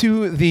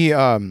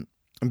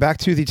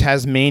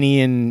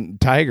Tasmanian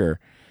tiger.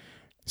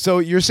 So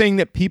you're saying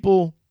that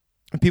people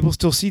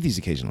still see these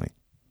occasionally?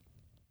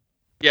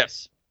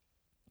 Yes.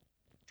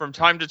 From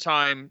time to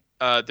time,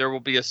 there will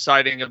be a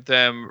sighting of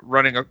them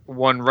running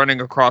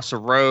across a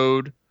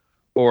road,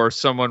 or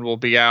someone will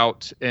be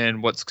out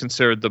in what's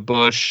considered the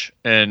bush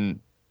in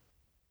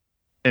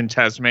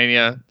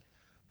Tasmania.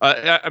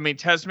 I mean,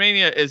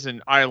 Tasmania is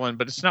an island,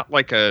 but it's not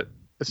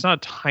a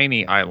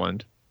tiny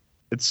island.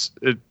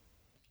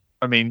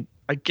 I mean,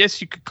 I guess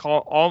you could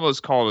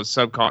almost call it a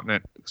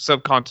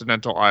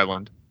subcontinental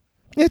island.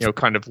 It's,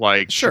 Kind of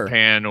like Sure.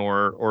 Japan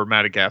or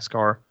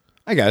Madagascar.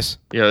 I guess.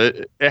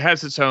 It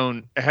has its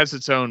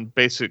own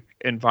basic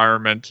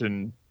environment,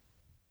 and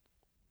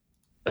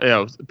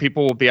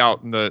people will be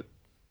out in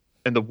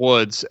the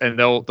woods and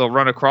they'll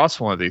run across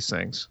one of these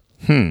things.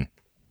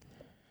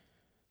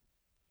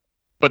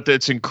 But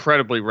it's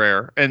incredibly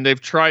rare, and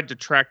they've tried to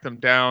track them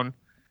down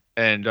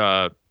and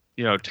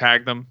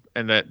tag them,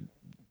 and that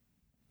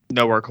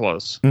nowhere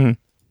close.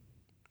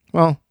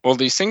 Well,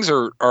 These things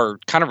are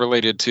kind of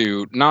related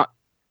to not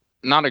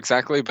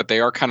exactly, but they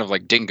are kind of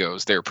like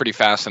dingoes. They're pretty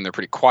fast and they're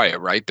pretty quiet,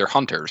 right? They're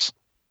hunters.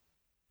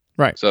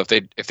 Right. So if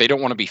they don't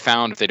want to be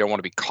found, if they don't want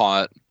to be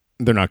caught,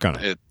 they're not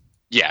gonna.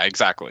 Yeah,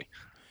 exactly.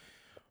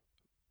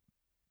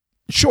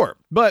 Sure,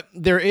 but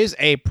there is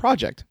a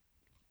project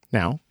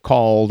now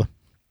called.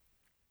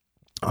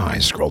 Oh, I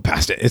scrolled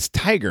past it. It's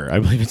Tiger. I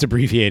believe it's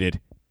abbreviated,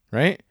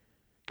 right?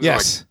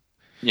 Yes.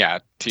 Yeah.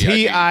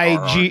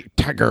 TIG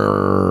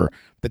Tiger.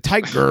 The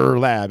Tiger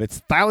Lab. It's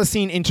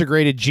Thylacine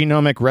Integrated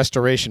Genomic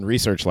Restoration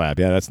Research Lab.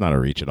 Yeah, that's not a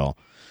reach at all.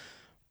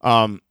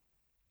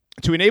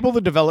 To enable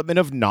the development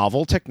of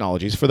novel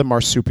technologies for the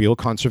marsupial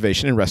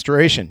conservation and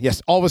restoration.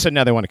 Yes, all of a sudden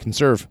now they want to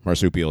conserve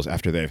marsupials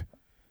after they've,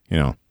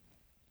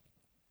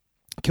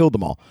 killed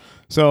them all.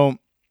 So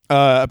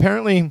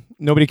apparently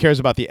nobody cares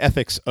about the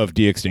ethics of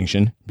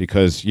de-extinction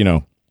because,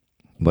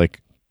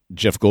 like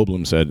Jeff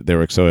Goldblum said, they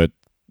were so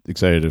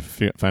excited to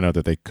find out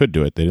that they could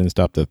do it. They didn't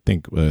stop to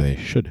think whether they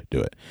should do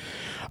it.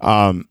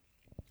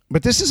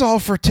 But this is all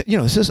for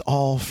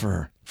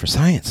for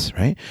science,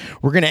 right?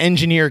 We're going to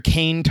engineer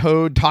cane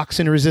toad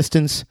toxin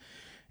resistance,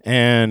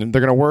 and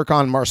they're going to work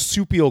on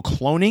marsupial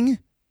cloning.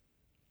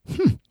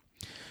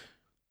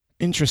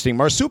 Interesting.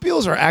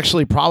 Marsupials are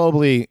actually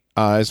probably,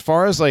 as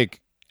far as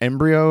like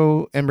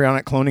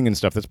embryonic cloning and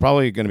stuff, that's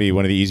probably going to be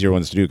one of the easier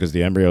ones to do because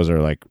the embryos are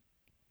like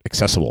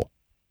accessible.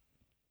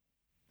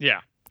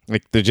 Yeah.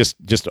 Like they just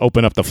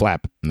open up the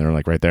flap and they're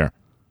like right there,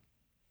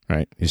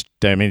 right? Just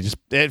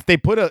if they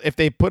put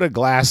a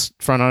glass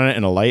front on it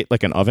and a light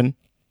like an oven,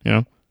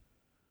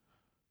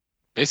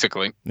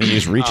 Basically, and you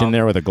just reach in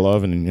there with a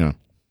glove and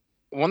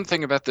One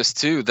thing about this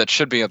too that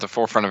should be at the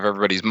forefront of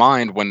everybody's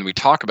mind when we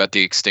talk about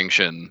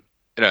de-extinction,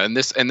 and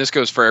this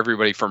goes for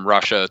everybody from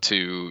Russia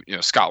to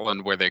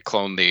Scotland where they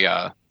clone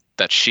that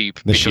sheep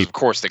because of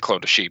course they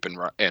cloned a sheep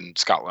in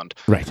Scotland,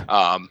 right?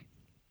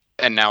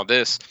 And now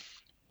this.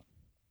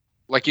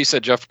 Like you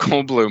said, Jeff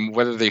Goldblum,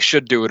 whether they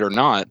should do it or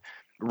not,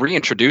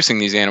 reintroducing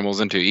these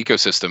animals into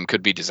ecosystem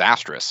could be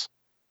disastrous.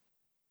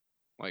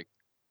 Like,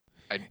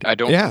 I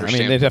don't. Yeah,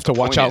 understand they'd have to what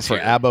the watch point out is for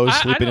here. abos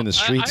sleeping in the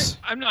streets.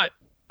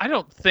 I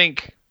don't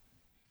think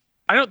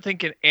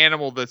an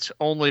animal that's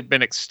only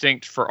been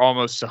extinct for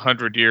almost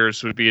 100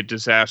 years would be a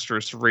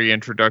disastrous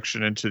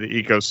reintroduction into the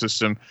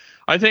ecosystem.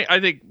 I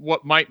think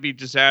what might be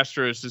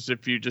disastrous is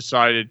if you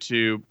decided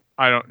to,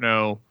 I don't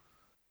know,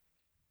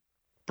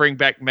 bring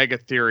back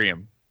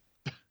Megatherium.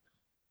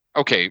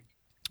 Okay.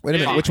 Wait a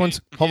minute. Which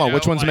one's? Hold on.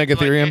 Which one's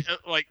Megatherium?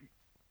 Like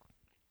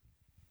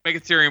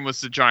Megatherium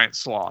was the giant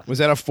sloth. Was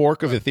that a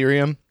fork of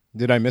Ethereum?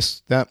 Did I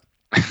miss that?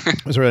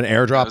 Was there an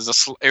airdrop?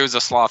 It was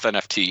a sloth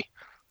NFT.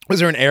 Was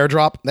there an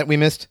airdrop that we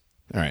missed?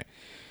 All right.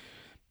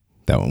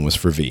 That one was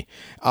for V.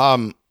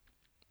 So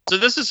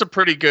this is a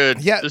pretty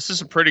good. Yeah. This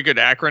is a pretty good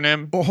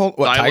acronym. Well,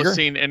 Tiger?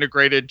 Thylacine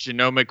Integrated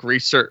Genomic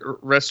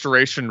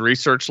Restoration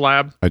Research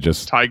Lab.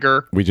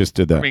 Tiger. We just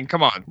did that. I mean,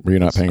 come on. Were you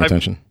not paying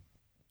attention?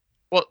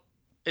 Well,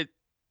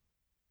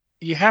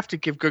 you have to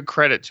give good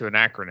credit to an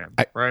acronym,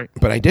 right?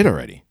 But I did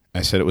already.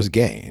 I said it was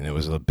gay, and it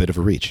was a bit of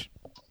a reach.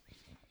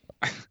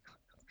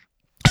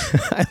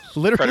 I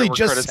literally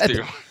just said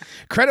it.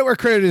 Credit where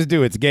credit is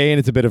due. It's gay, and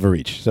it's a bit of a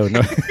reach. So no.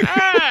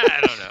 I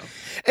don't know.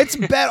 It's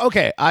bad.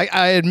 Okay,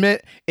 I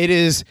admit it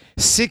is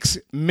 6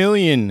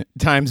 million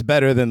times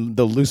better than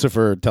the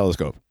Lucifer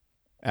telescope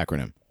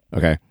acronym.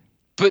 Okay.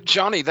 But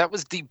Johnny, that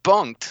was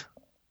debunked.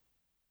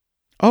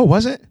 Oh,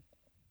 was it?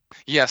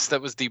 Yes,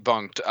 that was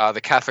debunked.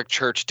 The Catholic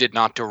Church did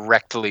not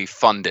directly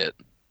fund it.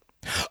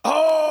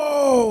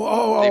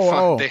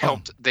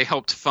 They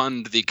helped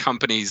fund the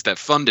companies that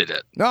funded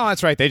it. No,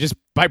 that's right. They just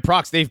by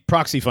proxy they've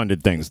proxy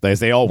funded things as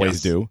they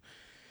always do.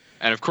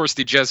 And of course,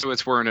 the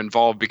Jesuits weren't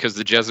involved because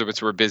the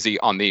Jesuits were busy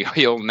on the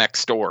hill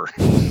next door.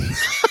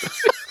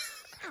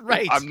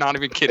 Right. I'm not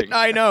even kidding.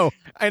 I know.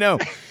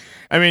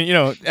 I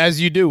mean,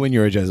 as you do when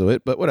you're a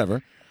Jesuit, but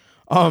whatever.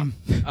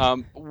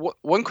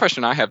 One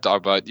question I have,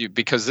 Dog, about you,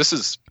 because this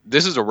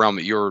is a realm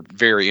that you're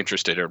very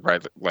interested in,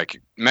 right?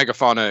 Like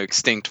megafauna,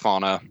 extinct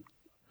fauna.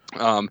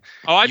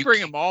 I'd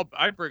bring them all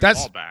back.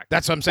 That's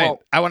what I'm saying.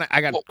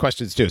 I got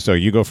questions too. So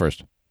you go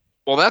first.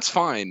 Well, that's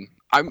fine.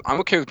 I'm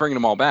okay with bringing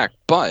them all back,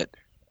 but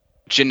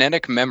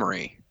genetic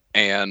memory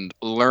and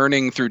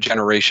learning through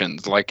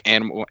generations, like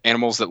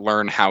animals that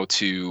learn how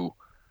to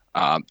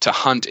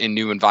hunt in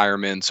new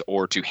environments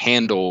or to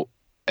handle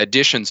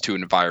additions to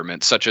an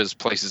environment, such as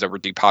places that were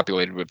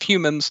depopulated with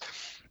humans,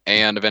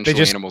 and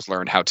eventually animals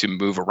learned how to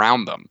move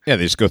around them. Yeah,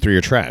 they just go through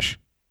your trash.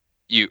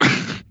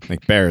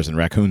 Like bears and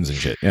raccoons and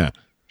shit. Yeah.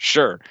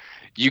 Sure.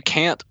 You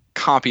can't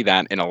copy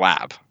that in a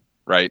lab,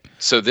 right?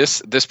 So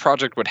this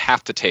project would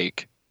have to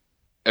take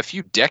a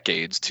few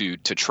decades to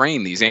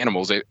train these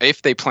animals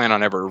if they plan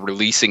on ever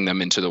releasing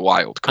them into the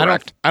wild,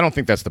 correct? I don't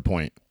think that's the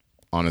point,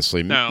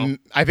 honestly. No.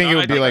 I think it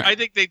would be like... I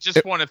think they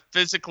just want to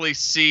physically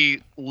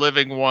see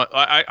living one.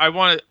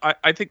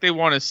 I think they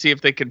want to see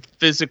if they can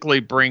physically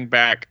bring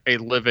back a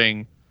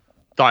living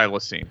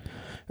thylacine.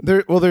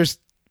 They're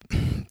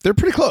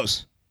pretty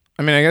close.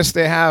 I mean, I guess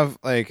they have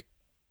like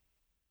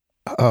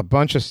a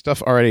bunch of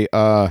stuff already.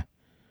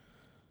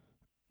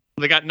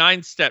 They got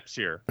 9 steps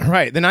here.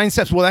 Right, the 9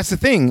 steps. Well, that's the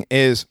thing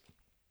is,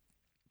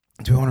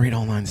 do we want to read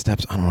all 9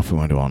 steps? I don't know if we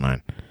want to do all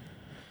 9.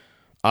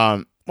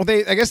 Well,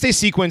 I guess they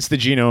sequence the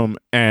genome,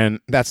 and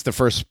that's the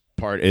first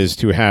part, is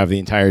to have the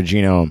entire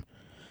genome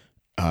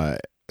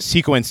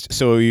sequenced,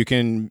 so you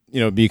can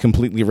be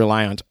completely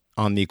reliant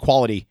on the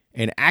quality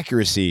and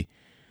accuracy.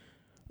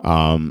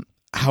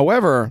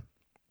 However,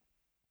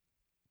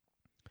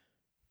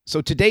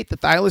 so to date, the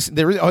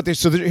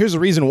thylacine here's the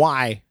reason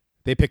why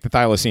they picked the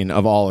thylacine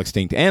of all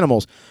extinct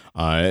animals.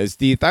 Is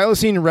the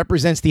thylacine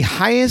represents the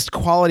highest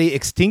quality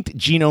extinct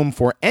genome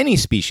for any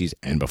species.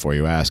 And before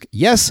you ask,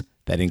 yes,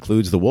 that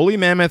includes the woolly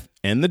mammoth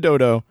and the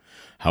dodo.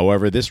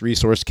 However, this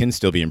resource can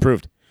still be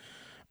improved.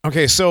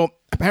 Okay, so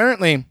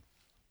apparently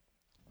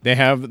they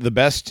have the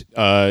best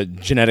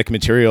genetic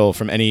material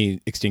from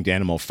any extinct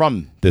animal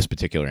from this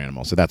particular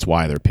animal. So that's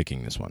why they're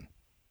picking this one.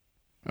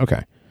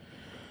 Okay.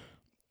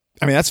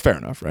 I mean, that's fair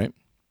enough, right?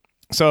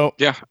 So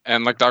yeah,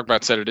 and like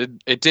Dogbot said,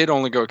 it did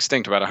only go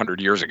extinct about 100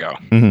 years ago.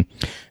 Mm-hmm.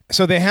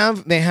 So they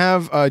have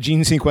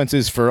gene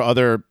sequences for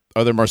other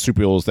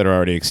marsupials that are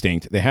already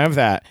extinct. They have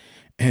that,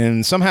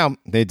 and somehow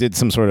they did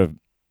some sort of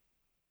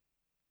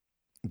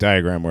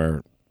diagram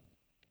where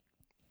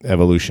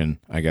evolution,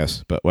 I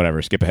guess, but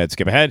whatever. Skip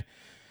ahead.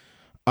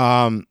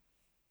 I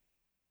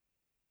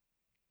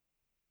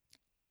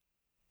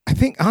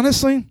think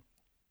honestly,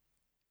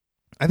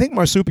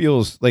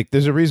 marsupials, like,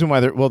 there's a reason why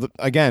they're, well,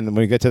 again, when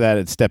we get to that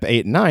at step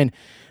 8 and 9,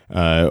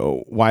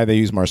 why they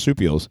use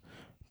marsupials.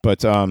 But,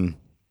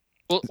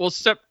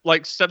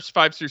 steps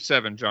 5 through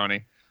 7,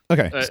 Johnny.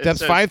 Okay.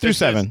 Steps 5 through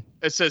 7.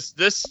 It says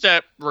this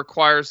step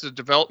requires the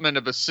development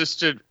of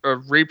assisted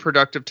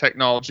reproductive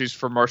technologies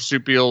for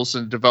marsupials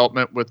and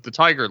development with the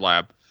Tiger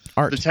Lab.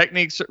 Art. The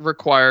techniques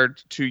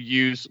required to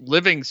use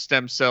living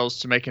stem cells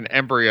to make an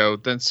embryo,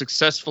 then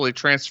successfully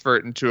transfer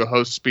it into a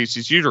host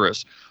species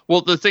uterus.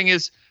 Well, the thing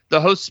is,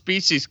 the host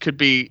species could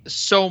be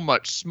so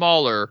much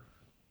smaller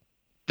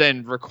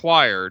than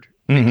required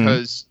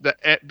because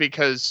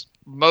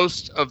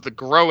most of the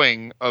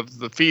growing of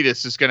the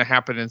fetus is going to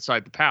happen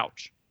inside the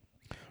pouch.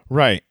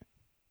 Right.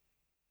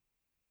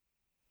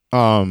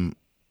 Okay,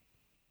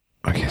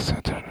 so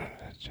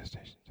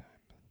gestation time.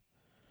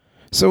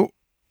 So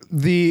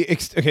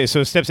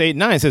so steps 8 and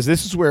 9 says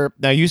this is where,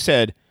 now you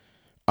said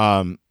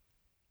to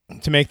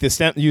make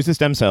use the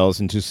stem cells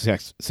and to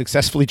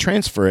successfully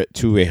transfer it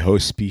to a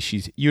host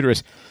species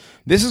uterus.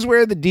 This is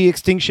where the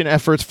de-extinction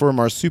efforts for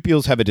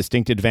marsupials have a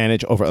distinct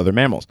advantage over other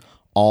mammals.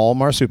 All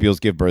marsupials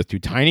give birth to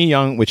tiny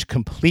young which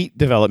complete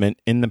development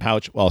in the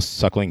pouch while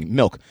suckling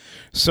milk.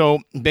 So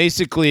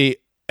basically,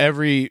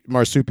 every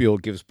marsupial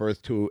gives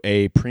birth to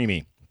a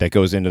preemie that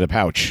goes into the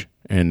pouch,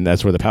 and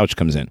that's where the pouch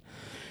comes in.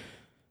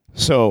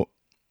 So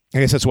I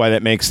guess that's why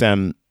that makes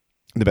them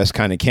the best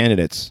kind of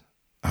candidates,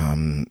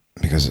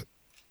 because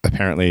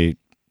apparently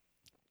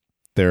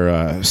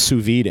they're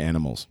sous vide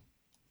animals.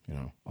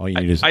 All you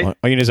need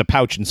is a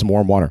pouch and some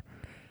warm water.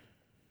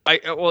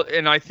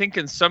 And I think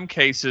in some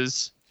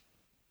cases,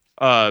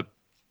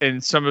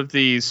 in some of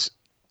these,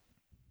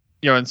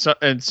 in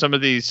some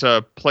of these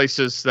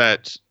places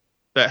that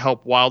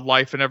help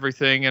wildlife and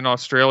everything in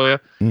Australia,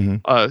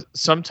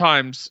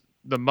 sometimes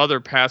the mother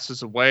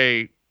passes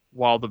away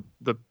while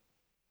the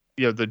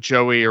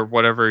joey or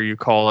whatever you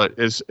call it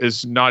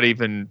is not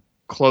even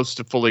close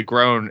to fully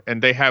grown,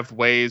 and they have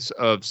ways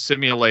of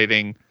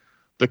simulating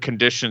the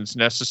conditions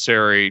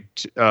necessary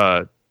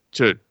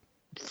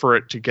for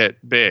it to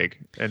get big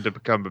and to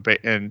become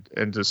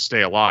and to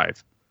stay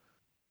alive.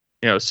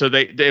 So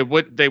they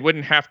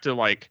wouldn't have to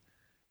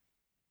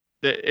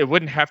it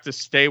wouldn't have to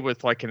stay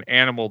with like an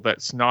animal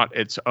that's not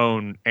its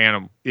own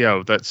animal,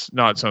 that's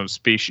not its own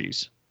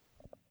species.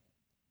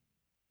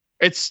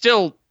 It's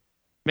still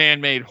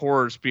man-made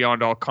horrors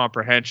beyond all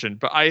comprehension,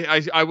 but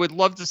I would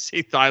love to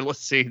see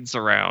thylacines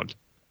around.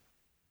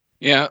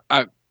 Yeah,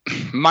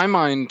 my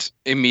mind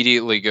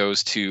immediately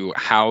goes to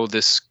how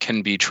this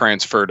can be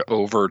transferred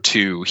over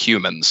to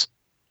humans,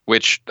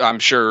 which I'm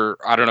sure,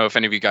 I don't know if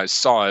any of you guys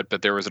saw it,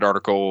 but there was an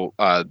article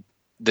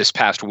this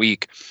past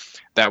week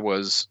that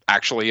was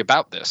actually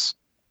about this,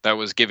 that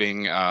was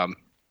giving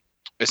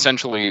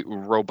essentially it's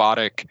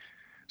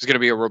going to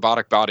be a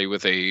robotic body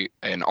with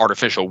an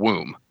artificial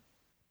womb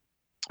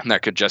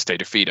that could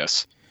gestate a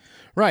fetus.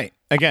 Right.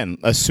 Again,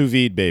 a sous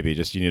vide baby.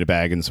 Just you need a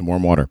bag and some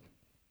warm water.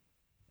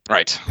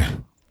 Right.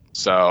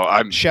 So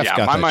my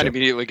mind joke.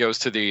 immediately goes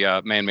to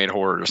the man-made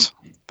horrors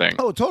thing.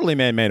 Oh, totally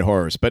man-made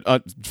horrors. But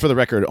for the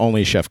record,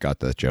 only Chef got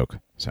that joke.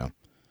 So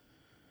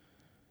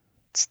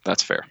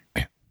that's fair.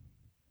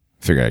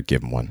 Figured I'd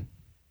give him one.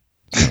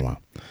 So, wow.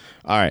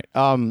 All right.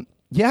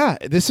 Yeah,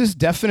 this is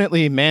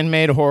definitely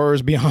man-made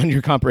horrors beyond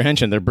your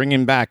comprehension. They're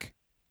bringing back.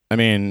 I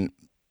mean,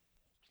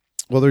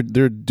 well,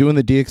 they're doing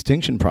the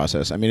de-extinction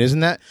process. I mean, isn't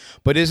that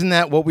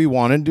what we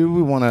want to do?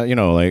 We want to,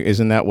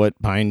 isn't that what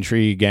Pine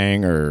Tree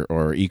Gang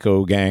or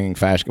Eco Gang,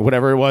 Fashion,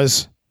 whatever it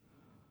was,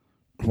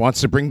 wants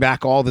to bring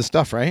back all this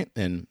stuff, right?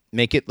 And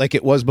make it like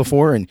it was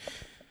before, and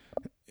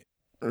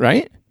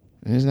right?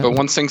 But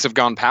once things have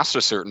gone past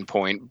a certain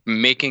point,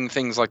 making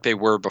things like they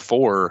were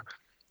before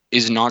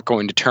is not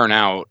going to turn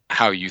out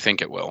how you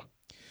think it will.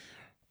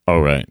 Oh,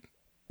 right.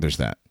 There's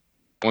that.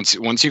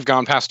 Once you've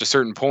gone past a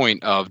certain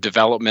point of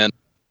development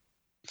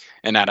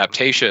and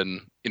adaptation,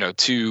 for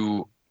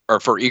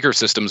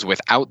ecosystems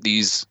without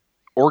these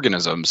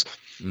organisms,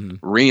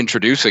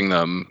 reintroducing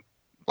them,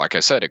 like I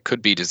said, it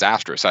could be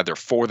disastrous, either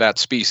for that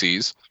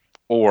species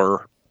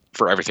or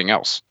for everything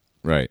else.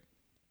 Right.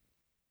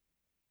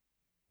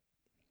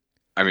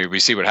 I mean, we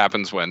see what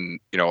happens when,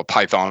 a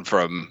python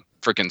from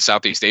freaking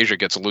Southeast Asia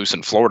gets loose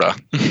in Florida.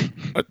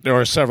 There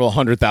are several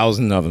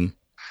 100,000 of them.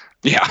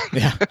 Yeah.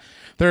 Yeah.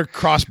 They're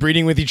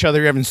crossbreeding with each other.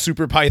 You're having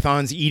super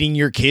pythons eating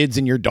your kids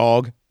and your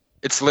dog.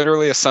 It's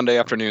literally a Sunday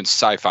afternoon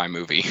sci-fi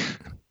movie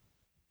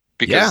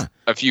because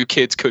a few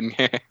kids couldn't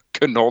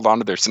hold on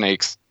to their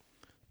snakes.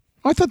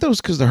 Oh, I thought that was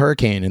because of the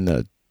hurricane in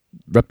the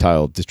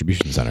reptile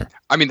distribution center.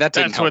 I mean, that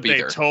didn't help either.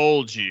 That's what they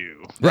told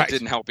you. Right. That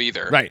didn't help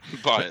either. Right.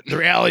 But the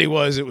reality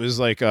was, it was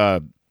like,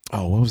 what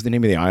was the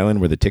name of the island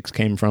where the ticks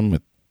came from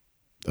with,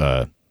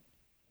 in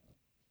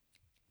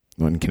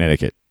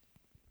Connecticut?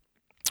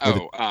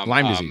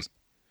 Lyme disease.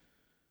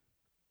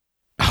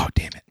 Oh,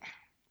 damn it.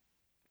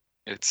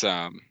 It's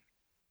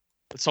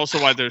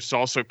also why there's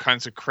also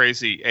kinds of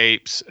crazy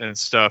apes and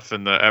stuff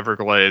in the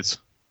Everglades.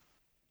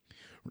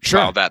 Sure.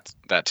 Well,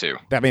 that too.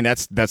 I mean,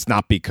 that's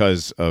not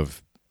because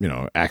of,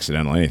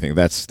 accidental anything.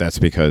 That's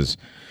because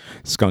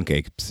skunk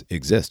apes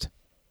exist.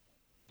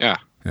 Yeah.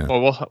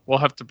 Well, we'll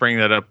have to bring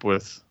that up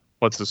with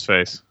what's his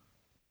face.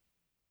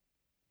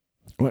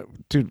 What,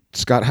 dude?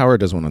 Scott Howard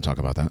doesn't want to talk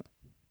about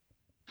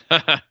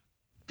that.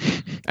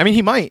 I mean,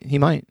 he might. He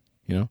might,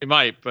 He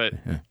might, but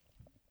yeah.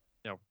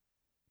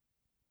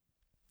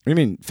 What do you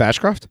mean,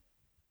 Fashcroft?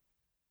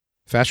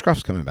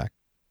 Fashcroft's coming back.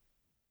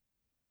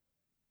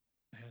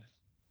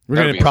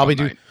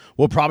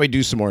 We'll probably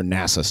do some more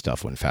NASA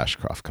stuff when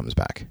Fashcroft comes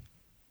back.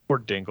 Or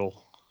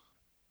Dingle.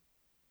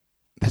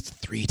 That's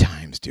 3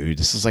 times, dude.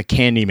 This is like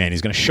Candyman.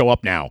 He's going to show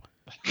up now.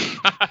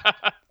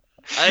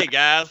 Hey,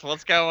 guys,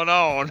 what's going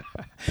on?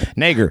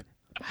 Nager,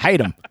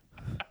 hate him.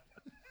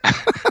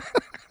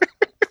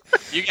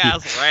 You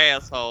guys are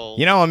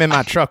assholes. I'm in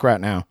my truck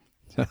right now.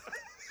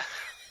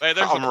 Hey,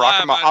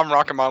 I'm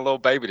rocking my little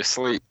baby to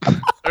sleep.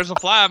 There's a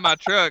fly in my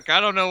truck. I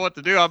don't know what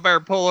to do. I better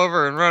pull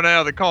over and run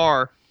out of the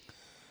car.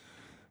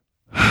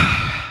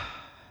 I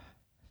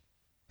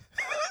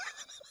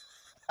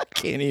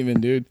can't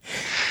even, dude.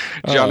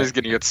 Johnny's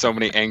going to get so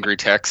many angry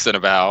texts in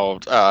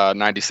about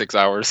 96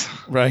 hours.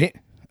 Right?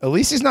 At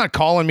least he's not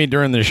calling me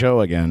during the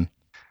show again.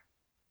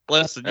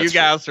 Listen, you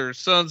guys are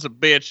sons of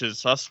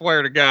bitches. I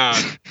swear to God.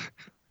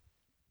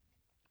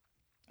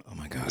 Oh,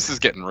 my God. This is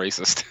getting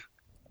racist.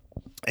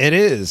 It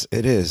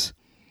is.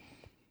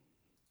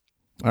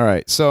 All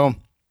right. So,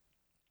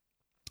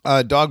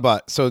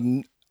 Dogbot.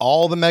 So,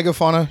 all the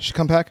megafauna should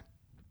come back?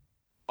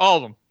 All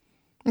of them.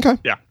 Okay.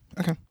 Yeah.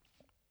 Okay.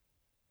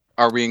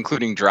 Are we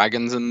including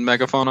dragons in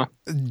megafauna?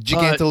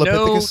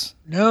 Gigantolopithecus?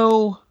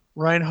 No,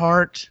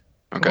 Reinhardt.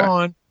 Okay. Come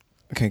on.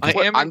 Okay. I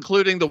am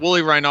including the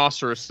woolly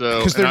rhinoceros, though.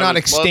 Because they're not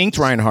extinct,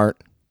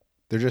 Reinhardt.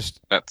 They're just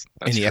that's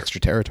in the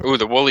extra territory. Ooh,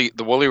 the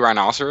woolly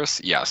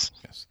rhinoceros? Yes.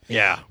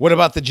 Yeah. What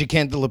about the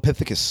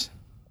Gigantolopithecus?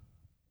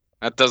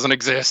 That doesn't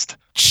exist.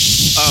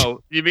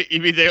 Oh, you mean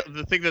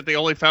the thing that they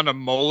only found a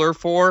molar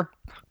for?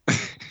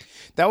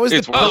 That was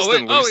it's the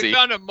we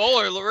found a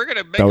molar. We're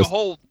gonna make a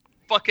whole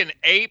fucking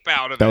ape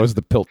out of it. That was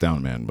the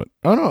Piltdown Man, but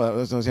that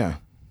was yeah.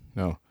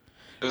 No.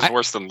 It was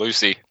worse than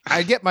Lucy.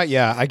 I get my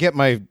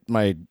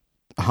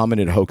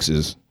hominid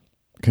hoaxes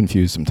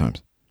confused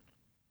sometimes.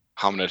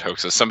 Hominid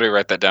hoaxes. Somebody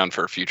write that down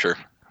for a future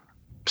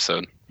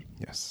episode.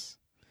 Yes.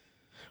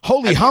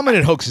 Holy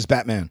hominid hoaxes,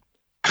 Batman.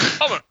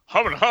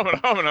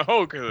 Humana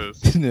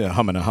hoaxes. Yeah,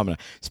 humana.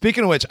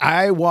 Speaking of which,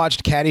 I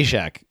watched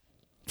Caddyshack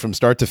from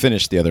start to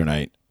finish the other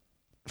night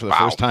for the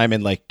first time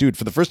in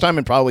for the first time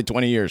in probably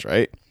 20 years,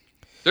 right?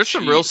 There's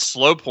some real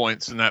slow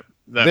points in that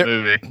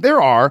movie.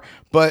 There are,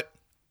 but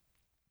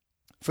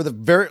for the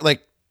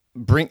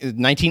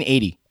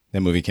 1980,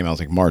 that movie came out, it was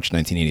like March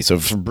 1980. So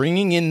for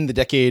bringing in the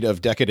decade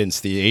of decadence,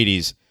 the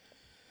 80s,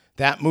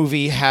 that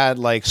movie had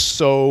like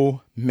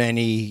so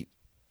many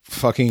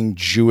fucking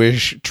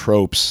Jewish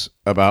tropes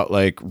about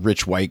like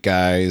rich white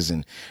guys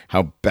and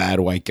how bad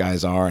white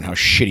guys are and how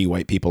shitty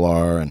white people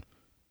are. And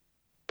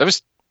that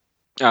was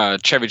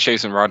Chevy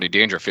Chase and Rodney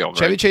Dangerfield,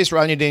 right? Chevy Chase,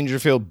 Rodney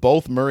Dangerfield,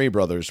 both Murray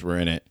brothers were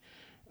in it.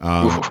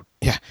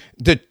 Yeah.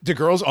 The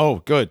girls,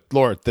 oh, good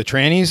Lord. The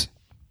trannies,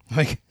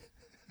 like,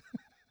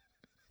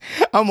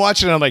 I'm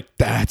watching it, I'm like,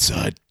 that's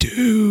a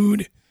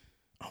dude.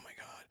 Oh my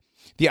God.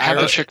 The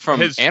Irish chick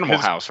from Animal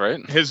House,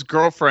 right? His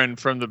girlfriend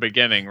from the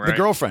beginning, right? The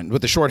girlfriend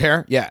with the short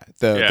hair. Yeah.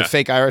 The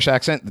fake Irish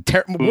accent.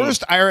 The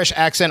worst Irish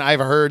accent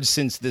I've heard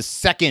since the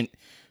second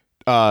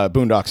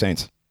Boondock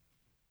Saints.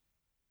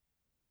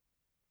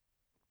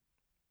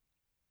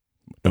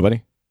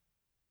 Nobody?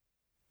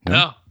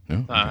 No.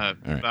 All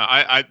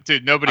right.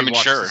 Dude, nobody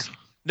watched sure. this.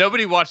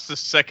 Nobody watched the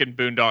second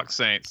Boondock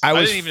Saints. I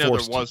didn't even know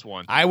there was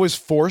one. I was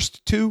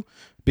forced to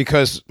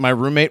because my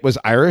roommate was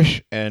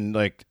Irish, and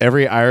like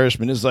every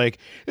Irishman is like,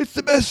 it's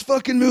the best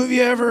fucking movie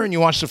ever. And you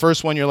watch the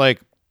first one, you're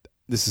like,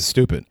 this is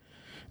stupid.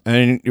 And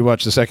then you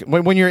watch the second.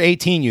 When you're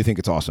 18, you think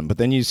it's awesome, but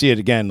then you see it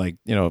again,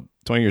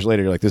 20 years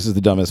later, you're like, this is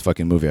the dumbest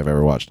fucking movie I've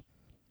ever watched.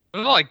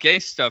 There's a lot of gay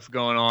stuff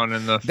going on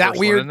in the that first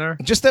weird, one in there.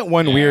 Just that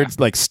one weird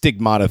like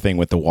stigmata thing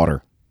with the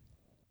water.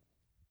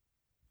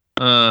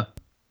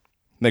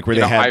 Like where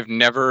they had. I've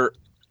never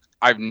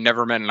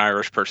met an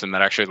Irish person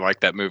that actually liked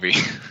that movie.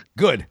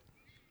 Good.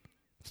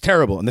 It's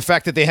terrible. And the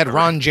fact that they had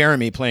Ron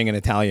Jeremy playing an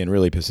Italian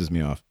really pisses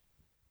me off.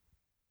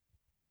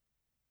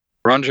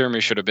 Ron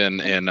Jeremy should have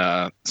been in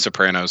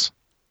Sopranos.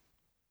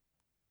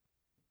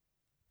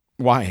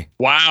 Why?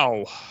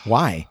 Wow.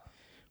 Why?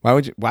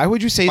 Why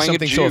would you say Playing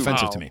something so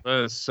offensive to me?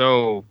 That is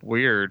so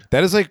weird.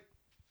 That is like,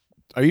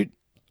 are you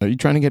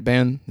trying to get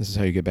banned? This is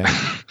how you get banned.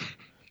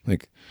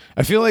 Like,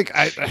 I feel like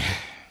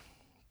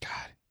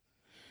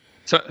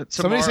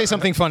somebody say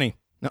something funny.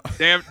 No.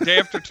 Day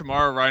after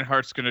tomorrow,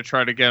 Reinhardt's going to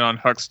try to get on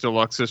Hux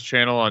Deluxe's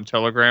channel on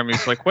Telegram.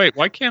 He's like, wait,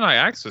 why can't I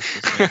access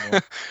this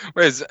anymore?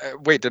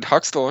 Wait, did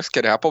Hux Deluxe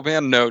get Apple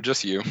banned? No,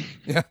 just you.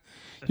 Yeah.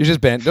 You're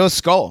just banned. No,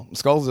 Skull.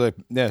 Skull's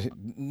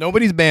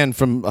nobody's banned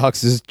from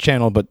Hux's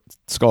channel but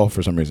Skull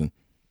for some reason.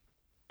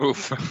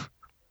 Oof.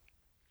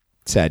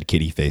 Sad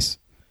kitty face.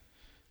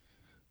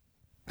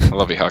 I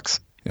love you, Hux.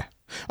 Yeah.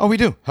 Oh, we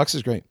do. Hux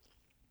is great.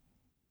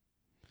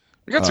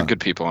 We got some good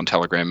people on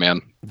Telegram,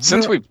 man.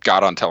 Since we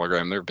got on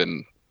Telegram, it's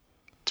been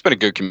a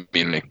good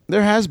community.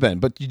 There has been.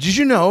 But did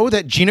you know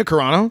that Gina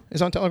Carano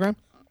is on Telegram?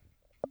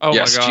 Oh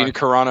yes, my God. Gina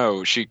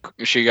Carano.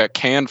 She got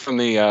canned from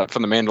the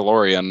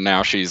Mandalorian.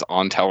 Now she's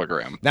on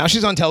Telegram.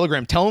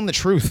 Tell him the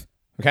truth,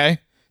 okay?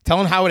 Tell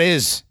him how it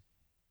is.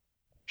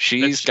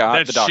 She's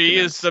got the documents. She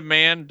is the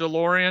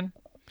Mandalorian?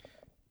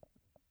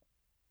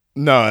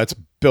 No, that's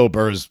Bill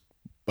Burr's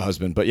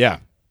husband. But yeah,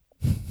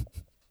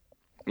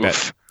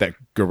 that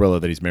gorilla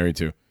that he's married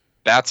to.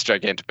 That's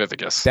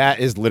Gigantopithecus. That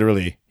is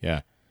literally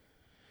That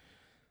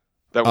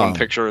one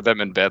picture of them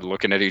in bed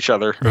looking at each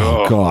other.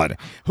 Oh God,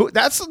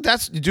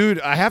 that's dude.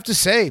 I have to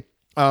say,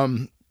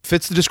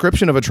 fits the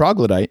description of a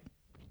troglodyte.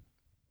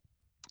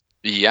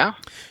 Yeah,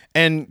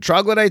 and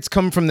troglodytes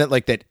come from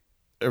that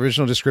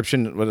original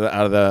description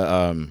out of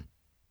the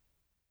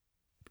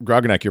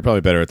Grognak. You're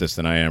probably better at this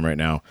than I am right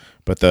now,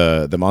 but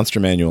the monster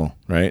manual,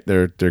 right?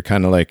 They're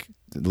kind of like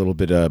a little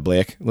bit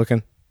black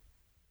looking.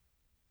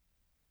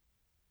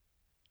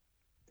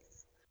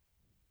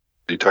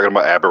 Are you talking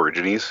about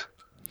Aborigines?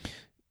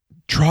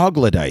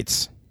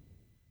 Troglodytes.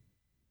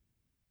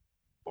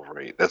 Oh,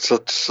 right. That's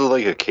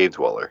like a cave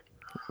dweller.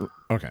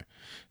 Okay.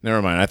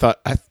 Never mind. I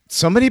thought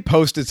somebody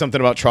posted something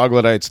about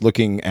troglodytes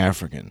looking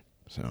African.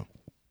 So,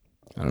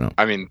 I don't know.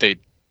 I mean, they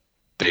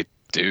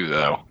do,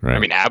 though. Right. I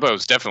mean,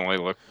 abos definitely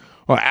look...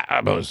 Well,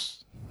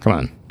 abos. Come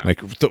on. Like,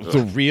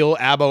 the real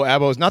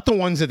abos. Not the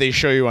ones that they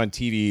show you on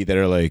TV that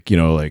are like,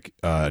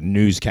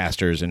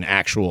 newscasters and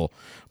actual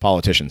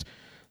politicians.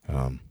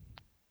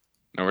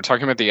 No, we're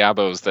talking about the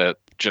abos that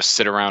just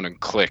sit around and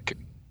click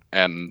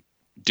and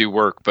do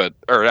work,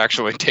 or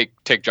actually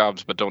take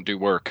jobs but don't do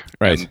work.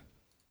 Right.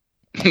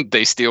 And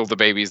they steal the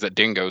babies that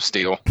dingoes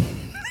steal.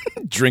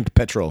 Drink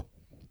petrol.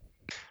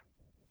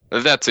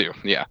 That too,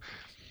 yeah.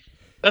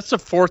 That's the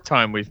fourth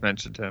time we've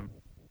mentioned him.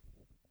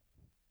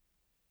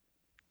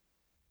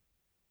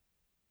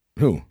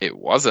 Who? It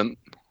wasn't.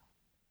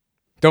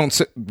 Don't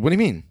say, what do you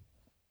mean?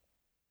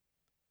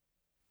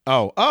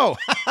 Oh,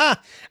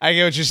 I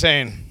get what you're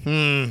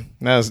saying.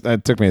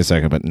 That took me a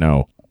second, but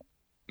no.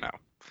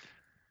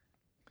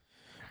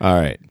 All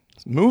right.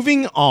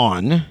 Moving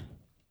on.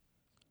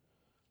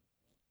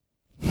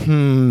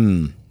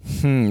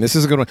 This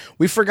is a good one.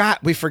 We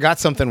forgot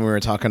something when we were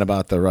talking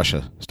about the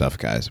Russia stuff,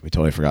 guys. We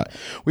totally forgot.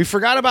 We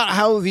forgot about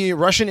how the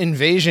Russian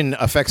invasion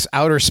affects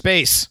outer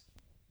space.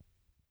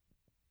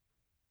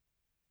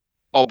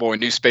 Oh boy,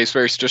 new space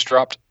race just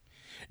dropped.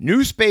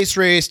 New space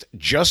race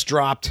just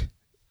dropped.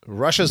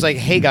 Russia's like,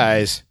 hey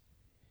guys,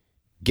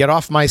 get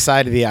off my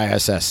side of the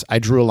ISS. I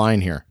drew a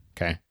line here.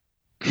 Okay.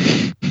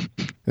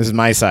 This is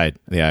my side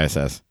of the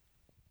ISS.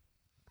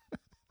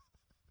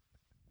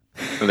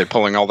 Are they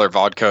pulling all their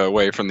vodka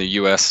away from the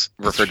U.S.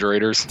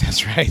 refrigerators?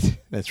 That's right.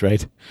 That's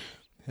right.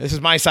 This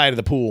is my side of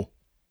the pool.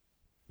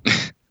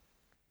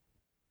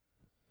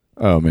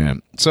 Oh,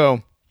 man.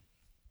 So,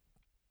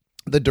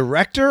 the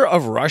director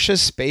of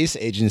Russia's space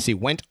agency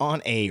went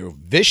on a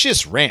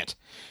vicious rant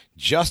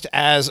just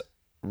as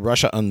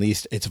Russia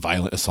unleashed its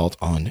violent assault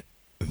on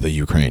the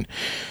Ukraine.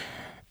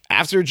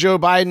 After Joe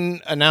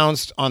Biden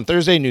announced on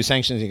Thursday new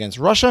sanctions against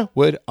Russia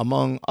would,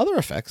 among other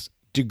effects,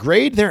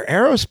 degrade their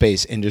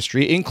aerospace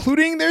industry,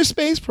 including their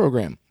space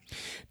program.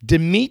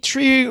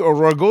 Dmitry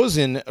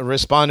Rogozin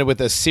responded with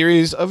a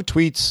series of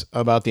tweets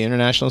about the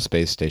International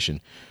Space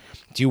Station.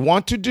 Do you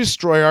want to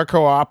destroy our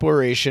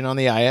cooperation on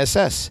the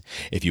ISS?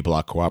 If you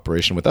block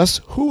cooperation with us,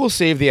 who will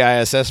save the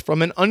ISS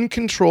from an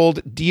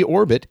uncontrolled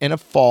deorbit and a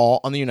fall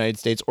on the United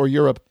States or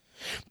Europe?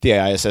 The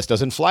ISS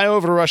doesn't fly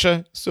over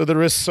Russia, so the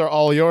risks are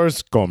all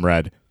yours,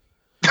 comrade.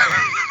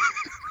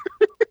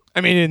 I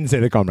mean, he didn't say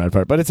the comrade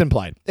part, but it's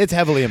implied. It's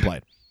heavily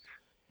implied.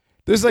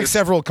 There's like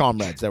several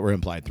comrades that were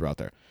implied throughout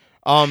there.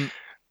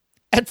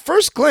 At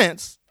first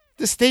glance,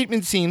 the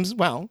statement seems,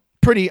 well,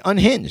 pretty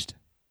unhinged.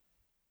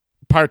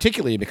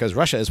 Particularly because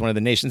Russia is one of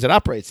the nations that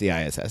operates the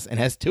ISS and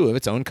has 2 of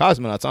its own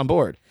cosmonauts on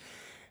board.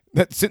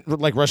 That's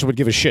like Russia would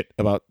give a shit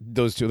about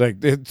those 2. Like,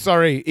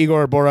 sorry,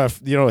 Igor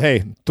Borov,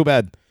 hey, too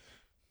bad.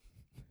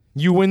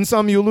 You win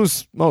some, you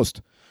lose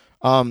most.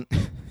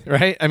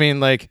 Right? I mean,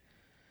 like...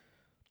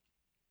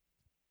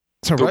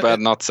 So too bad,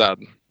 not sad.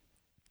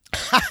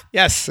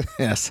 Yes.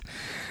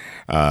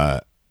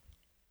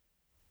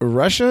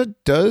 Russia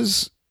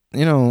does,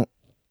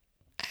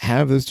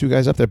 have those 2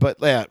 guys up there. But,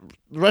 yeah,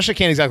 Russia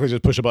can't exactly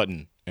just push a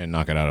button and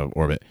knock it out of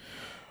orbit.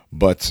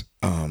 But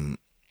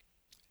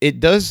it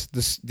does.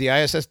 The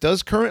ISS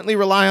does currently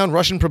rely on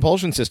Russian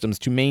propulsion systems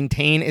to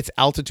maintain its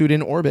altitude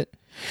in orbit,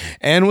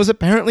 and was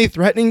apparently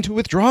threatening to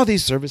withdraw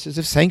these services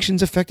if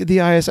sanctions affected the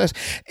ISS,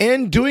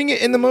 and doing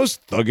it in the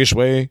most thuggish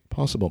way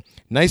possible.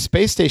 Nice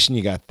space station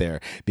you got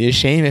there. Be a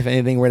shame if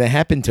anything were to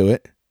happen to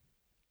it.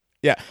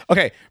 Yeah.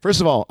 Okay.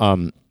 First of all,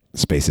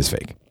 space is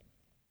fake.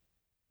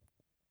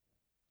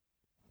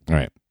 All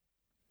right.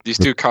 These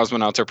 2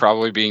 cosmonauts are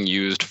probably being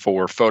used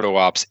for photo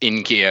ops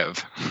in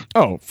Kiev.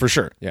 Oh, for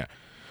sure. Yeah,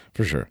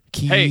 for sure.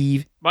 Kiev.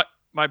 Hey,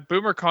 my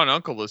BoomerCon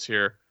uncle is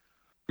here.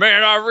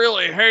 Man, I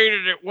really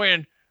hated it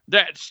when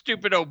that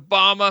stupid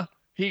Obama,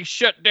 he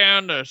shut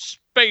down the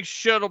space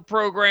shuttle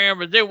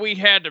program, and then we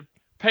had to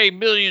pay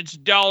millions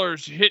of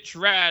dollars to hitch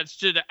rides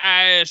to the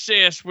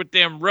ISS with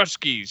them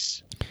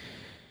Ruskies.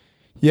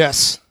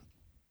 Yes.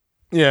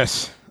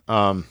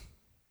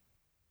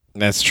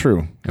 That's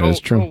true. That is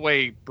true. Go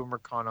away,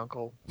 BoomerCon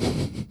uncle.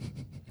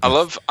 I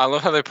love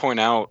how they point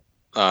out,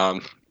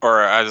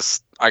 or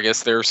as I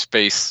guess their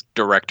space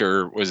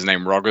director was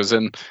named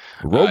Rogozin.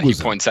 He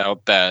points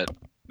out that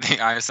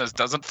the ISS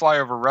doesn't fly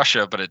over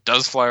Russia, but it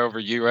does fly over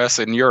U.S.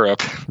 and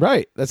Europe.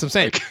 Right. That's what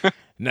I'm saying.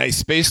 Nice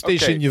space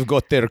station you've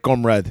got there,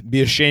 comrade.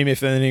 Be a shame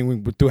if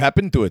anything were to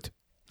happen to it.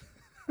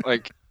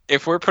 Like,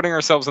 if we're putting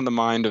ourselves in the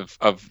mind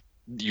of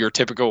your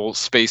typical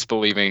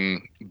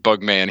space-believing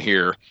bug man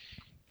here,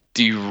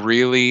 do you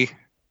really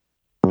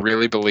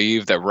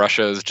believe that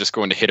Russia is just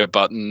going to hit a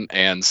button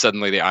and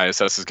suddenly the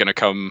ISS is going to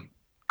come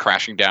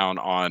crashing down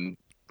on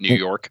New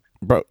York?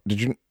 Bro,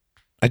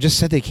 I just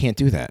said they can't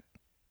do that.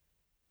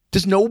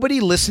 Does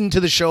nobody listen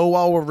to the show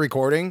while we're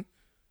recording?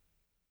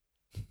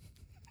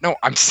 No,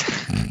 I'm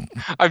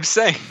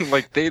saying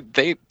like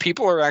they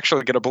people are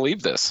actually going to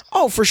believe this.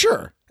 Oh, for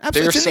sure.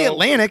 Absolutely. It's in the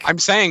Atlantic. I'm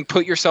saying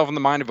put yourself in the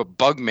mind of a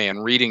bug man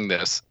reading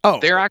this. Oh.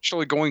 They're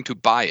actually going to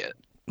buy it.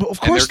 Well, of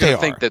course they're they going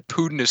to think that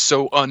Putin is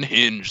so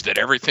unhinged that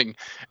everything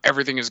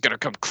is going to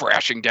come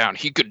crashing down.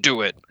 He could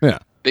do it. Yeah.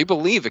 They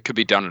believe it could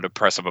be done at a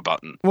press of a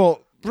button.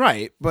 Well,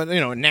 right, but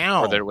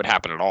now, or that it would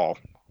happen at all.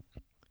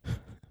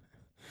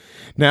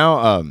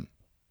 Now,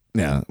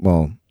 yeah,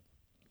 well,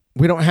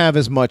 we don't have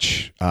as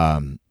much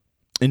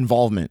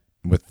involvement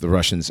with the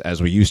Russians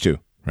as we used to,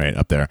 right,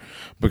 up there.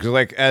 Because,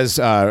 like, as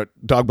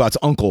Dogbot's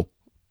uncle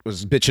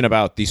was bitching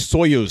about, the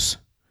Soyuz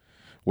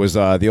was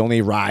the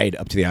only ride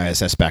up to the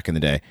ISS back in the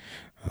day.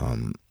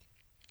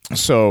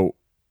 So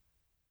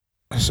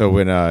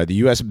when the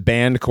U.S.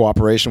 banned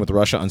cooperation with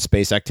Russia on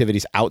space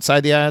activities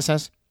outside the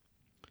ISS,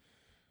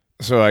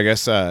 so I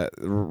guess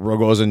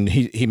Rogozin,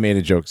 he made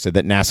a joke, said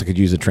that NASA could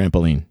use a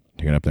trampoline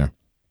to get up there.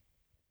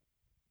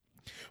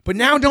 But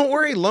now, don't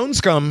worry, Lone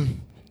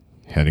Scum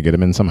had to get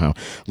him in somehow.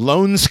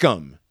 Lone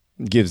Scum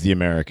gives the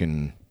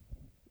American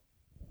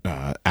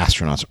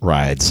astronauts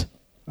rides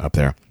up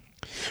there,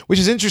 which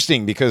is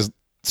interesting because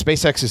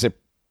SpaceX is a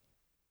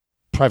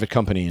private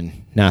company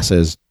and NASA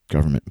is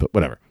government, but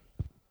whatever.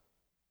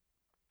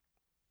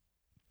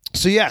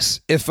 So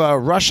yes, if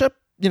Russia,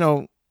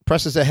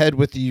 presses ahead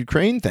with the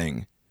Ukraine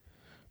thing,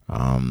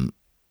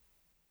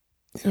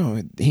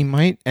 he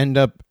might end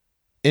up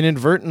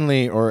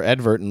inadvertently or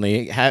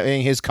advertently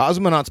having his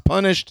cosmonauts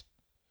punished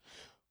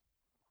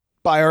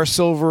by our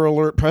silver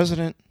alert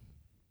president.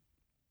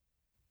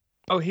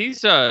 Oh,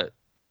 he's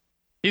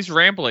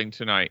rambling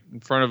tonight in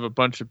front of a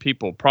bunch of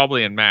people,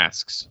 probably in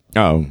masks.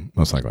 Oh,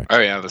 most likely. Oh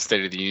yeah, the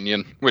State of the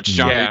Union. Which,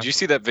 John, did you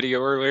see that video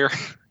earlier?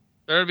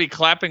 They're going to be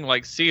clapping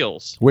like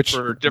seals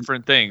for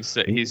different things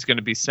that he's going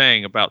to be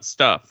saying about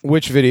stuff.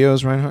 Which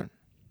videos, Reinhardt?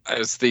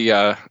 It's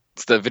the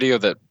video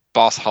that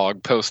Boss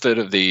Hog posted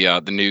of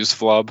the news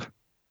flub.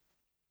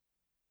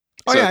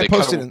 Oh, yeah, I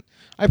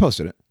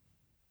posted it.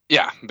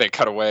 Yeah, they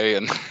cut away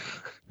and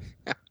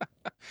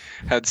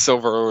had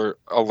silver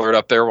alert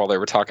up there while they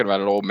were talking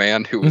about an old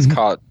man who was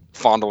caught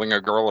fondling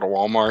a girl at a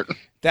Walmart.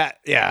 That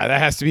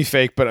has to be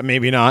fake, but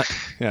maybe not.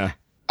 Yeah.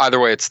 Either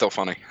way, it's still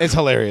funny. It's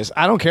hilarious.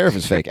 I don't care if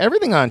it's fake.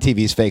 Everything on TV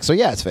is fake, so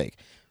yeah, it's fake.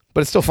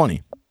 But it's still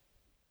funny.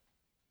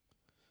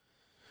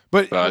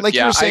 But like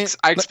you were saying,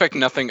 I expect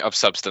nothing of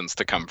substance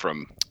to come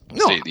from the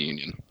State of the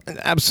Union.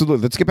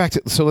 Absolutely. Let's get back to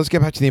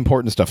the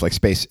important stuff like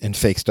space and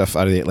fake stuff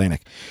out of the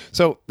Atlantic.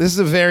 So this is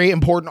a very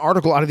important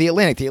article out of the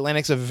Atlantic. The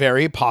Atlantic's a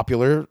very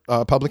popular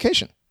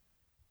publication.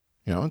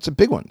 It's a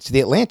big one. It's the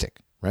Atlantic,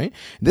 right?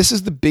 This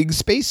is the big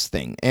space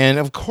thing, and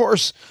of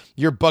course,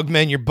 your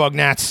bugmen, your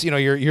bugnats,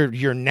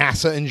 your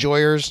NASA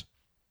enjoyers.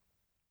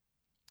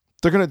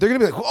 They're gonna be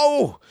like,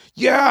 oh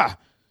yeah,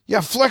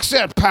 flex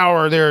that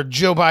power there,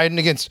 Joe Biden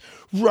against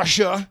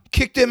Russia.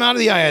 Kick them out of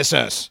the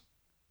ISS.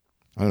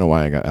 I don't know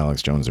why I got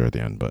Alex Jones there at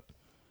the end, but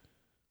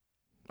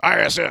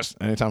ISS.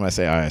 Anytime I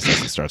say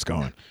ISS, it starts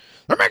going.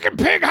 They're making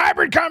pig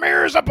hybrid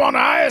chimeras up on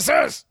the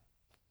ISS.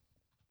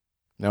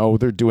 No,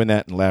 they're doing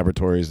that in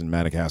laboratories in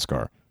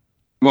Madagascar.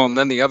 Well, and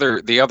then the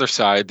other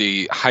side,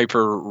 the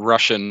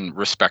hyper-Russian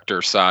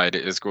respecter side,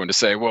 is going to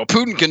say, well,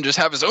 Putin can just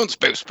have his own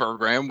space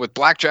program with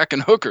blackjack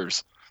and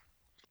hookers.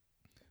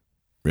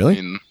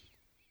 Really?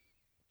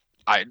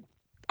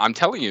 I'm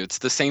telling you, it's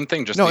the same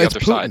thing, just the other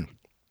Putin. side.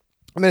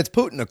 I mean, it's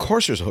Putin. Of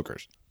course there's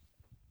hookers.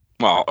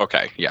 Well,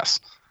 okay, yes.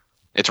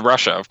 It's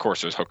Russia. Of course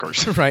there's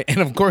hookers. Right, and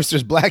of course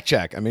there's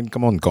blackjack. I mean,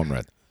 come on,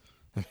 comrade.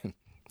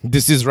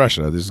 This is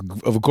Russia.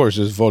 Of course,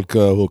 there's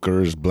vodka,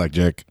 hookers,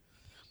 blackjack.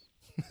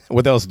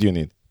 What else do you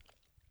need?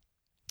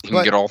 You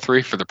can get all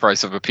three for the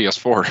price of a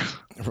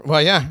PS4.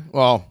 Well, yeah.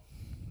 Well,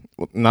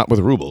 not with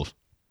rubles.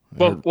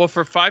 Well,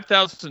 for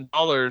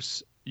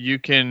 $5,000, you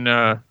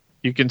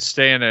can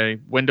stay in a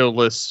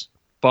windowless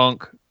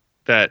bunk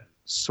that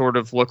sort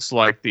of looks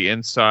like the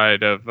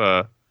inside of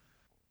a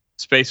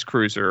space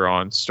cruiser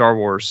on Star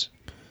Wars.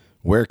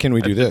 Where can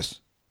we do this?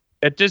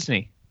 At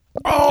Disney.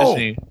 Oh,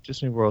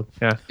 Disney World.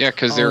 Yeah. Yeah,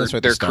 because they're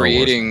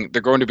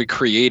going to be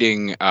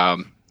creating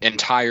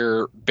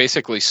entire,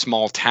 basically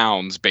small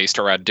towns based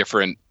around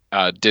different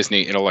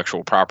Disney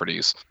intellectual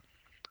properties.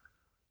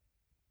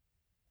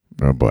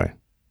 Oh boy.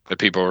 That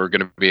people are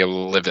going to be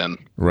able to live in.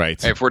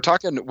 Right. If we're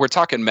talking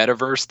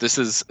metaverse,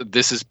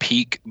 this is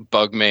peak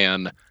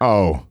Bugman.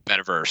 Oh.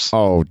 Metaverse.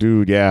 Oh,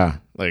 dude, yeah.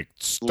 Like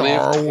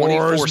Star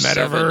Wars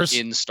metaverse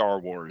in Star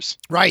Wars.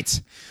 Right.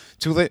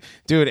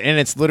 Dude, and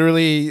it's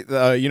literally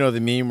the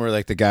meme where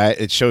like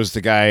it shows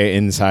the guy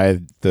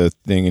inside the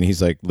thing and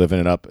he's like living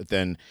it up, but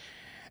then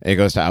it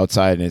goes to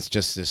outside and it's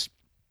just this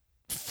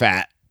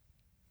fat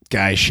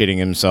guy shitting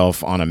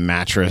himself on a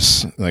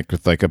mattress like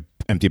with like a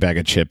empty bag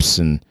of chips,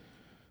 and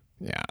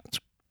yeah,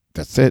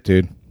 that's it,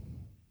 dude.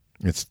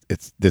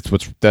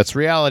 That's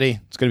reality.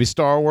 It's gonna be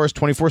Star Wars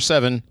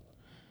 24/7.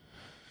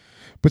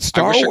 But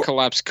I wish a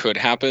collapse could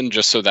happen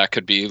just so that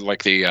could be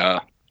like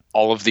the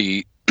all of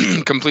the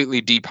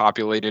completely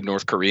depopulated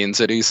North Korean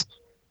cities.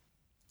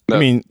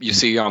 You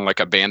see on like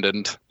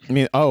abandoned.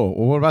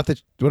 What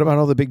about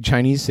all the big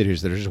Chinese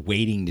cities that are just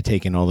waiting to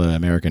take in all the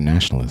American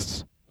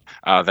nationalists?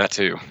 That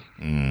too.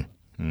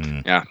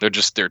 Yeah,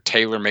 they're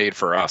tailor made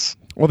for us.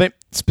 Well, they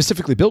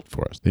specifically built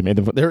for us. They made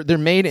them. They're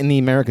made in the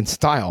American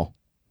style,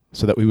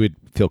 so that we would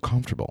feel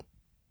comfortable.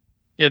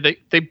 Yeah,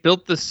 they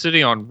built the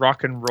city on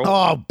rock and roll.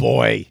 Oh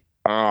boy.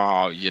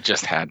 Oh, you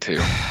just had to.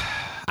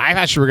 I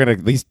thought you were gonna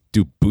at least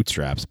do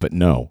bootstraps, but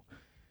no.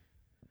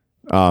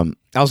 I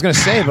was gonna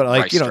say, but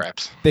like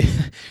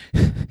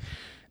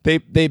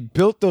they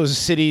built those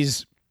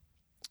cities,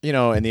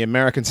 in the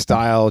American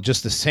style,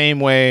 just the same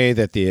way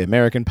that the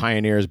American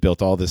pioneers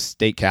built all the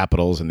state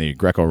capitals in the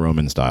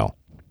Greco-Roman style,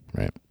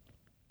 right?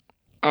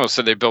 Oh,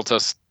 so they built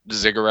us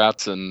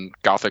ziggurats and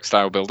Gothic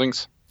style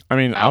buildings? I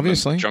mean,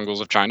 obviously,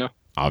 jungles of China.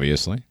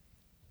 Obviously.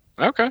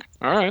 Okay,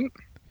 all right.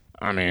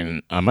 I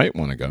mean, I might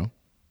want to go.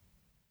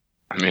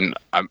 I mean,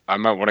 I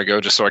might want to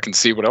go just so I can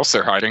see what else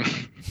they're hiding.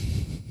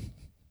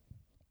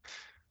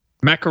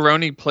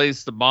 Macaroni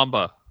plays the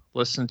Mamba.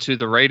 Listen to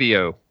the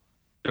radio.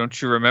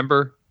 Don't you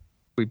remember?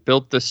 We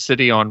built this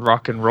city on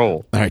rock and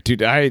roll. All right,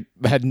 dude. I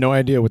had no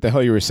idea what the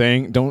hell you were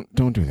saying. Don't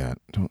do that.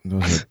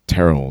 Those are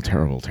terrible,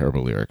 terrible,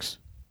 terrible lyrics.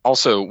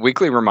 Also,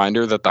 weekly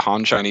reminder that the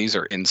Han Chinese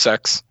are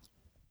insects.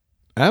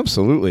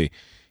 Absolutely.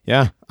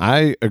 Yeah,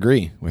 I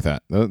agree with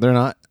that. They're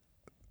not.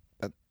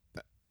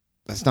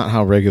 That's not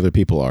how regular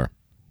people are.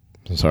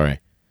 I'm sorry.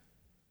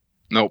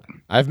 Nope.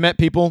 I've met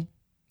people,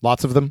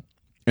 lots of them,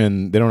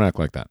 and they don't act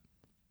like that.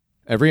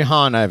 Every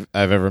Han I've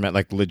ever met,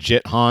 like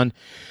legit Han,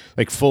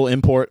 like full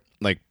import,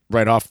 like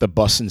right off the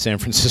bus in San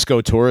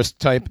Francisco tourist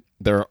type,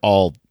 they're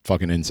all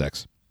fucking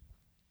insects.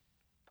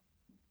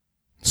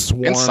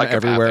 Swarm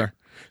everywhere.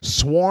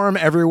 Swarm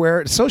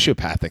everywhere.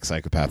 Sociopathic,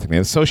 psychopathic,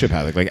 man. It's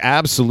sociopathic, like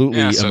absolutely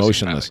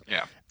emotionless.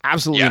 Yeah.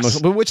 Absolutely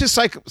emotional, but which is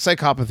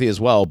psychopathy as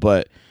well,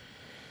 but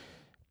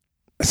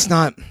it's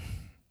not.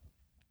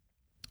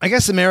 I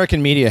guess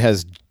American media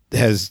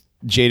has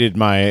jaded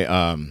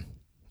my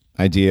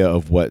idea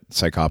of what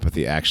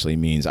psychopathy actually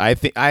means. I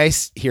think I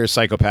hear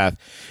psychopath,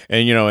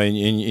 and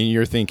and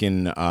you're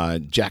thinking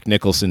Jack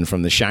Nicholson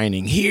from The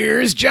Shining.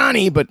 Here's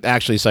Johnny, but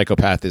actually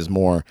psychopath is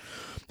more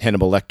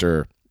Hannibal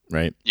Lecter,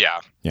 right? Yeah.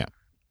 Yeah.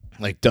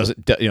 Like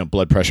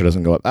blood pressure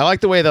doesn't go up. I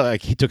like the way that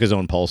like he took his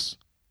own pulse.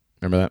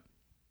 Remember that?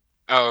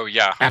 Oh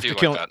yeah, After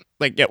killing,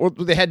 well,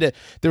 they had to.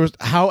 There was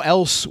how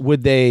else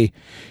would they,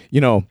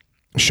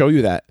 show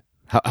you that?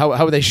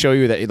 How would they show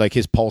you that like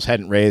his pulse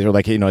hadn't raised or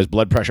like his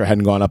blood pressure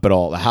hadn't gone up at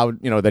all? How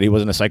that he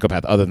wasn't a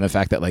psychopath other than the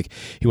fact that like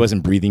he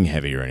wasn't breathing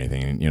heavy or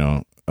anything? You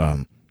know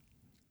what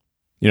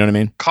I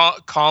mean?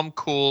 Calm,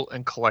 cool,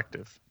 and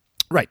collective.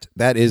 Right.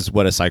 That is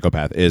what a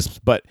psychopath is.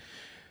 But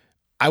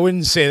I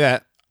wouldn't say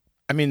that.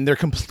 I mean, they're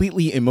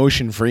completely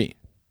emotion free.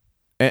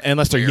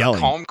 Unless they're yelling.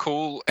 Calm,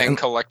 cool, and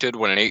collected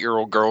when an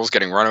 8-year-old girl's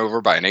getting run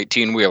over by an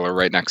 18-wheeler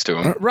right next to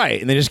him. Right,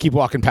 and they just keep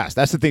walking past.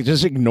 That's the thing.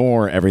 Just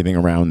ignore everything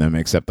around them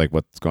except like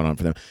what's going on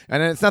for them.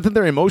 And it's not that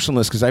they're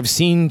emotionless because I've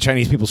seen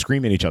Chinese people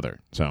scream at each other.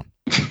 So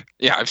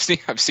yeah,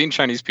 I've seen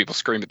Chinese people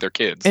scream at their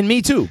kids. And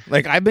me too.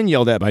 Like I've been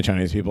yelled at by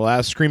Chinese people.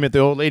 I scream at the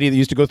old lady that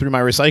used to go through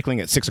my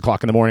recycling at 6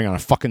 o'clock in the morning on a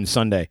fucking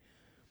Sunday.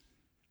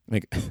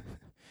 Like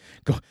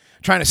go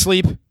trying to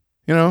sleep.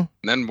 And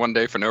then one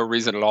day, for no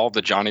reason at all,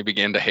 the Johnny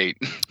began to hate.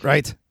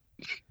 Right.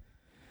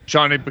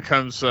 Johnny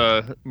becomes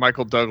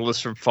Michael Douglas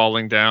from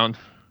Falling Down.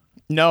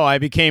 No, I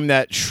became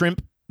that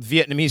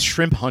Vietnamese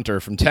shrimp hunter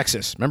from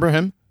Texas. Remember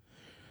him?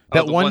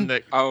 The one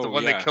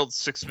that killed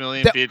 6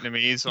 million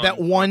Vietnamese. That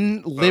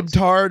one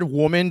libtard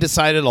woman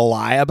decided to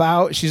lie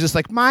about. She's just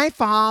like, my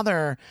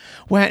father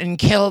went and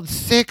killed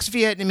 6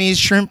 Vietnamese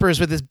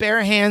shrimpers with his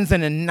bare hands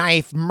and a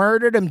knife,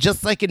 murdered them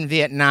just like in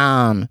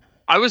Vietnam.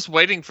 I was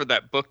waiting for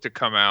that book to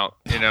come out.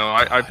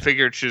 I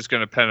figured she was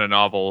going to pen a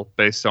novel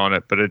based on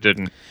it, but it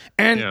didn't.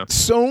 And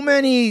so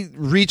many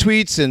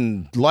retweets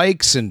and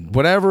likes and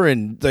whatever,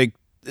 and like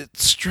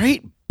it's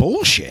straight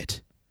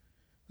bullshit.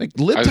 Like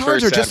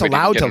libtards are just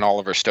allowed to. An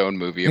Oliver Stone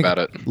movie about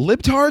it.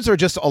 Libtards are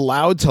just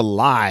allowed to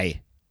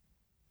lie.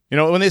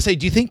 When they say,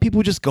 "Do you think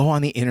people just go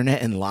on the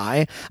internet and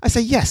lie?" I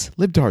say, "Yes,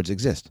 libtards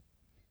exist,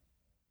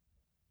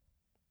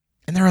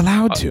 and they're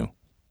allowed to."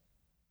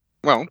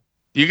 Well.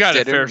 You got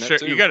a fair share.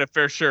 You got a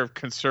fair share of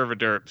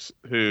conservadorps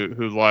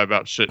who lie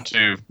about shit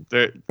too.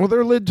 They're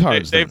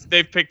libtards.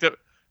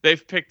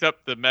 They've picked up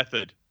the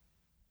method.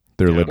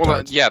 They're libtards.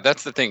 Well, yeah,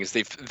 that's the thing is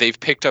they've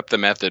picked up the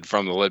method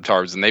from the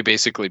libtards, and they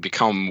basically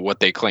become what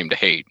they claim to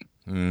hate.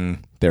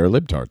 They're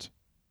libtards.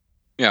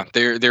 Yeah,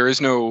 there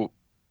is no.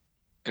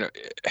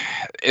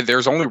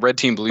 There's only red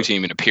team, blue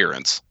team in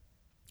appearance.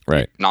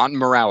 Right. Not in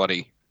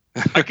morality.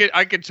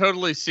 I could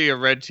totally see a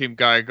red team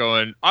guy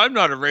going, I'm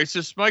not a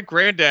racist. My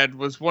granddad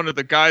was one of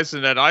the guys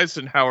in that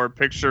Eisenhower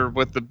picture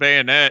with the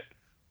bayonet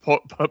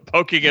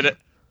poking it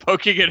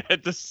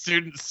at the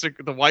students,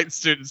 the white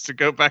students, to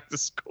go back to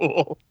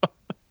school.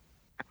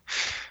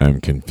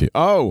 I'm confused.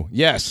 Oh,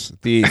 yes.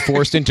 The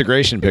forced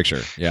integration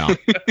picture. Yeah.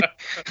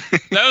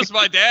 That was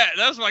my dad.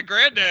 That was my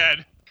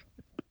granddad.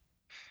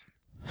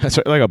 That's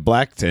like a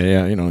black,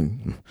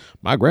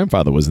 my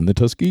grandfather was in the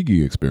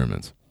Tuskegee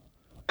experiments.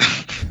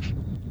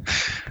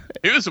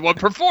 He was the one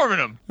performing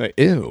them. Like,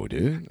 ew,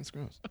 dude. That's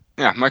gross.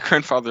 Yeah, my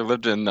grandfather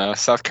lived in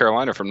South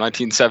Carolina from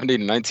 1970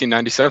 to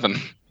 1997.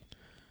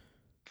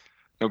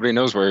 Nobody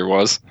knows where he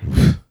was.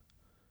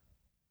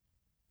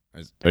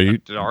 Are you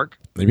dark?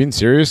 Are you being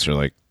serious or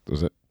like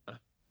was it?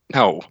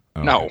 No,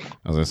 oh, no. Okay.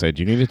 I was gonna say,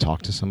 do you need to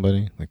talk to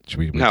somebody? Like, should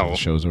we wait till the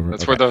show's over?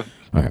 That's okay. where the.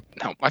 Okay.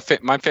 No,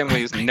 my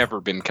family has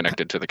never been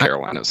connected to the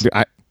Carolinas.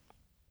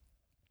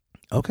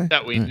 Okay.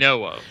 That we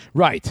know of.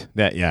 Right.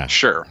 That. Yeah.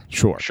 Sure.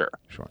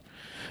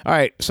 All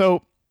right,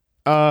 so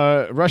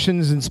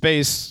Russians in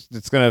space,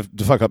 it's going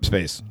to fuck up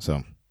space.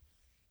 So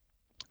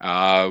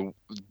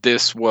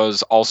this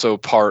was also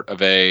part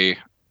of a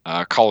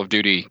Call of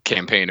Duty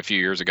campaign a few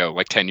years ago,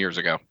 like 10 years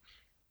ago.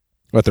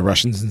 What, the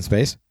Russians in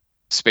space?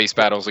 Space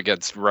battles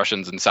against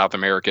Russians and South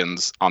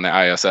Americans on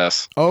the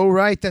ISS. Oh,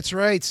 right, that's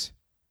right.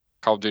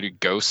 Call of Duty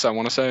Ghosts, I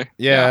want to say.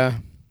 Yeah.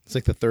 It's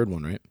like the third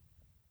one, right?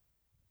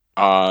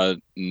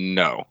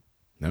 No.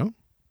 No?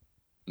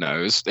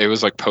 No, it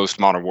was like post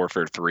Modern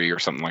Warfare 3 or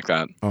something like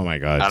that. Oh my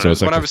god! So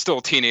it's when I was still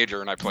a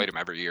teenager and I played them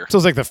every year. So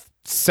it's like the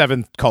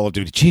 7th Call of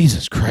Duty.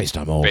 Jesus Christ,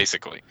 I'm old.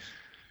 Basically,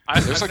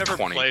 there's like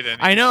 20. Played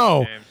any I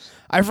know. Games.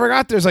 I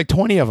forgot. There's like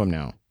 20 of them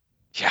now.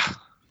 Yeah,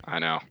 I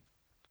know.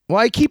 Well,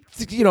 I keep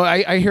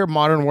I hear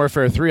Modern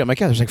Warfare 3. I'm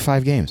like, yeah, there's like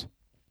 5 games.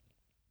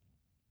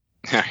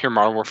 Yeah, hear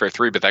Modern Warfare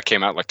 3, but that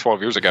came out like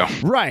 12 years ago.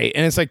 Right.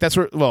 And it's like, that's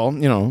where, well,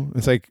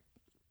 it's like,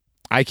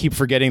 I keep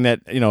forgetting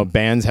that,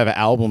 bands have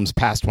albums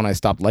past when I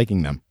stopped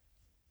liking them.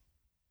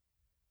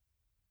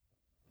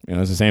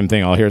 It's the same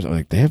thing. I'll hear something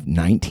like, they have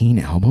 19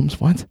 albums?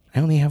 What?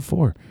 I only have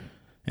 4.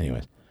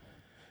 Anyways.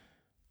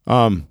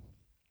 Call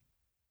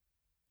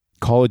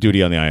of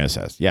Duty on the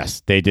ISS.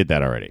 Yes, they did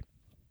that already.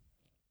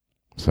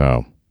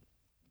 So,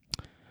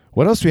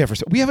 what else do we have for?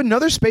 We have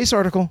another space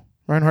article.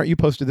 Reinhardt, you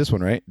posted this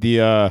one, right?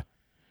 The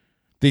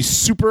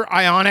super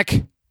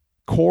ionic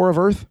core of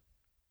Earth.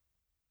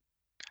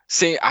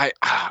 See,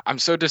 I'm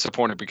so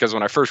disappointed because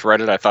when I first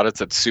read it, I thought it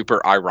said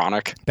super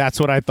ironic. That's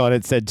what I thought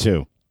it said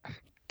too.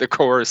 The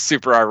core is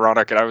super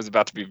ironic, and I was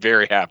about to be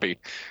very happy.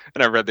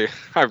 And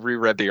I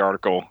reread the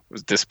article. I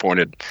was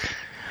disappointed.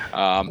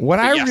 What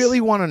I really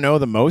want to know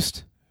the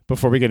most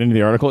before we get into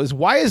the article is,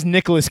 why is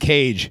Nicolas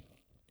Cage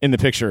in the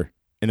picture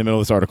in the middle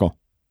of this article?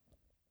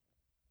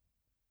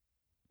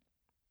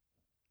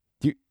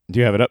 Do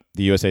you have it up?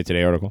 The USA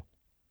Today article?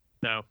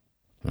 No.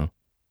 Oh.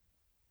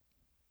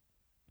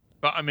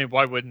 But I mean,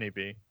 why wouldn't he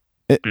be?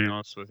 To be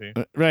honest with you.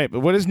 Right, but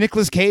what does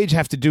Nicolas Cage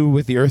have to do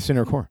with the Earth's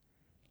inner core?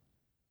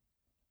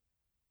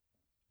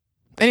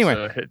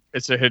 Anyway,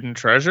 it's a hidden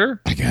treasure,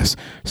 I guess.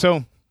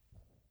 So,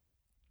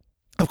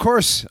 of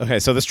course, okay.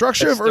 So the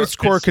structure of Earth's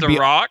core could be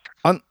rock.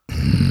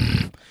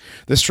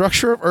 The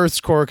structure of Earth's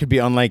core could be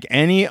unlike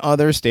any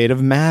other state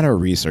of matter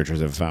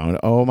researchers have found.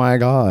 Oh my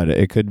God,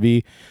 it could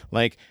be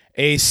like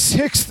a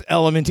sixth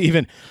element,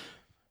 even.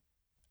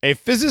 A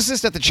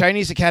physicist at the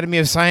Chinese Academy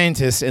of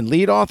Scientists and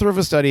lead author of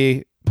a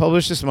study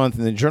published this month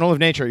in the Journal of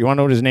Nature. You want to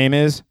know what his name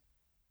is?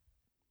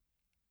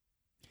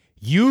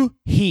 Yu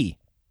He.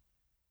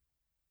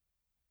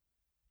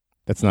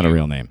 That's not a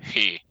real name.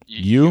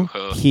 Yu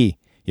He.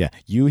 Yeah,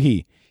 Yu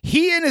He.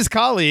 He and his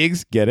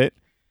colleagues, get it,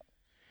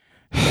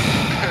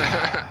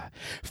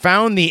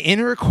 found the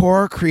inner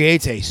core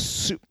creates a...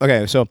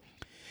 Okay, so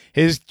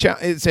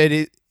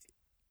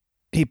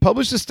he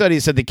published a study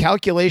that said the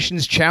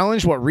calculations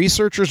challenged what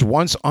researchers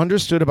once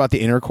understood about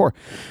the inner core.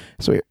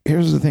 So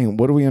here's the thing.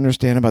 What do we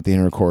understand about the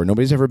inner core?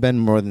 Nobody's ever been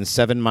more than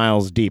 7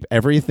 miles deep.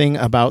 Everything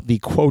about the,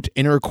 quote,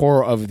 inner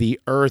core of the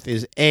Earth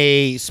is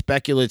A,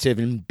 speculative,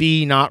 and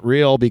B, not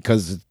real,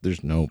 because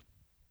there's no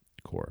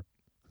core.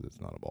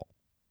 It's not a ball.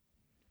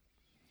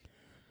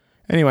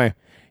 Anyway,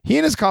 he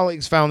and his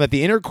colleagues found that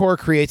the inner core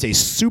creates a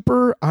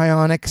super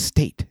ionic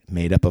state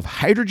made up of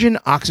hydrogen,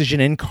 oxygen,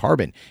 and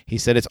carbon. He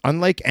said it's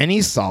unlike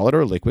any solid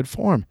or liquid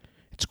form.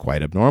 It's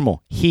quite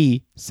abnormal.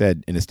 He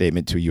said in a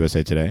statement to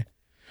USA Today,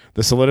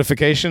 the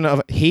solidification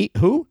of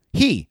you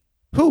he,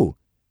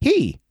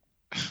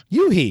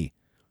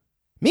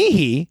 me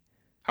he.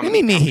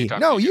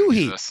 No, you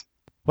he.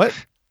 What?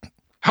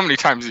 How many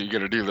times are you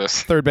going to do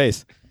this? Third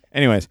base.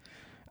 Anyways,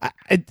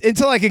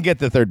 until I can get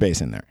the third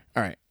base in there.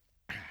 All right.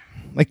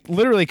 Like,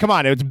 literally, come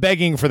on. It was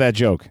begging for that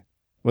joke.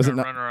 Was it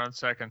not? Runner on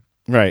second.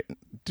 Right.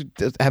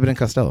 Abbott and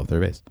Costello,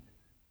 third base.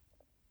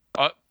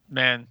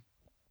 Man.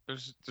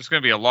 There's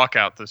going to be a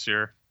lockout this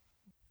year.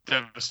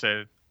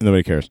 Devastated.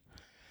 Nobody cares.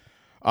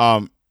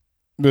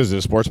 This is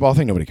a sports ball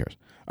thing. Nobody cares.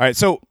 All right.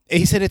 So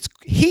he said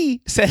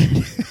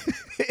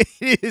it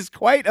is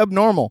quite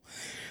abnormal.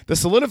 The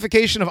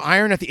solidification of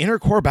iron at the inner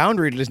core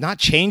boundary does not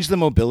change the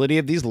mobility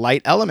of these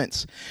light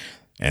elements.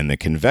 And the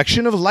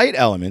convection of light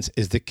elements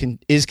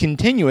is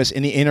continuous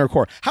in the inner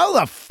core. How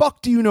the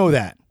fuck do you know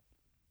that?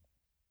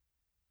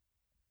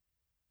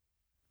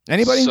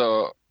 Anybody?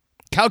 So,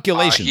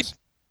 calculations.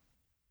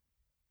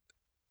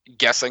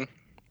 Guessing.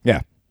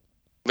 Yeah.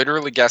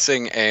 Literally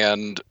guessing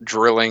and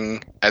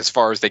drilling as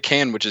far as they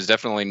can, which is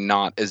definitely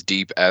not as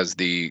deep as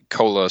the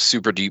Kola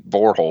super deep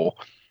borehole.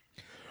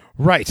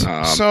 Right.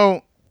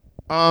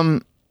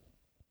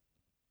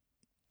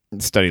 The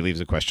study leaves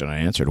a question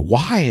unanswered.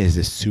 Why is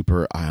this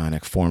super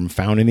ionic form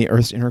found in the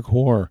Earth's inner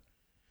core?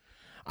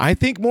 I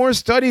think more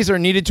studies are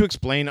needed to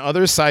explain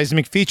other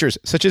seismic features,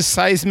 such as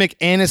seismic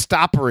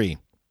anisotropiy.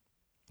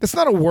 That's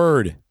not a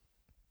word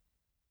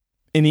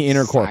in the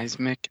inner core.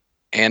 Seismic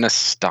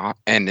Anistropy.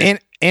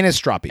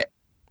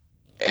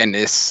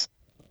 Anistropy,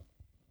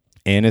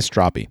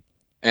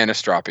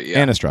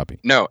 yeah. Anistropy.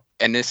 No,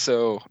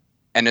 anisotropy.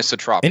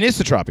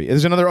 Anisotropy.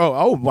 There's another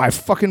I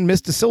fucking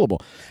missed a syllable.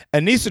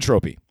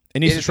 Anisotropy.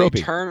 It is a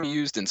term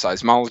used in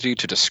seismology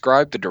to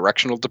describe the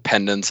directional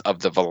dependence of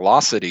the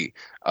velocity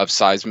of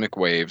seismic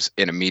waves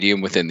in a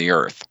medium within the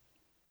Earth.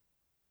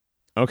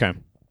 Okay.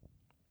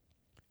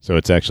 So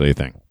it's actually a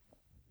thing.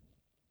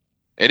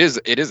 It is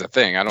a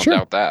thing. I don't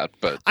doubt that.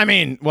 But I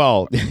mean,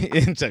 well,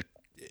 it's a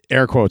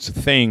air quotes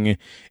thing,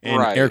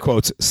 and air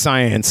quotes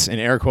science, and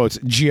air quotes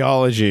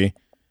geology.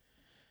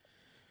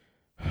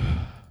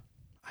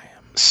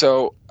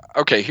 So,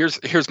 okay,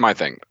 here's my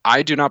thing.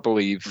 I do not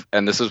believe,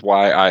 and this is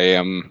why I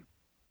am,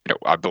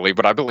 I believe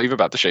what I believe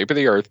about the shape of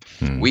the Earth.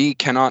 We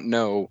cannot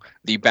know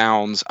the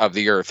bounds of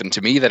the Earth, and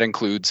to me that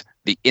includes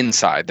the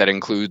inside, that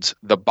includes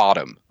the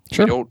bottom.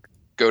 Sure. We don't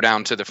go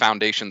down to the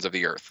foundations of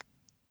the Earth.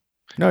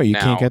 No, you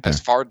can't get there. As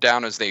far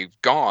down as they've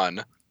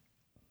gone,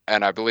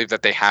 And I believe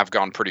that they have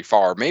gone pretty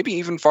far, maybe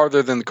even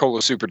farther than the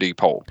Cola Super D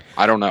poll.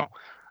 I don't know.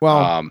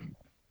 Well,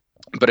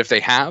 but if they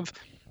have,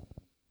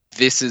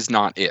 this is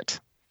not it.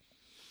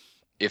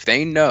 If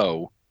they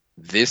know,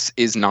 this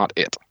is not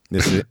it.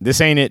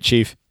 This ain't it,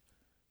 Chief.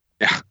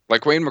 Yeah,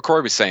 like Wayne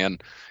McCoy was saying,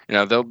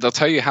 they'll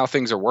tell you how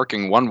things are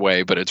working one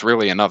way, but it's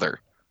really another.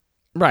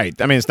 Right.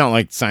 I mean, it's not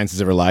like science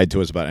has ever lied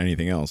to us about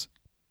anything else.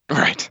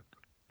 Right.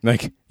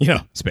 Like,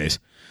 space,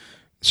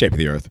 shape of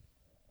the Earth.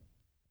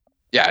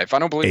 Yeah, if I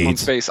don't believe him on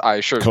space,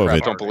 I sure as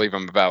crap don't believe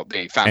him about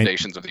the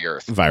foundations of the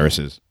Earth.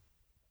 Viruses,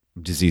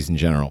 disease in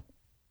general.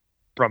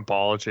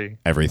 Rumpology.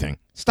 Everything.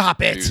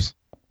 Stop it.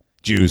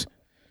 Jews.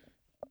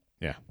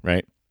 Yeah,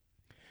 right.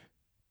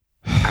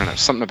 I don't know,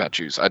 something about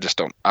Jews. I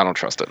don't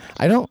trust it.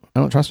 I don't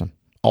trust them.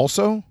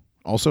 Also,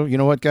 you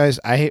know what, guys?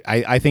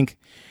 I think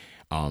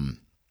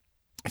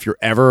if you're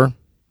ever,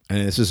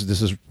 and this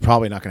is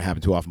probably not going to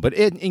happen too often, but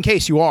in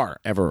case you are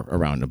ever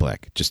around a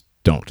black, just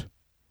don't.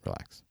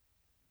 Relax.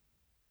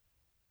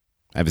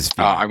 I have this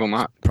feeling. I will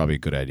not. Probably a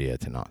good idea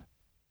to not.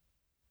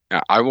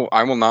 Yeah, I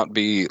will not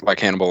be like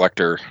Hannibal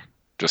Lecter,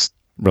 just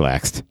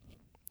relaxed.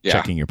 Yeah.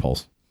 Checking your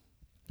pulse.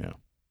 Yeah.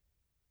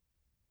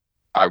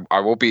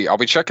 I'll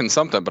be checking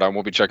something, but I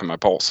won't be checking my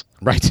pulse.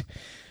 Right.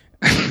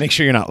 Make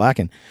sure you're not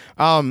lacking.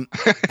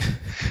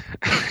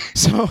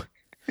 So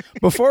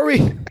before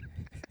we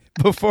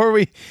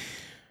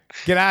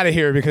get out of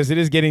here, because it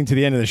is getting to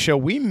the end of the show,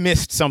 we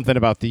missed something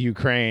about the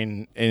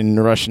Ukraine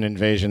and Russian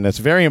invasion that's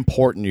very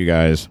important, you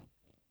guys.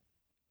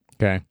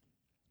 Okay.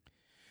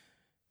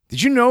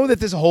 Did you know that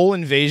this whole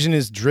invasion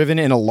is driven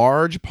in a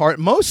large part,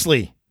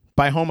 mostly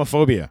by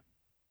homophobia?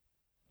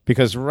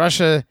 Because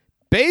Russia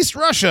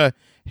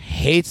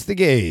hates the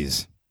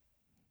gays.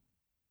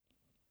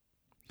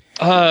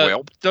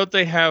 Don't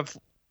they have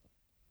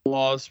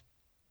laws?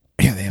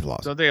 Yeah, they have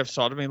laws. Don't they have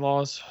sodomy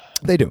laws?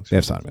 They do. They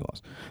have sodomy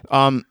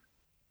laws.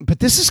 But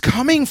this is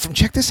coming from,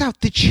 check this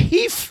out, the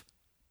chief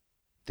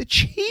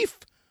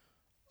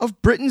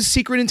of Britain's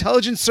secret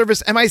intelligence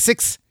service,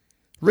 MI6,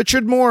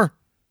 Richard Moore.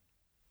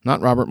 Not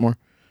Robert Moore.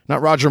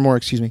 Not Roger Moore,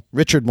 excuse me.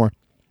 Richard Moore.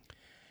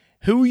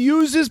 Who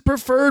uses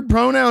preferred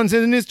pronouns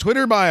in his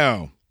Twitter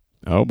bio.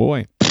 Oh,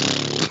 boy.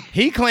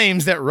 He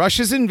claims that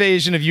Russia's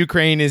invasion of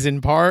Ukraine is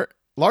in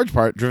large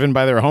part driven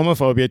by their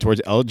homophobia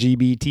towards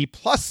LGBT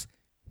plus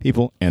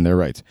people and their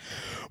rights.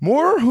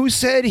 Moore, who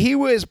said he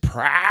was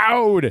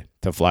proud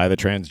to fly the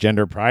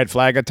transgender pride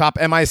flag atop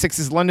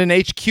MI6's London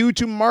HQ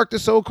to mark the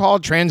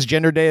so-called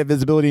Transgender Day of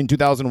Visibility in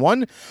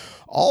 2001,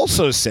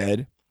 also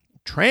said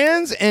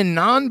trans and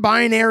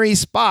non-binary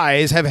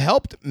spies have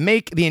helped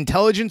make the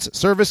intelligence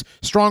service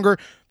stronger.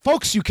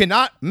 Folks, you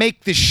cannot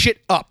make this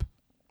shit up.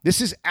 This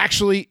is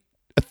actually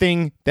a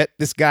thing that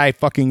this guy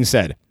fucking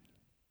said.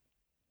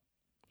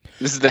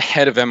 This is the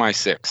head of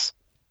MI6.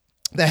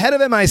 The head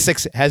of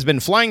MI6 has been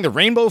flying the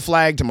rainbow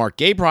flag to mark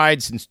gay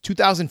pride since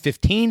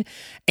 2015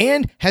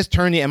 and has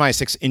turned the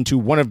MI6 into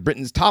one of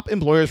Britain's top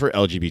employers for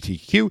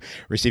LGBTQ,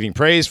 receiving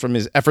praise from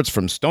his efforts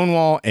from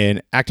Stonewall,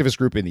 an activist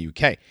group in the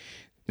UK.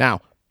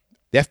 Now,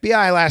 the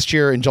FBI last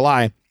year in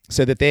July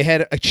said that they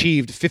had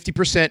achieved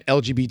 50%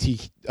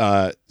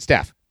 LGBT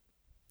staff.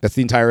 That's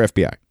the entire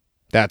FBI.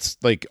 That's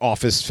like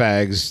office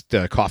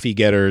fags, coffee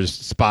getters,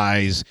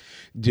 spies,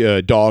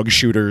 dog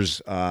shooters,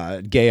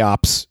 gay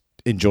ops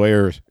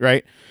enjoyers,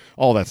 right?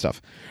 All that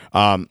stuff.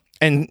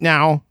 And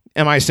now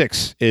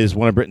MI6 is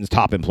one of Britain's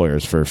top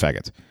employers for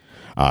faggots.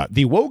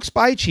 The woke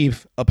spy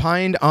chief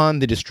opined on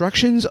the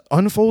destructions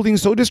unfolding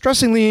so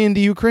distressingly in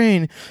the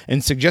Ukraine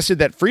and suggested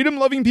that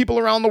freedom-loving people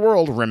around the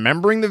world,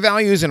 remembering the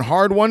values and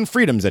hard-won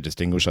freedoms that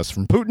distinguish us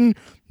from Putin,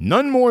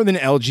 none more than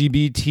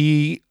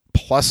LGBT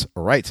plus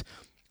rights.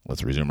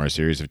 Let's resume our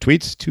series of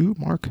tweets to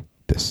mark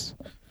this.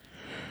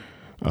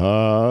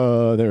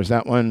 There's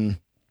that one.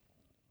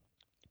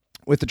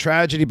 With the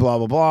tragedy, blah,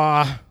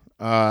 blah,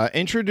 blah.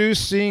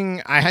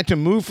 Introducing, I had to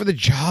move for the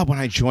job when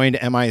I joined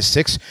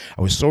MI6.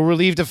 I was so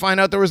relieved to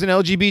find out there was an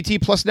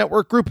LGBT plus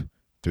network group.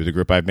 Through the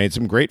group, I've made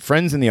some great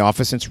friends in the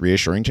office, and it's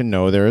reassuring to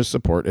know there is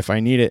support if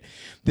I need it.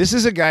 This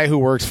is a guy who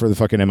works for the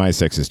fucking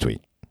MI6's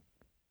tweet.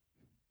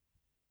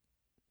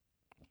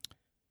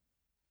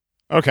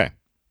 Okay.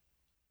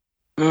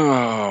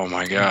 Oh,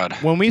 my God.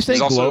 When we say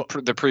he's also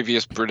the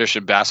previous British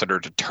ambassador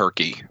to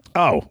Turkey.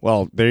 Oh,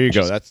 well, there you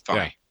go. That's funny.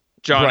 Yeah.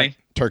 Johnny. Right.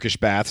 Turkish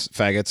baths,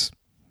 faggots.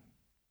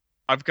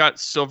 I've got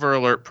Silver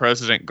Alert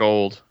President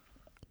Gold.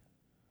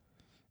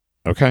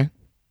 Okay.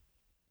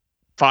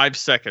 5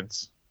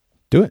 seconds.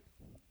 Do it.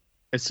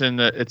 It's in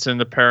the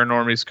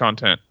Paranormies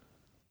content.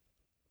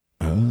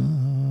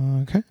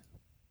 Okay.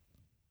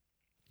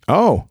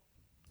 Oh,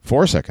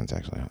 4 seconds,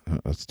 actually.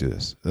 Let's do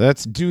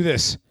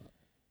this.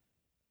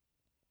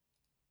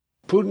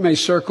 Putin may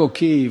circle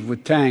Kyiv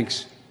with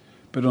tanks,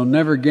 but he'll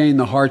never gain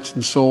the hearts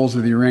and souls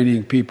of the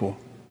Iranian people.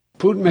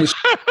 Putin may...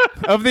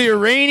 Of the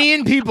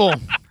Iranian people.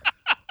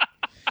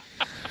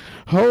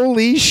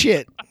 Holy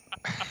shit.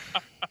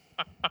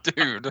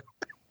 Dude.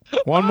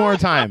 One more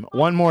time.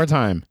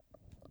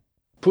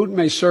 Putin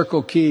may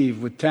circle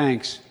Kyiv with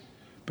tanks,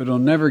 but he'll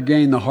never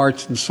gain the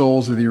hearts and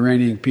souls of the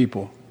Iranian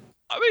people.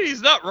 I mean,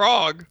 he's not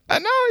wrong.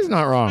 No, he's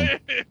not wrong.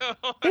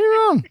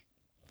 You're wrong.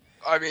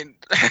 I mean,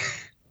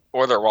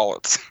 or their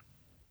wallets.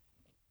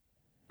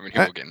 I mean, he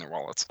will get in their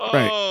wallets.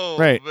 Oh,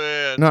 Right.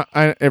 man. No,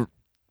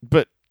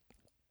 but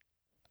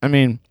I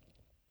mean,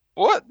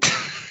 What?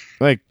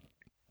 like,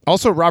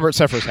 also Robert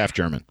Seffer's half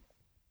German,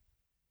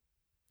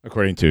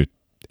 according to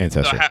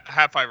Ancestry.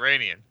 Half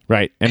Iranian.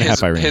 Right, and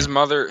half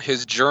Iranian.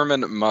 His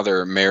German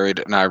mother married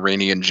an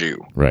Iranian Jew.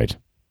 Right.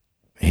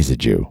 He's a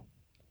Jew.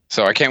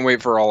 So I can't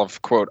wait for all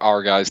of, quote,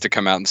 our guys to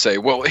come out and say,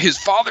 well, his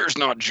father's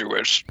not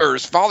Jewish, or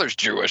his father's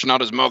Jewish,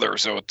 not his mother,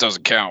 so it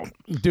doesn't count.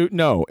 Dude,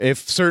 no.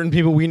 If certain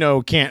people we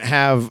know can't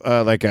have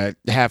like a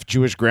half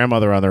Jewish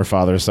grandmother on their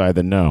father's side,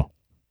 then no.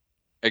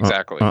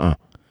 Exactly.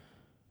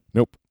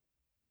 Nope.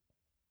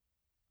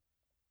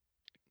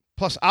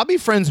 Plus, I'll be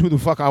friends who the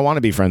fuck I want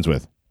to be friends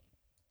with.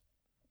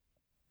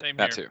 Same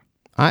That here. too.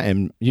 I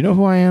am. You know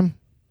who I am?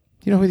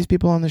 You know who these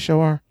people on this show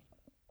are?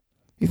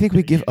 You think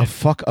we give a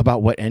fuck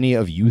about what any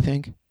of you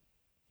think?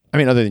 I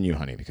mean, other than you,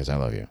 honey, because I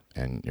love you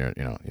and you're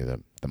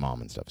the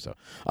mom and stuff. So,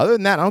 other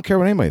than that, I don't care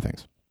what anybody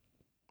thinks.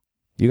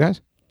 You guys?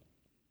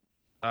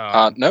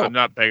 No. I'm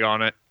not big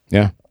on it.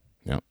 Yeah.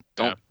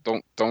 Don't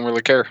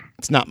really care.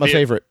 It's not my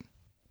favorite.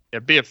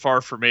 It'd be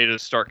far for me to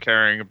start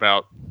caring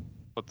about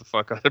what the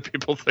fuck other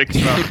people think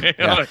about me.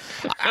 Yeah.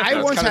 I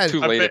It's once kinda had too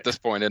late at this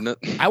point, isn't it?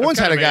 I once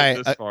had a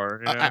guy. This far,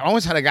 you know? I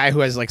once had a guy who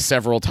has like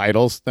several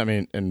titles. I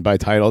mean, and by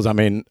titles, I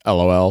mean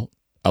LOL,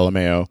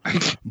 LMAO.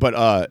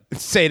 But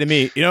say to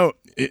me,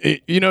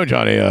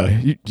 Johnny.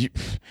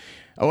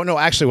 Oh no,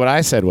 actually, what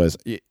I said was,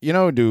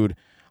 dude,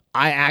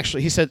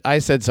 I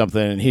said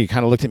something, and he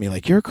kind of looked at me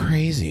like, you're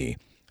crazy.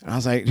 And I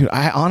was like, dude,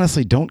 I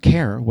honestly don't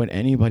care what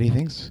anybody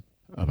thinks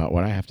about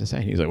what I have to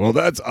say. He's like, well,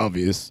 that's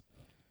obvious.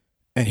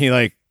 And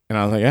and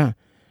I was like, yeah.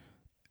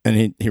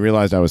 And he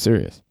realized I was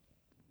serious.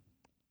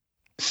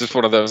 It's just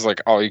one of those,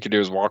 like, all you can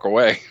do is walk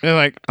away.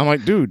 And I'm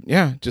like, dude,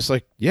 yeah, just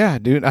like, yeah,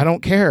 dude, I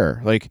don't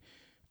care. Like,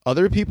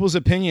 other people's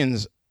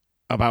opinions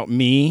about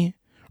me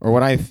or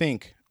what I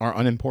think are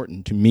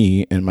unimportant to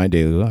me and my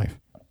daily life.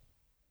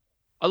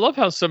 I love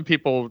how some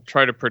people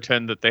try to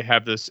pretend that they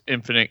have this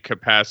infinite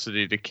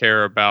capacity to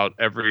care about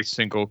every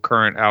single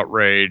current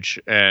outrage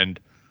and,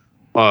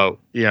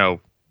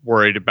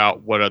 worried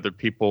about what other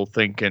people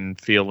think and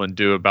feel and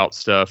do about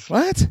stuff.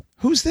 What?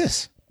 Who's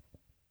this?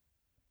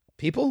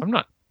 People? I'm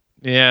not.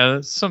 Yeah,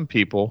 some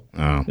people.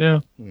 Oh. Yeah.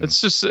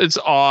 It's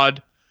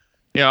odd.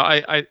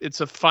 It's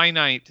a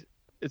finite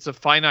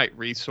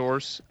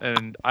resource,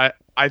 and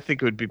I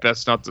think it would be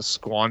best not to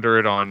squander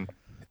it on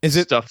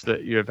stuff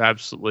that you have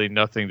absolutely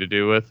nothing to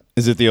do with.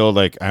 Is it the old,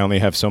 like, I only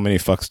have so many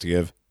fucks to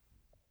give?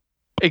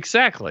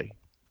 Exactly.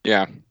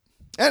 Yeah.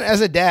 And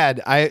as a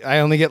dad, I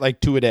only get like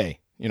 2 a day,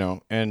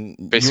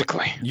 and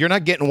Basically. you're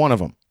not getting one of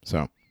them.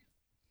 So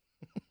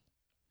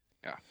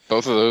Yeah.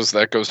 Both of those,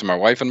 that goes to my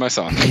wife and my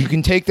son. you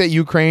can take that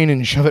Ukraine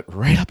and shove it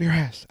right up your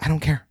ass. I don't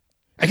care.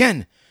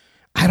 Again,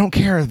 I don't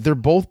care. They're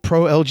both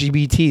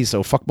pro-LGBT,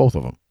 so fuck both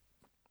of them.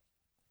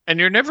 And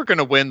you're never going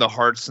to win the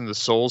hearts and the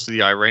souls of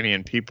the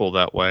Iranian people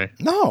that way.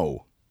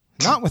 No,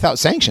 not without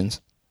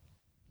sanctions.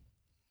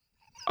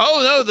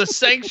 Oh, no, the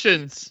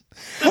sanctions.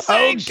 The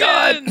sanctions. Oh,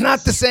 God,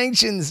 not the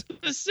sanctions.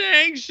 The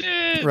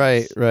sanctions.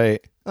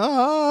 Right.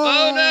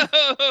 Oh,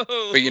 no.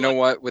 But you know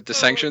what? With the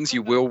sanctions,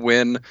 you will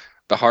win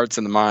the hearts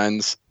and the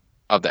minds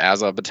of the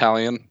Azov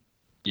battalion.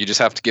 You just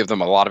have to give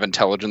them a lot of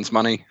intelligence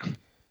money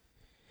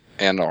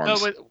and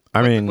arms.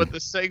 No, with the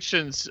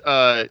sanctions,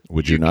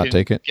 would you not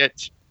take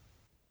it?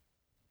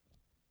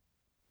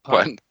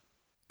 What?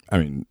 I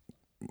mean,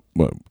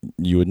 what,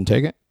 you wouldn't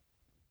take it?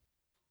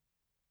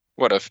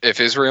 What if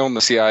Israel and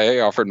the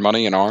CIA offered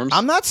money and arms?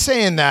 I'm not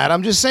saying that.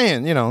 I'm just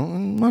saying,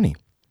 money.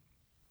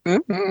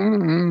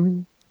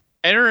 Mm-hmm.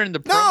 Enter in the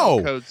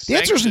promo code. No. The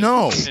answer is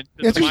no. The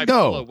answer is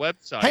no.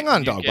 Website, hang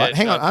on, dog.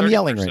 Hang on. I'm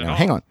yelling right now.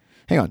 Hang on.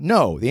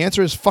 No. The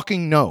answer is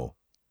fucking no.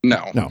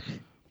 No.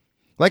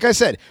 Like I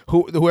said,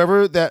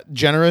 whoever that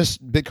generous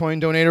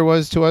Bitcoin donator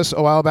was to us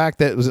a while back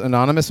that was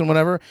anonymous and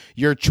whatever,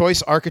 your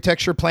choice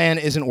architecture plan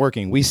isn't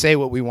working. We say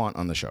what we want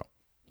on the show.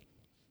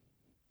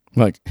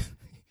 Like,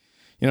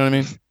 you know what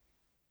I mean?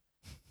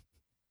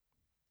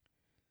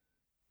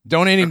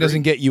 Donating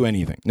doesn't get you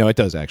anything. No, it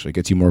does actually. It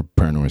gets you more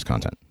Paranoise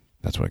content.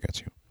 That's what it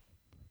gets you.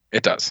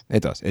 It does.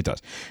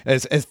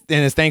 And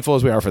as thankful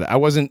as we are for that, I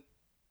wasn't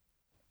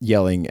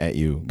yelling at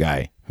you,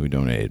 guy who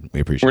donated. We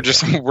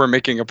appreciate We're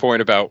making a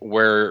point about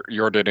where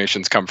your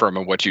donations come from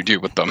and what you do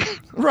with them.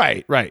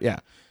 Right, yeah.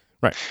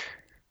 Right.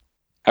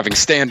 Having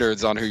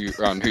standards on who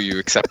you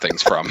accept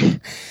things from.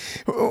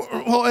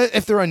 Well,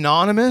 if they're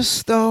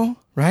anonymous though,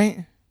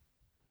 right?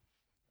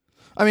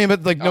 I mean,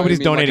 but like nobody's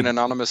donating. Like an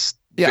anonymous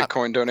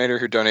Bitcoin donator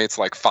who donates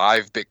like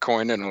 5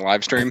 Bitcoin in a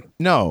live stream?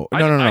 No. I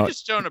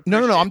just don't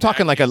appreciate No. I'm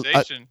talking like a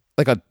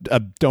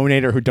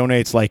donator who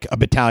donates like a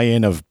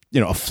battalion of,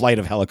 a flight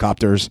of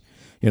helicopters,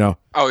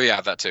 Oh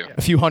yeah, that too.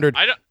 A few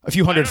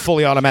hundred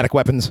fully automatic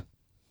weapons.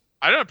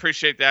 I don't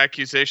appreciate the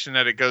accusation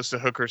that it goes to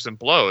hookers and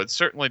blow. It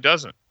certainly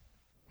doesn't.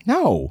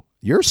 No,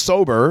 you're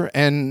sober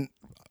and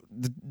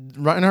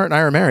Reinhardt and I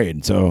are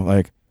married. So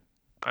like,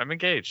 I'm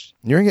engaged.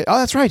 You're engaged. Oh,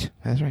 that's right.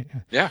 That's right.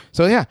 Yeah.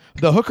 So yeah,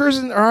 the hookers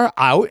are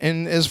out,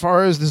 and as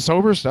far as the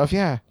sober stuff,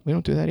 yeah, we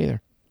don't do that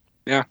either.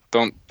 Yeah.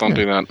 Don't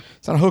do that.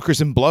 It's not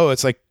hookers and blow.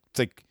 It's like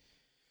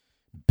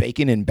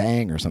bacon and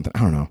bang or something. I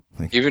don't know.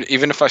 Like,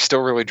 Even if I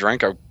still really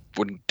drank, I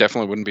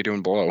definitely wouldn't be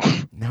doing blow.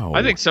 no,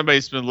 I think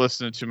somebody's been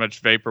listening to too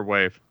much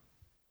vaporwave.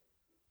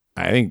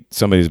 I think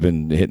somebody's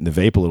been hitting the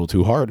vape a little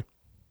too hard.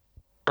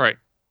 Right.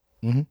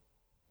 Mm-hmm.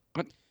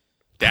 What?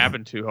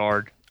 Dabbing too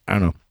hard. I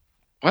don't know.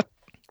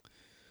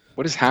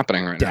 What is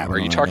happening right now? Are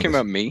you talking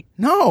about me?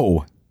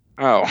 No.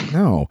 Oh.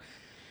 No.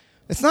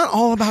 It's not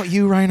all about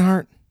you,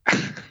 Reinhardt.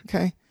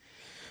 Okay.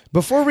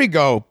 Before we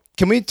go,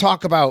 can we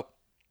talk about?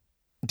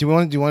 Do you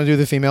want to do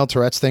the female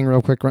Tourette's thing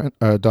real quick,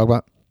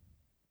 Dogbot?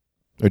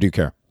 Or do you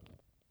care?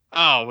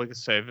 Oh, we can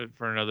save it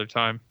for another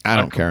time. I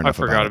don't care enough. I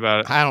forgot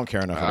about it. I don't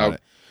care enough about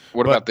it.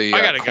 What about the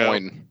I gotta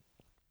coin?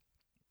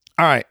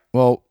 go. All right.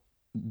 Well,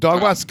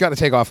 Dogbot's got to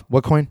take off.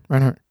 What coin,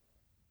 Reinhardt?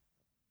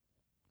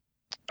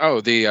 Oh,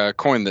 the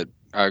coin that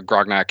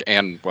Grognak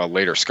and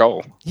later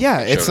Skull. Yeah,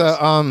 it's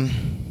a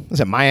is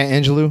it Maya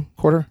Angelou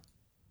quarter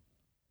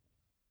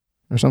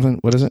or something?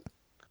 What is it?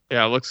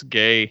 Yeah, it looks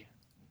gay.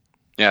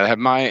 Yeah, they have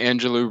Maya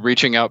Angelou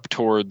reaching up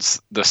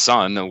towards the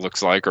sun, it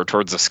looks like, or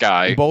towards the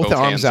sky. Both arms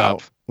hands out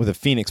up with a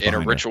phoenix in a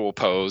behind her. ritual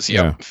pose.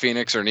 Yep. Yeah.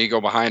 Phoenix or an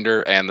eagle behind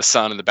her, and the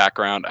sun in the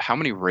background. How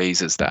many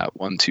rays is that?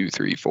 1, 2,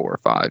 3, 4,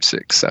 5,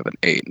 6, 7,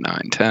 8,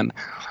 9, 10,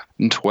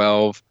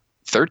 12,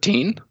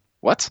 13?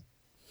 What?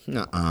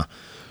 Nuh-uh.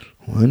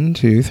 1,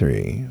 2,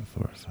 3,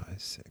 4, 5,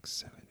 6,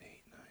 7, 8,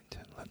 9,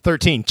 10, 11.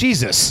 13.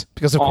 Jesus.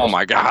 Because of course. Oh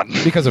my God.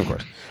 Because of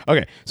course.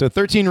 Okay, so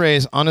 13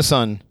 rays on the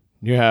sun.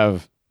 You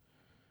have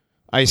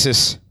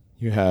Isis.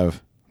 You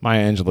have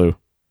Maya Angelou.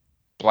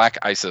 Black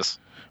Isis.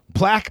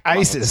 Black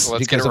Isis. Let's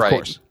because get it of right.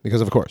 course.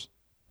 Because of course.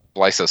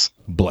 Blysis.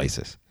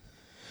 Blysis.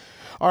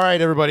 All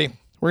right, everybody.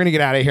 We're going to get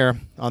out of here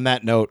on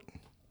that note.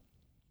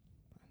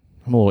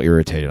 I'm a little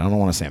irritated. I don't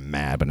want to say I'm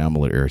mad, but now I'm a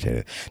little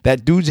irritated.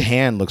 That dude's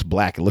hand looks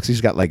black. It looks like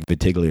he's got like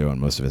vitiglio in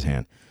most of his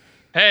hand.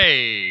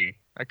 Hey,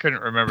 I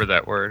couldn't remember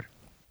that word.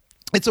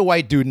 It's a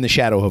white dude in the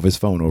shadow of his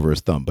phone over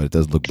his thumb, but it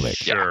does look black.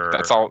 Sure.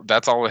 Yeah,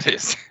 that's all it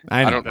is.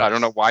 I know. I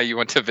don't know why you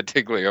went to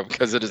Vitiglio,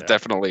 because it is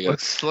definitely a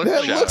Looks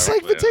That shadow. looks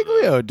like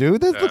vitiglio,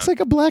 dude. That Yeah. looks like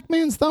a black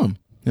man's thumb.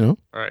 You know?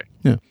 Right.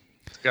 Yeah.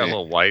 It's got a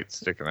little white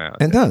sticking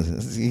out. It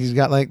does. He's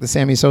got like the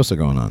Sammy Sosa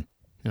going on.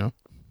 You know?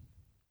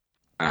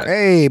 All right.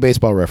 Hey,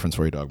 baseball reference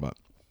for you, Dogbot.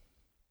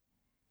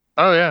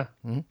 Oh, yeah.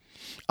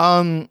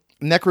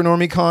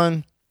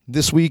 Necronormicon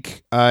this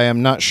week. I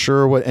am not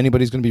sure what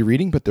anybody's going to be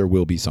reading, but there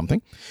will be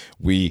something.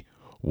 We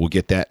will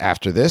get that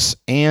after this,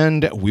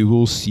 and we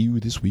will see you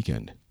this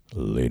weekend.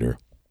 Later.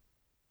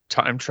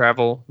 Time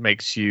travel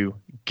makes you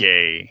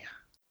gay.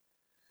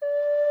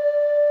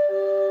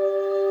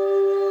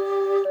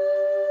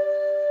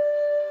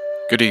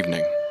 Good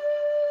evening.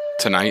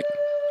 Tonight,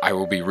 I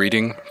will be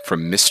reading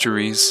from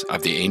Mysteries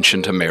of the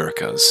Ancient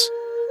Americas.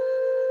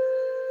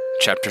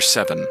 Chapter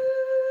 7.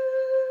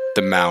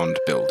 The Mound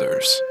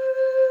Builders.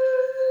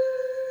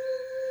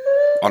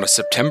 On a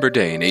September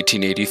day in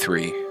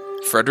 1883,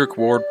 Frederick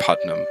Ward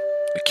Putnam,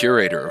 the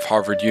curator of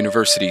Harvard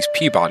University's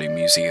Peabody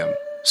Museum,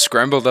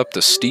 scrambled up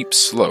the steep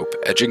slope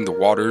edging the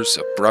waters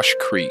of Brush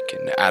Creek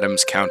in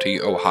Adams County,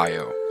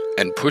 Ohio,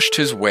 and pushed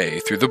his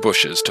way through the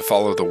bushes to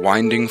follow the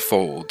winding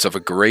folds of a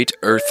great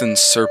earthen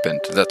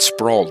serpent that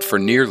sprawled for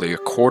nearly a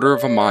quarter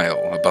of a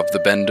mile above the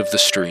bend of the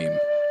stream.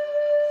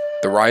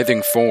 The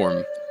writhing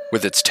form,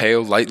 with its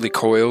tail lightly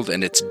coiled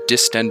and its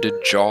distended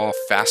jaw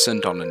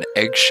fastened on an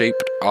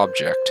egg-shaped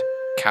object,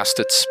 cast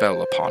its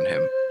spell upon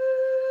him.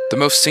 The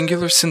most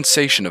singular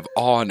sensation of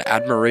awe and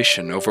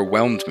admiration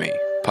overwhelmed me,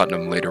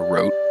 Putnam later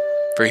wrote,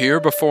 for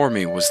here before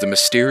me was the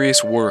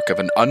mysterious work of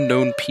an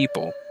unknown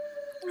people,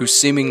 whose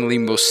seemingly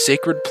most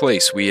sacred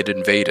place we had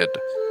invaded.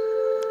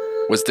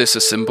 Was this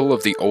a symbol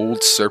of the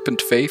old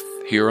serpent faith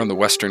here on the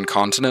Western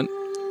continent,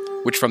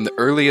 which from the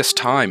earliest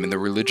time in the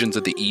religions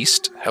of the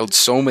East held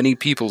so many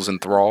peoples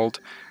enthralled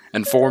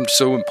and formed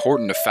so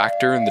important a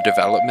factor in the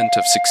development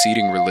of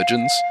succeeding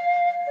religions?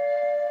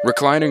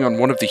 Reclining on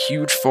one of the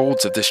huge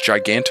folds of this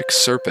gigantic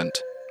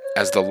serpent,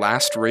 as the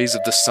last rays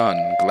of the sun,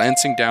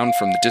 glancing down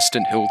from the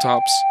distant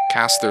hilltops,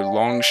 cast their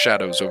long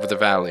shadows over the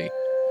valley,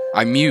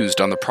 I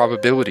mused on the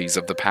probabilities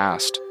of the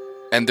past,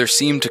 and there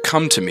seemed to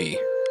come to me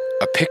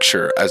a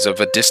picture as of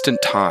a distant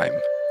time,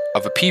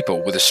 of a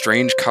people with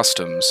strange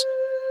customs,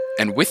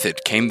 and with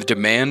it came the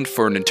demand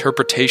for an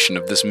interpretation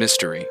of this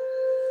mystery.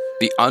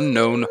 The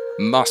unknown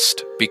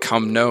must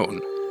become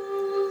known.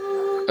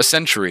 A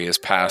century has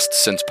passed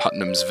since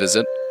Putnam's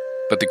visit,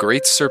 but the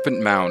great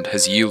serpent mound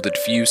has yielded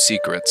few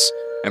secrets,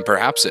 and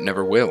perhaps it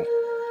never will.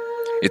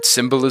 Its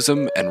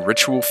symbolism and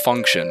ritual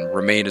function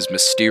remain as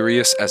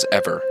mysterious as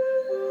ever.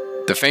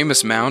 The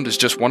famous mound is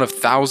just one of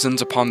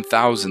thousands upon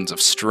thousands of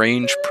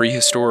strange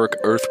prehistoric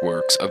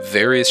earthworks of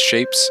various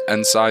shapes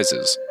and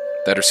sizes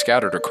that are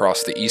scattered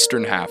across the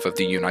eastern half of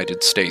the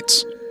United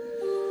States.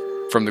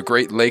 From the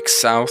Great Lakes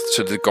south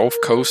to the Gulf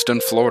Coast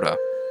and Florida,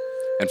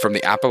 and from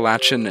the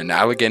Appalachian and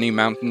Allegheny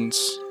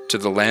Mountains to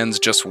the lands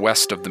just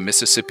west of the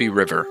Mississippi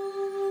River,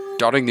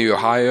 Dotting the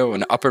Ohio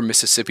and upper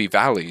Mississippi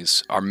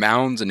valleys are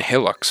mounds and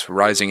hillocks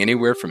rising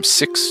anywhere from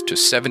 6 to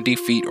 70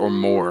 feet or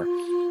more.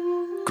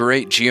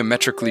 Great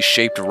geometrically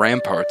shaped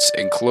ramparts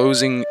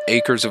enclosing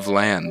acres of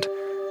land,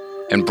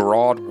 and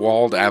broad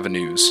walled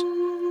avenues.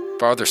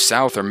 Farther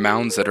south are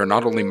mounds that are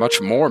not only much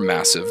more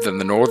massive than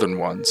the northern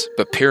ones,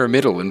 but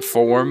pyramidal in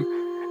form,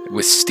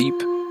 with steep,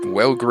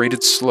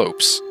 well-graded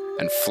slopes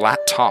and flat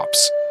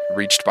tops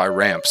reached by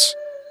ramps.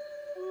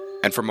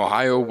 And from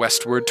Ohio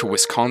westward to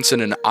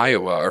Wisconsin and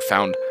Iowa are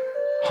found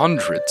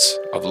hundreds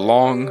of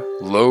long,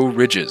 low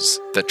ridges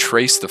that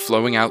trace the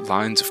flowing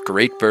outlines of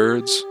great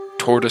birds,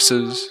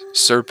 tortoises,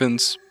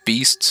 serpents,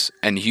 beasts,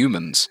 and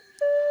humans.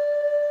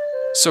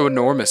 So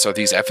enormous are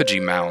these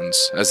effigy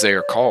mounds, as they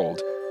are called,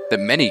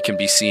 that many can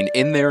be seen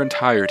in their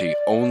entirety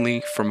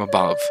only from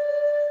above.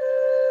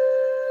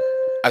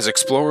 As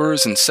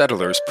explorers and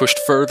settlers pushed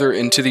further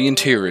into the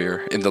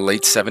interior in the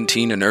late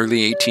 17 and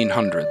early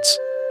 1800s,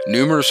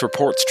 numerous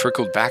reports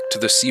trickled back to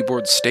the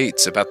seaboard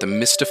states about the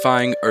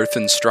mystifying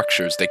earthen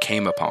structures they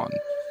came upon.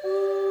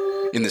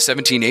 In the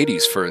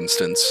 1780s, for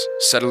instance,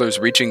 settlers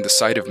reaching the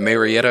site of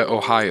Marietta,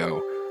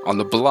 Ohio, on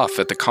the bluff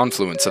at the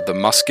confluence of the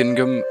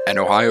Muskingum and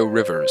Ohio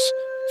rivers,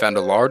 found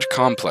a large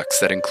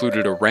complex that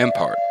included a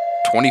rampart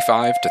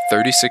 25 to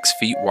 36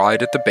 feet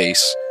wide at the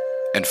base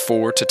and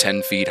 4 to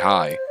 10 feet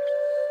high.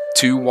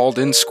 2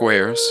 walled-in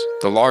squares,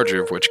 the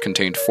larger of which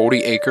contained 40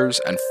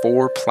 acres and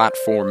 4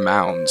 platform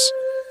mounds,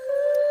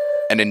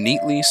 and a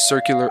neatly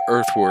circular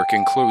earthwork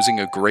enclosing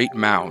a great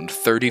mound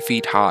 30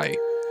 feet high.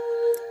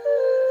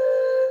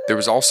 There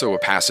was also a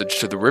passage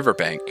to the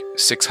riverbank,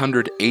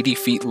 680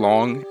 feet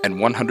long and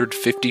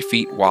 150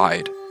 feet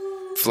wide,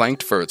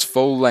 flanked for its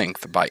full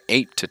length by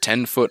 8 to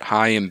 10 foot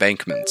high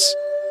embankments.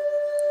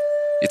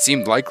 It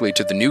seemed likely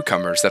to the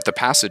newcomers that the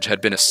passage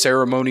had been a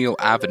ceremonial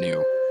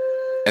avenue,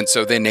 and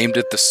so they named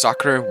it the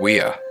Sacra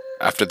Via,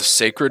 after the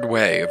sacred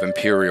way of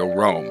Imperial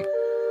Rome.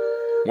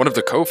 One of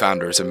the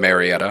co-founders of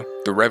Marietta,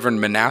 the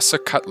Reverend Manasseh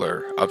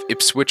Cutler of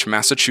Ipswich,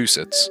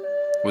 Massachusetts,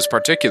 was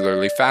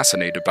particularly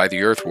fascinated by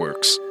the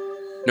earthworks.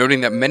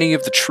 Noting that many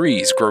of the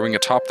trees growing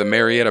atop the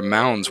Marietta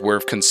mounds were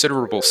of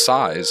considerable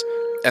size,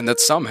 and that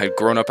some had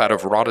grown up out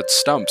of rotted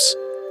stumps,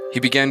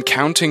 he began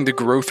counting the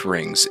growth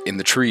rings in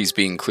the trees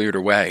being cleared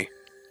away.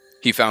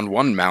 He found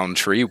one mound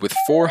tree with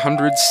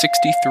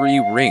 463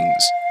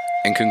 rings,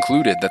 and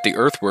concluded that the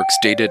earthworks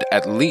dated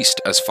at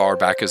least as far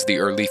back as the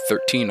early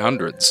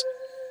 1300s.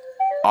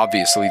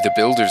 Obviously, the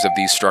builders of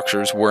these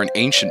structures were an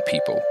ancient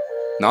people,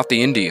 not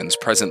the Indians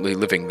presently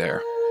living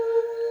there.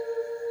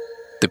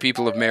 The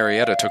people of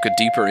Marietta took a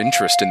deeper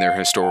interest in their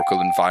historical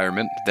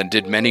environment than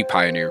did many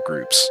pioneer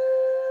groups.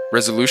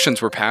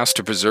 Resolutions were passed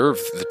to preserve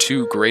the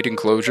 2 great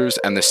enclosures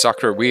and the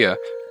Sacra Via,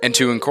 and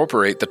to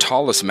incorporate the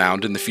tallest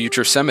mound in the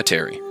future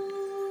cemetery.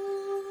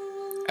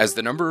 As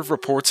the number of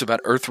reports about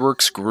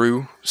earthworks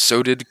grew,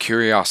 so did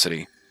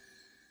curiosity.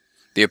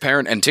 The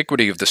apparent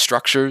antiquity of the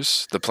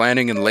structures, the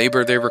planning and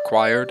labor they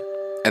required,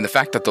 and the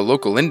fact that the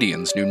local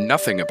Indians knew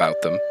nothing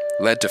about them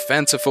led to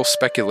fanciful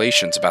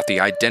speculations about the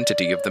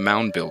identity of the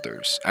mound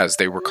builders, as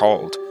they were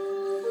called.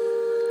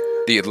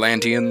 The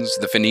Atlanteans,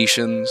 the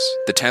Phoenicians,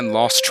 the 10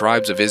 lost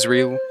tribes of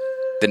Israel,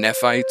 the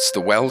Nephites,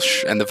 the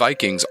Welsh, and the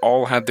Vikings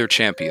all had their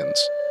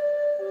champions.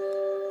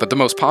 But the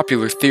most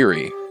popular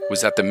theory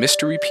was that the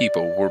mystery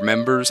people were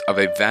members of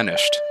a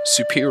vanished,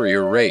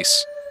 superior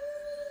race.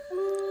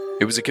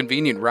 It was a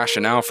convenient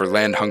rationale for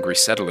land-hungry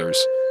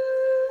settlers.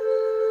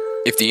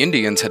 If the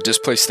Indians had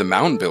displaced the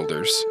mound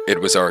builders, it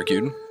was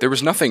argued, there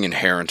was nothing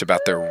inherent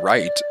about their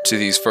right to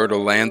these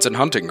fertile lands and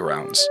hunting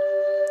grounds.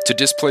 To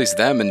displace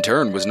them in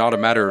turn was not a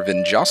matter of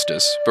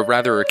injustice, but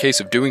rather a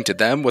case of doing to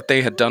them what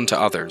they had done to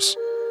others.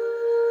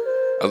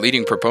 A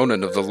leading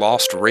proponent of the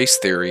lost race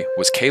theory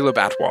was Caleb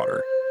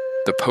Atwater,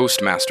 the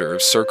postmaster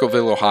of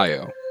Circleville,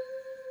 Ohio.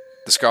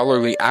 The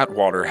scholarly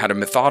Atwater had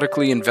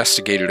methodically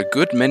investigated a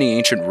good many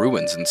ancient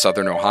ruins in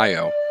southern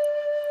Ohio.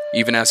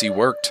 Even as he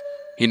worked,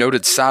 he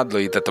noted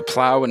sadly that the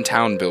plow and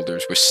town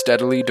builders were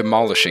steadily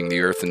demolishing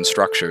the earthen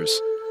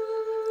structures.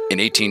 In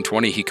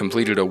 1820, he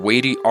completed a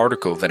weighty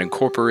article that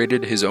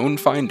incorporated his own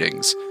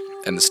findings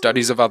and the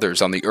studies of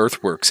others on the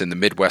earthworks in the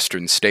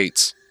Midwestern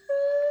states.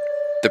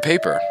 The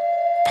paper,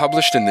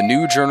 published in the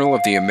New Journal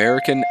of the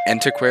American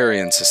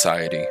Antiquarian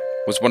Society,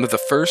 was one of the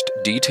first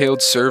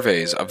detailed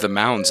surveys of the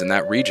mounds in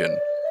that region,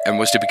 and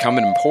was to become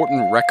an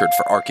important record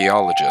for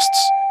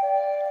archaeologists.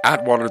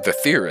 Atwater the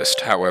theorist,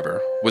 however,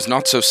 was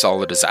not so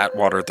solid as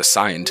Atwater the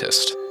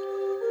scientist.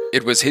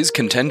 It was his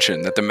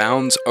contention that the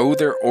mounds owe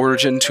their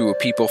origin to a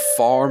people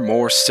far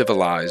more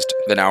civilized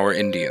than our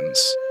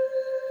Indians.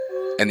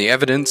 And the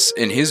evidence,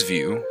 in his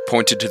view,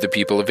 pointed to the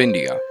people of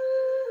India.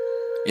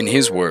 In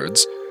his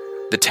words,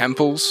 the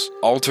temples,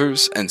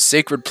 altars, and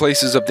sacred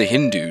places of the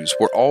Hindus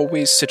were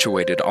always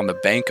situated on the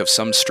bank of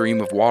some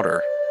stream of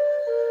water.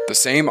 The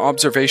same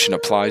observation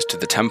applies to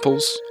the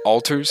temples,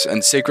 altars,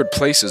 and sacred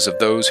places of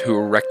those who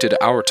erected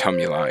our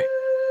tumuli.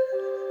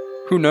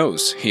 Who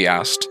knows, he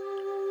asked,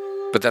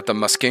 but that the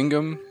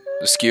Muskingum,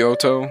 the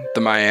Scioto, the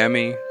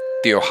Miami,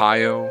 the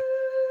Ohio,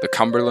 the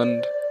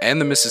Cumberland, and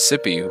the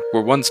Mississippi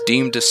were once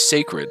deemed as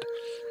sacred,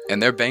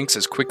 and their banks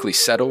as quickly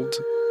settled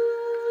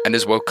and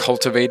as well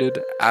cultivated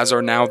as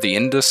are now the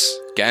Indus,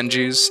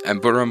 Ganges,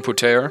 and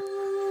Burrampooter.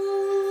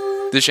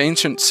 This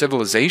ancient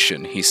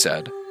civilization, he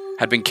said,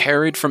 had been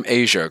carried from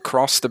Asia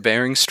across the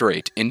Bering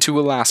Strait into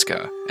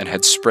Alaska and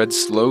had spread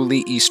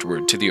slowly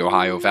eastward to the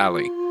Ohio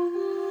Valley.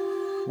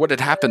 What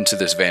had happened to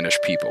this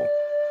vanished people?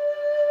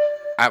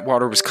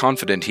 Atwater was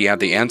confident he had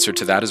the answer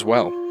to that as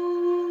well.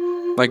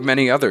 Like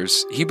many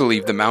others, he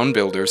believed the mound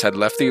builders had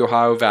left the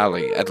Ohio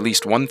Valley at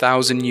least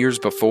 1,000 years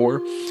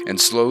before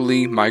and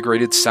slowly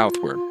migrated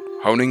southward,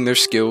 honing their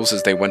skills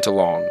as they went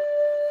along.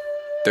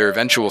 Their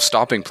eventual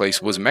stopping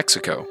place was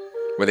Mexico,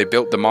 where they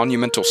built the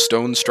monumental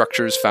stone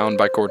structures found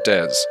by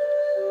Cortez.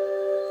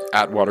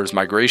 Atwater's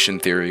migration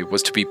theory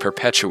was to be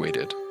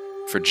perpetuated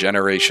for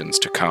generations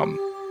to come.